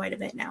increase quite a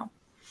bit now.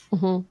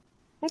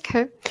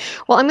 Okay.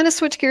 Well, I'm going to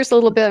switch gears a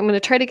little bit. I'm going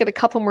to try to get a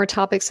couple more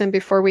topics in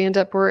before we end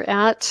up. We're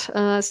at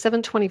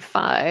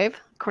 7:25,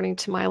 according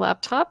to my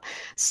laptop.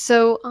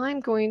 So I'm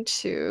going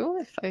to,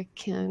 if I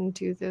can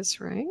do this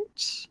right,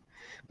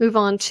 move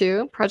on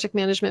to project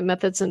management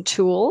methods and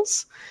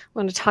tools. I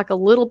want to talk a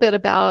little bit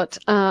about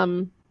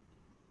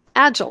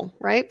Agile,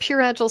 right?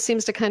 Pure Agile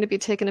seems to kind of be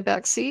taking a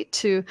back seat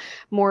to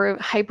more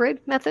hybrid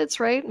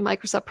methods, right?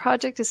 Microsoft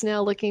Project is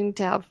now looking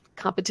to have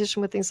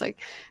competition with things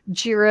like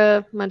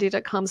Jira,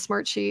 Monday.com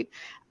Smartsheet.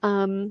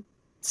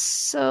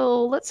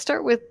 So let's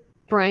start with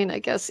Brian, I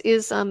guess.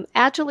 Is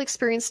Agile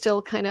experience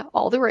still kind of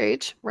all the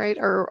rage, right?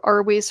 Or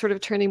are we sort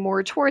of turning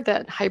more toward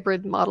that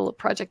hybrid model of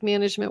project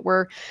management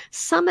where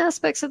some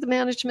aspects of the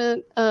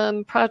management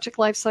project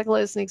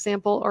lifecycle, as an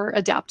example, are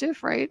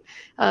adaptive, right?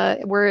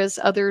 Whereas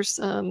others,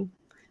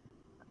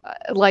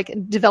 like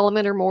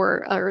development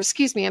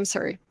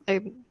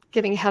I'm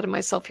getting ahead of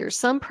myself here.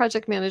 Some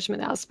project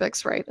management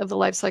aspects, right, of the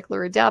life cycle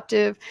are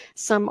adaptive.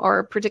 Some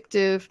are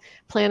predictive.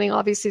 Planning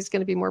obviously is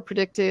going to be more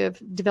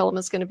predictive.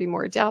 Development is going to be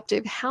more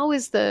adaptive. How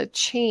is the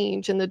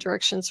change in the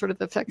direction sort of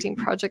affecting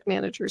project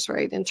managers,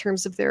 right, in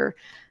terms of their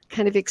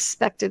kind of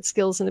expected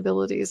skills and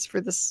abilities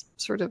for this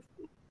sort of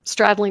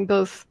straddling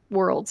both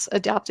worlds,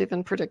 adaptive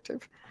and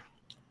predictive?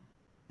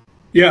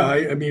 Yeah,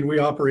 I mean, we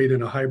operate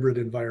in a hybrid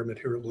environment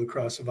here at Blue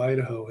Cross of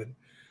Idaho, and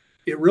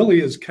it really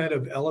is kind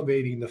of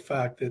elevating the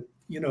fact that,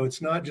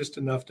 it's not just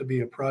enough to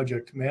be a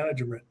project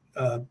manager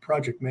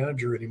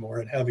anymore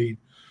and having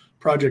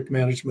project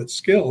management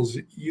skills.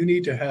 You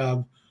need to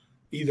have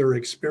either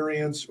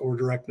experience or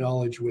direct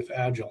knowledge with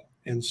Agile.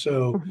 And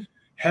so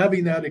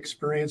having that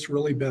experience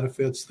really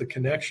benefits the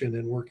connection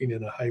and working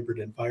in a hybrid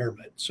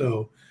environment.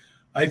 So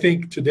I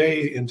think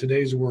in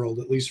today's world,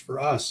 at least for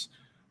us,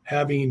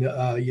 having,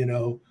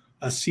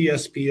 a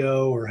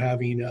CSPO or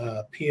having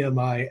a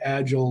PMI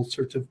Agile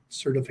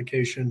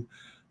certification,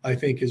 I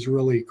think is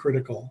really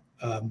critical.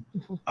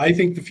 I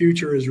think the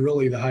future is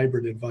really the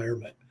hybrid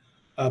environment,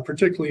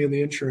 particularly in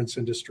the insurance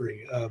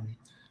industry.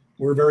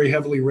 We're very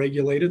heavily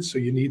regulated, so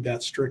you need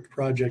that strict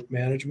project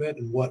management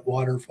and what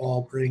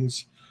Waterfall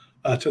brings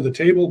to the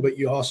table, but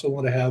you also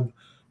want to have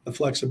the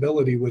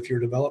flexibility with your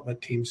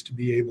development teams to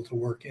be able to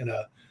work in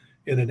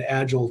an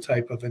agile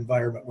type of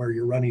environment where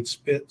you're running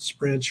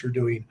sprints, you're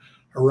doing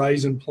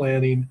horizon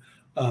planning.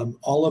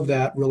 All of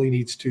that really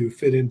needs to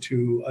fit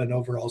into an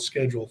overall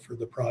schedule for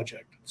the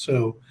project.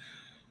 So,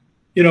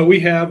 we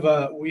have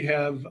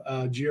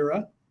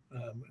Jira.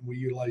 We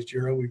utilize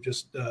Jira. We've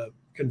just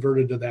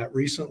converted to that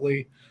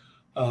recently.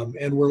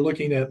 And we're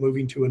looking at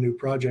moving to a new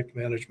project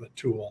management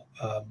tool.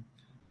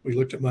 We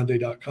looked at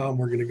Monday.com.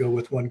 We're going to go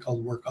with one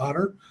called Work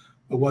Otter.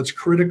 But what's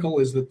critical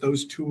is that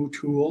those two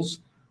tools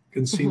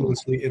can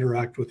seamlessly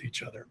interact with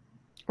each other.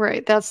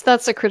 Right.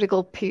 That's a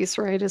critical piece,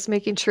 right? Is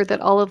making sure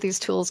that all of these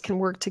tools can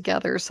work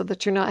together so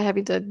that you're not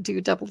having to do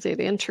double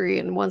data entry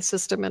in one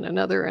system and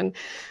another and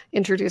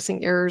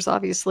introducing errors,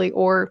 obviously,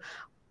 or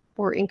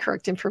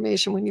incorrect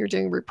information when you're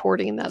doing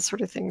reporting and that sort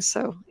of thing.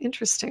 So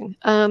interesting.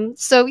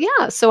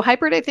 So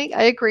hybrid, I think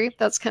I agree.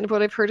 That's kind of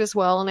what I've heard as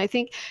well. And I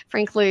think,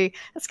 frankly,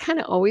 that's kind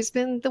of always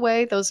been the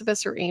way. Those of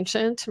us are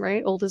ancient,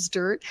 right? Old as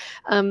dirt.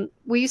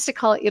 We used to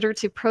call it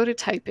iterative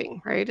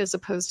prototyping, right? As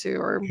opposed to,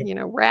 or,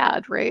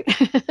 RAD, right?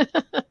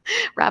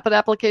 Rapid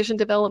application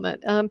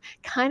development.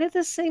 Kind of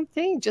the same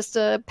thing, just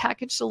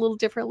packaged a little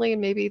differently.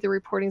 And maybe the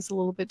reporting's a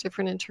little bit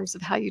different in terms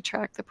of how you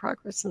track the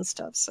progress and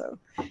stuff. So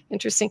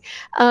interesting.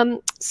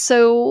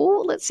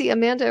 So let's see,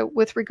 Amanda,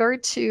 with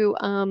regard to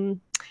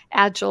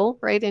Agile,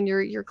 right, and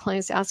your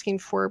clients asking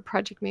for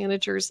project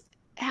managers,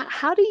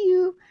 how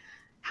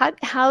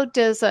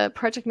does a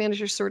project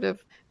manager sort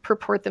of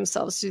purport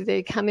themselves? Do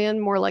they come in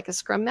more like a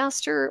Scrum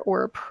Master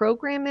or a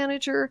program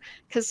manager?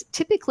 Because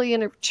typically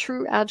in a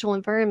true Agile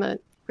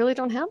environment, really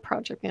don't have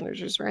project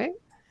managers, right?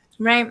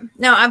 Right.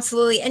 No,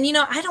 absolutely. And,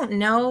 I don't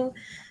know.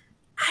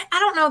 I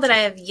don't know that I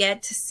have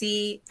yet to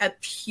see a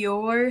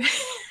pure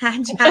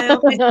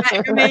Agile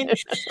environment.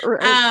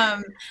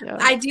 Right.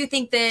 I do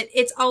think that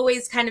it's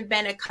always kind of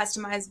been a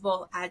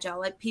customizable Agile.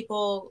 Like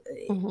people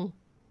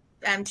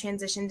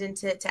transitioned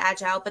into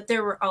Agile, but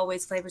there were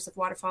always flavors of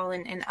Waterfall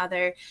and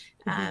other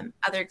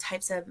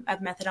types of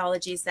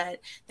methodologies that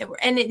were,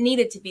 and it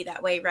needed to be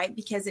that way, right?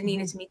 Because it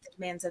needed to meet the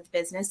demands of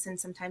business, and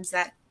sometimes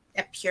that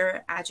a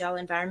pure Agile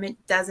environment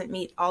doesn't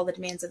meet all the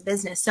demands of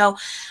business. So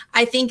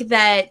I think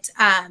that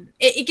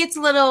it gets a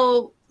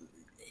little,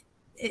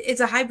 it's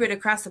a hybrid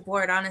across the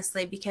board,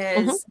 honestly,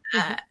 because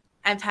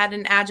I've had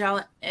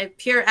a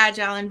pure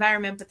Agile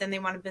environment, but then they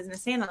want a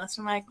business analyst.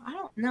 I'm like, I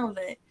don't know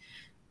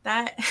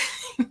that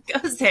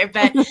goes there,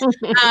 but so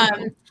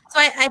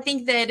I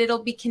think that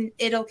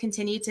it'll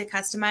continue to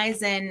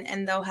customize,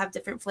 and they'll have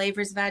different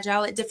flavors of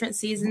Agile at different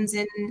seasons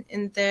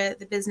in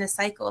the business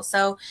cycle.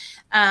 So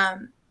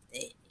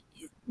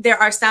there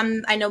are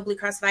some, I know Blue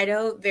Cross of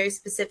Idaho, very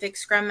specific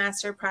Scrum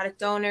Master,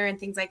 product owner, and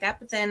things like that.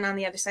 But then on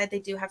the other side, they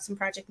do have some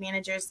project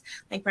managers,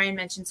 like Brian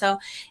mentioned. So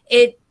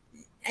I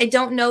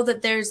don't know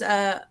that there's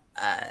a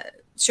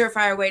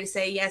surefire way to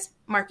say, yes,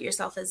 market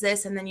yourself as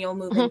this, and then you'll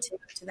move into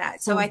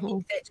that. So I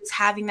think that just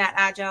having that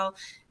Agile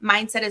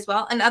mindset as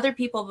well. And other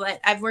people that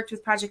I've worked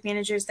with, project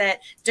managers, that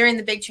during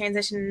the big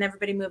transition and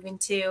everybody moving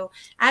to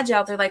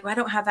Agile, they're like, well, I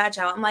don't have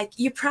Agile. I'm like,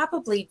 you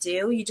probably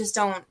do. You just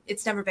don't,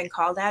 it's never been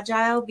called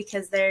Agile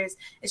because it's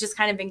just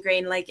kind of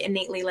ingrained, like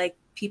innately, like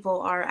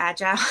people are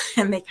Agile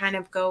and they kind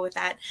of go with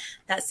that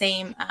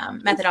same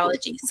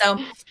methodology. So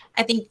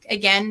I think,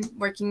 again,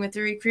 working with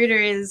a recruiter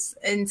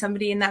and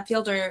somebody in that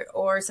field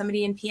or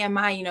somebody in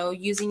PMI,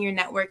 using your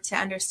network to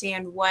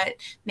understand what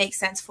makes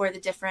sense for the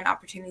different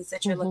opportunities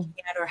that you're looking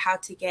at, or how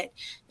to get,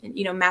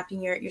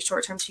 mapping your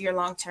short-term to your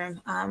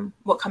long-term,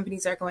 what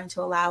companies are going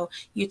to allow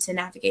you to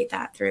navigate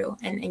that through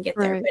and get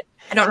there. Right. But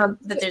I don't know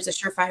that there's a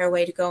surefire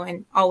way to go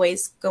and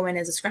always go in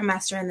as a Scrum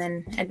Master and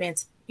then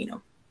advance,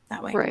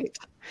 that way. Right.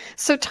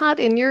 So Todd,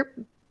 in your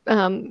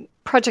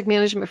project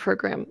management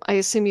program, I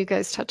assume you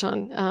guys touch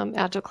on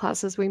Agile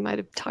classes. We might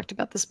have talked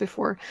about this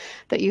before,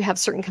 that you have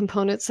certain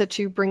components that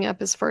you bring up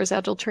as far as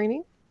Agile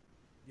training.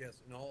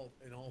 Yes, in all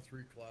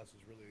three classes,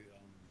 really,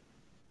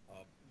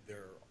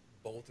 they're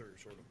both are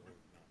sort of, or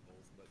not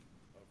both, but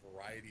a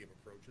variety of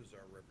approaches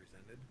are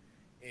represented,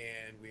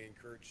 and we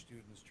encourage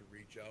students to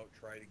reach out,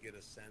 try to get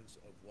a sense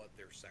of what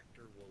their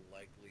sector will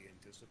likely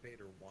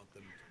anticipate or want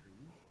them to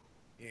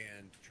do,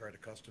 and try to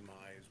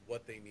customize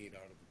what they need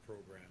out of the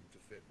program to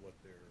fit what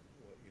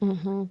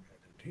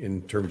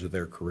in terms of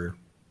their career.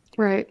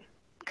 Right.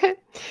 Okay.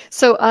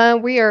 So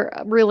we are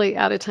really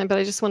out of time, but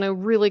I just want to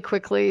really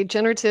quickly,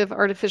 generative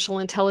artificial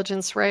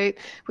intelligence, right?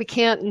 We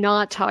can't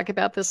not talk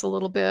about this a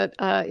little bit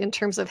in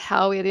terms of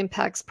how it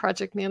impacts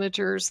project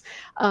managers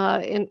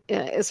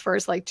as far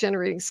as like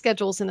generating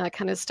schedules and that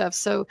kind of stuff.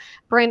 So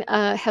Brian,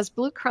 has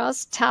Blue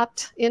Cross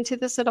tapped into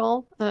this at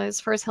all as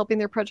far as helping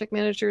their project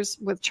managers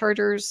with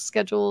charters,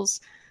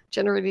 schedules,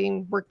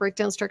 generating work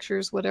breakdown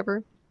structures,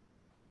 whatever?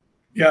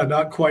 Yeah,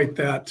 not quite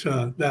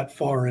that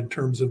far in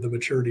terms of the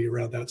maturity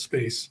around that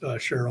space,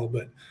 Cheryl,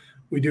 but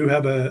We do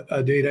have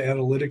a data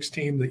analytics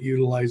team that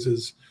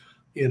utilizes,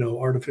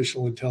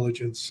 artificial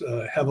intelligence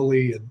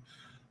heavily and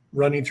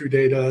running through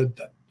data,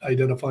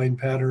 identifying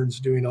patterns,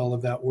 doing all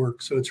of that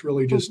work. So it's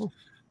really just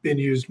been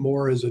used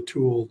more as a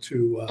tool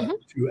to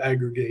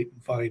aggregate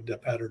and find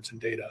patterns in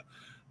data,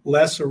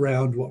 less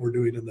around what we're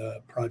doing in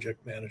the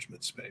project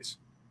management space.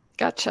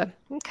 Gotcha.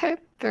 Okay,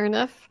 fair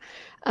enough.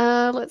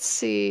 Let's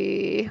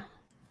see.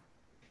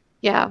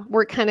 Yeah,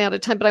 we're kind of out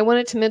of time, but I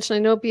wanted to mention, I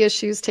know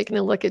BSU is taking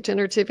a look at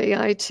generative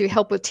AI to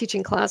help with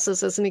teaching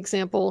classes. As an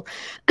example,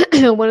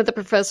 one of the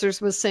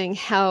professors was saying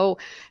how,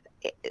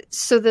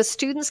 so the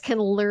students can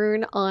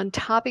learn on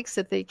topics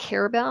that they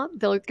care about.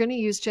 They're going to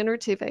use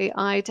generative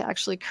AI to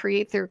actually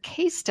create their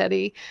case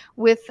study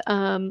with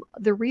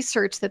the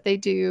research that they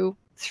do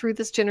through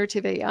this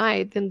generative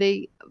AI. Then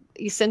they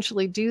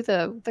essentially do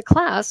the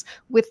class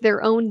with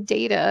their own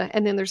data,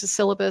 and then there's a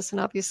syllabus and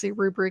obviously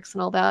rubrics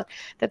and all that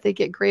they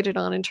get graded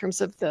on in terms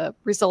of the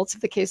results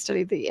of the case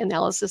study, the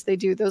analysis they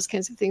do, those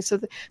kinds of things.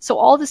 So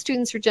all the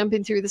students are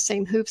jumping through the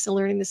same hoops and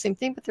learning the same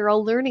thing, but they're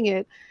all learning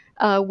it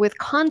with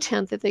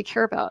content that they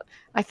care about.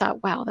 I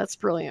thought, wow, that's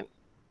brilliant.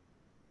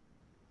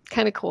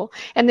 Kind of cool.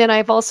 And then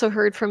I've also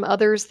heard from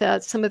others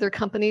that some of their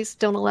companies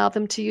don't allow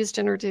them to use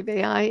generative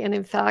AI. And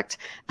in fact,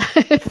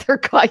 if they're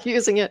caught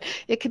using it,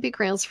 it could be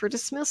grounds for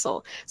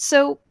dismissal.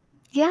 So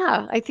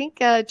yeah, I think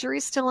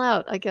jury's still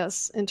out, I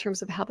guess, in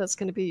terms of how that's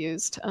going to be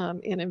used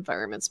in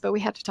environments. But we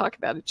had to talk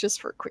about it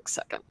just for a quick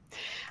second.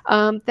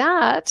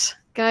 That,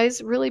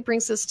 guys, really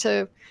brings us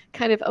to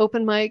kind of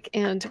open mic.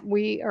 And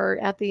we are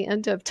at the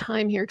end of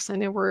time here because I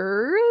know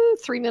we're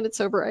 3 minutes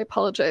over. I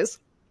apologize.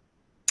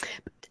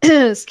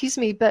 Excuse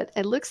me, but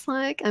it looks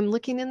like I'm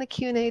looking in the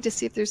Q&A to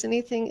see if there's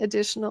anything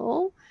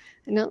additional.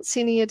 I don't see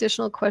any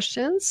additional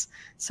questions.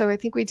 So I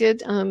think we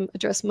did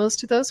address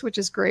most of those, which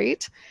is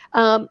great.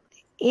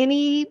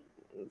 Any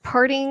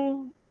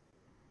parting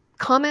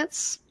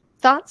comments,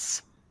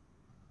 thoughts?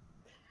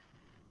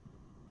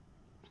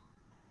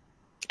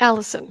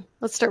 Allison,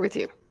 let's start with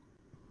you.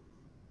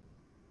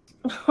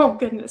 Oh,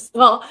 goodness.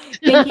 Well,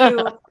 thank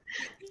you.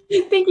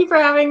 Thank you for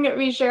having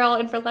me, Cheryl,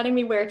 and for letting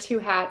me wear two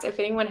hats. If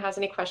anyone has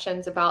any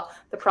questions about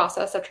the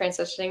process of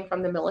transitioning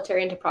from the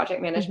military into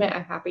project management,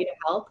 I'm happy to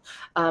help.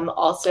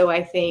 Also,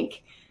 I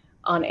think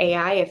on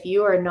AI, if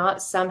you are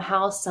not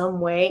somehow,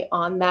 some way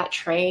on that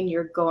train,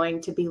 you're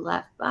going to be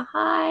left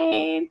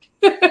behind.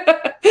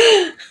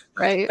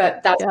 Right.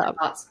 But that's my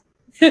thoughts.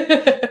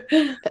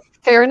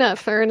 Fair enough.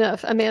 Fair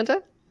enough.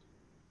 Amanda?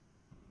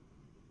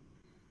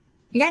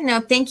 Yeah, no,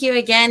 thank you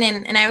again.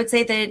 And I would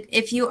say that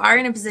if you are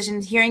in a position,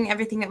 hearing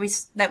everything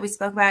that we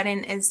spoke about,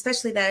 and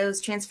especially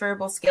those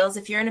transferable skills,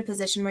 if you're in a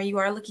position where you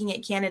are looking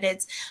at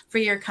candidates for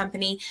your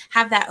company,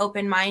 have that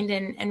open mind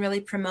and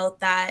really promote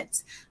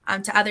that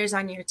to others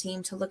on your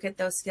team to look at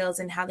those skills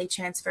and how they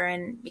transfer,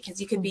 and because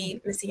you could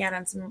be missing out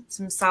on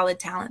some solid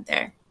talent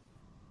there.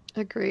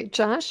 Agreed.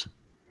 Josh?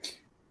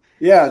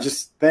 Yeah,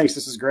 just thanks.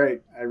 This is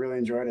great. I really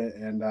enjoyed it.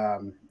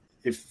 And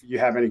if you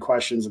have any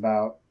questions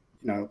about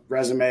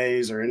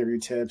resumes or interview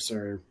tips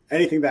or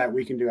anything that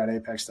we can do at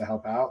Apex to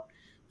help out,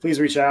 please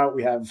reach out.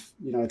 We have,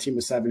 a team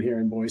of 7 here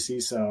in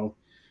Boise. So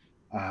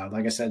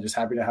like I said, just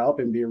happy to help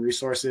and be a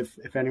resource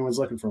if anyone's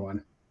looking for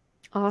one.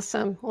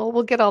 Awesome. Well,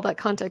 we'll get all that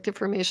contact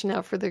information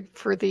out for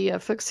the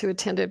folks who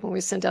attended when we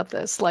send out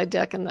the slide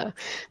deck and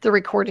the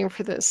recording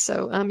for this.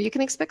 So you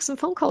can expect some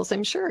phone calls,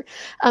 I'm sure.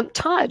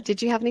 Todd,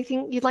 did you have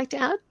anything you'd like to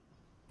add?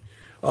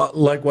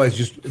 Likewise,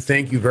 just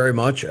thank you very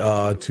much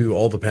to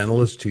all the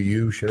panelists, to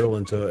you, Cheryl,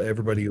 and to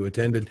everybody who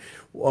attended.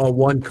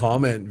 One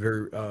comment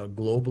very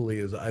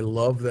globally is I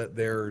love that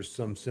there's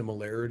some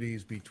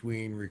similarities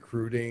between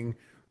recruiting,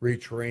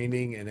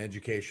 retraining, and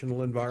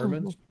educational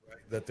environments. Right?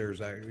 That there's,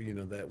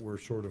 that we're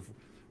sort of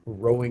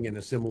rowing in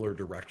a similar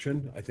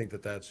direction. I think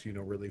that's,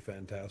 really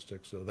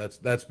fantastic. So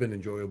that's been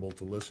enjoyable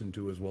to listen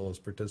to as well as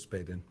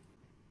participate in.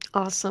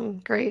 Awesome.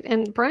 Great.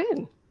 And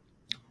Brian?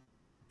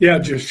 Yeah,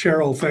 just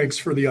Cheryl, thanks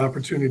for the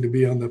opportunity to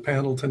be on the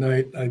panel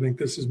tonight. I think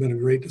this has been a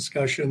great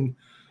discussion.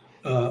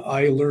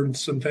 I learned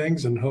some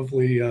things and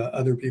hopefully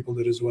other people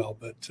did as well,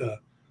 but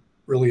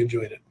really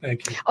enjoyed it.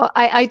 Thank you. Oh,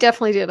 I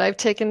definitely did. I've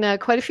taken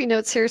quite a few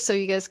notes here, so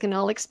you guys can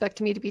all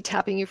expect me to be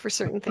tapping you for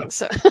certain things.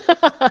 So,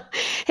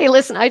 hey,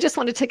 listen, I just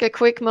want to take a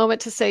quick moment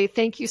to say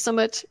thank you so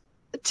much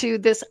to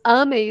this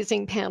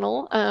amazing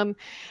panel.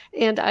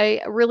 And I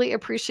really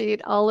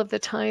appreciate all of the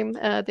time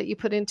that you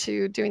put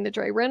into doing the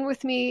dry run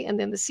with me and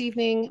then this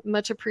evening.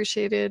 Much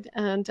appreciated.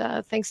 And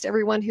thanks to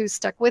everyone who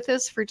stuck with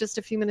us for just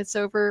a few minutes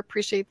over.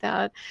 Appreciate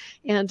that.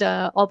 And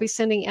I'll be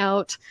sending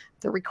out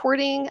the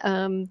recording,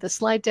 the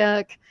slide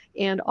deck,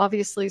 and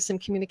obviously some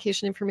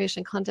communication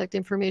information, contact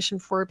information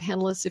for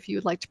panelists if you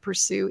would like to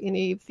pursue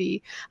any of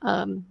the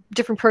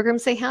different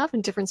programs they have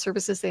and different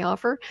services they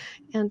offer.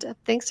 And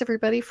thanks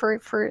everybody for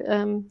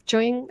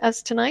joining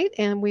us tonight,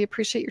 and we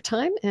appreciate your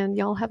time, and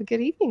y'all have a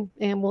good evening.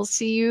 And we'll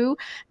see you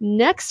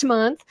next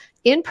month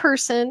in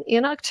person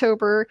in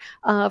October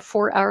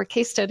for our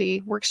case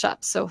study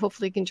workshop. So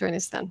hopefully you can join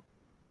us then.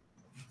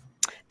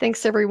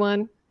 Thanks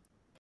everyone.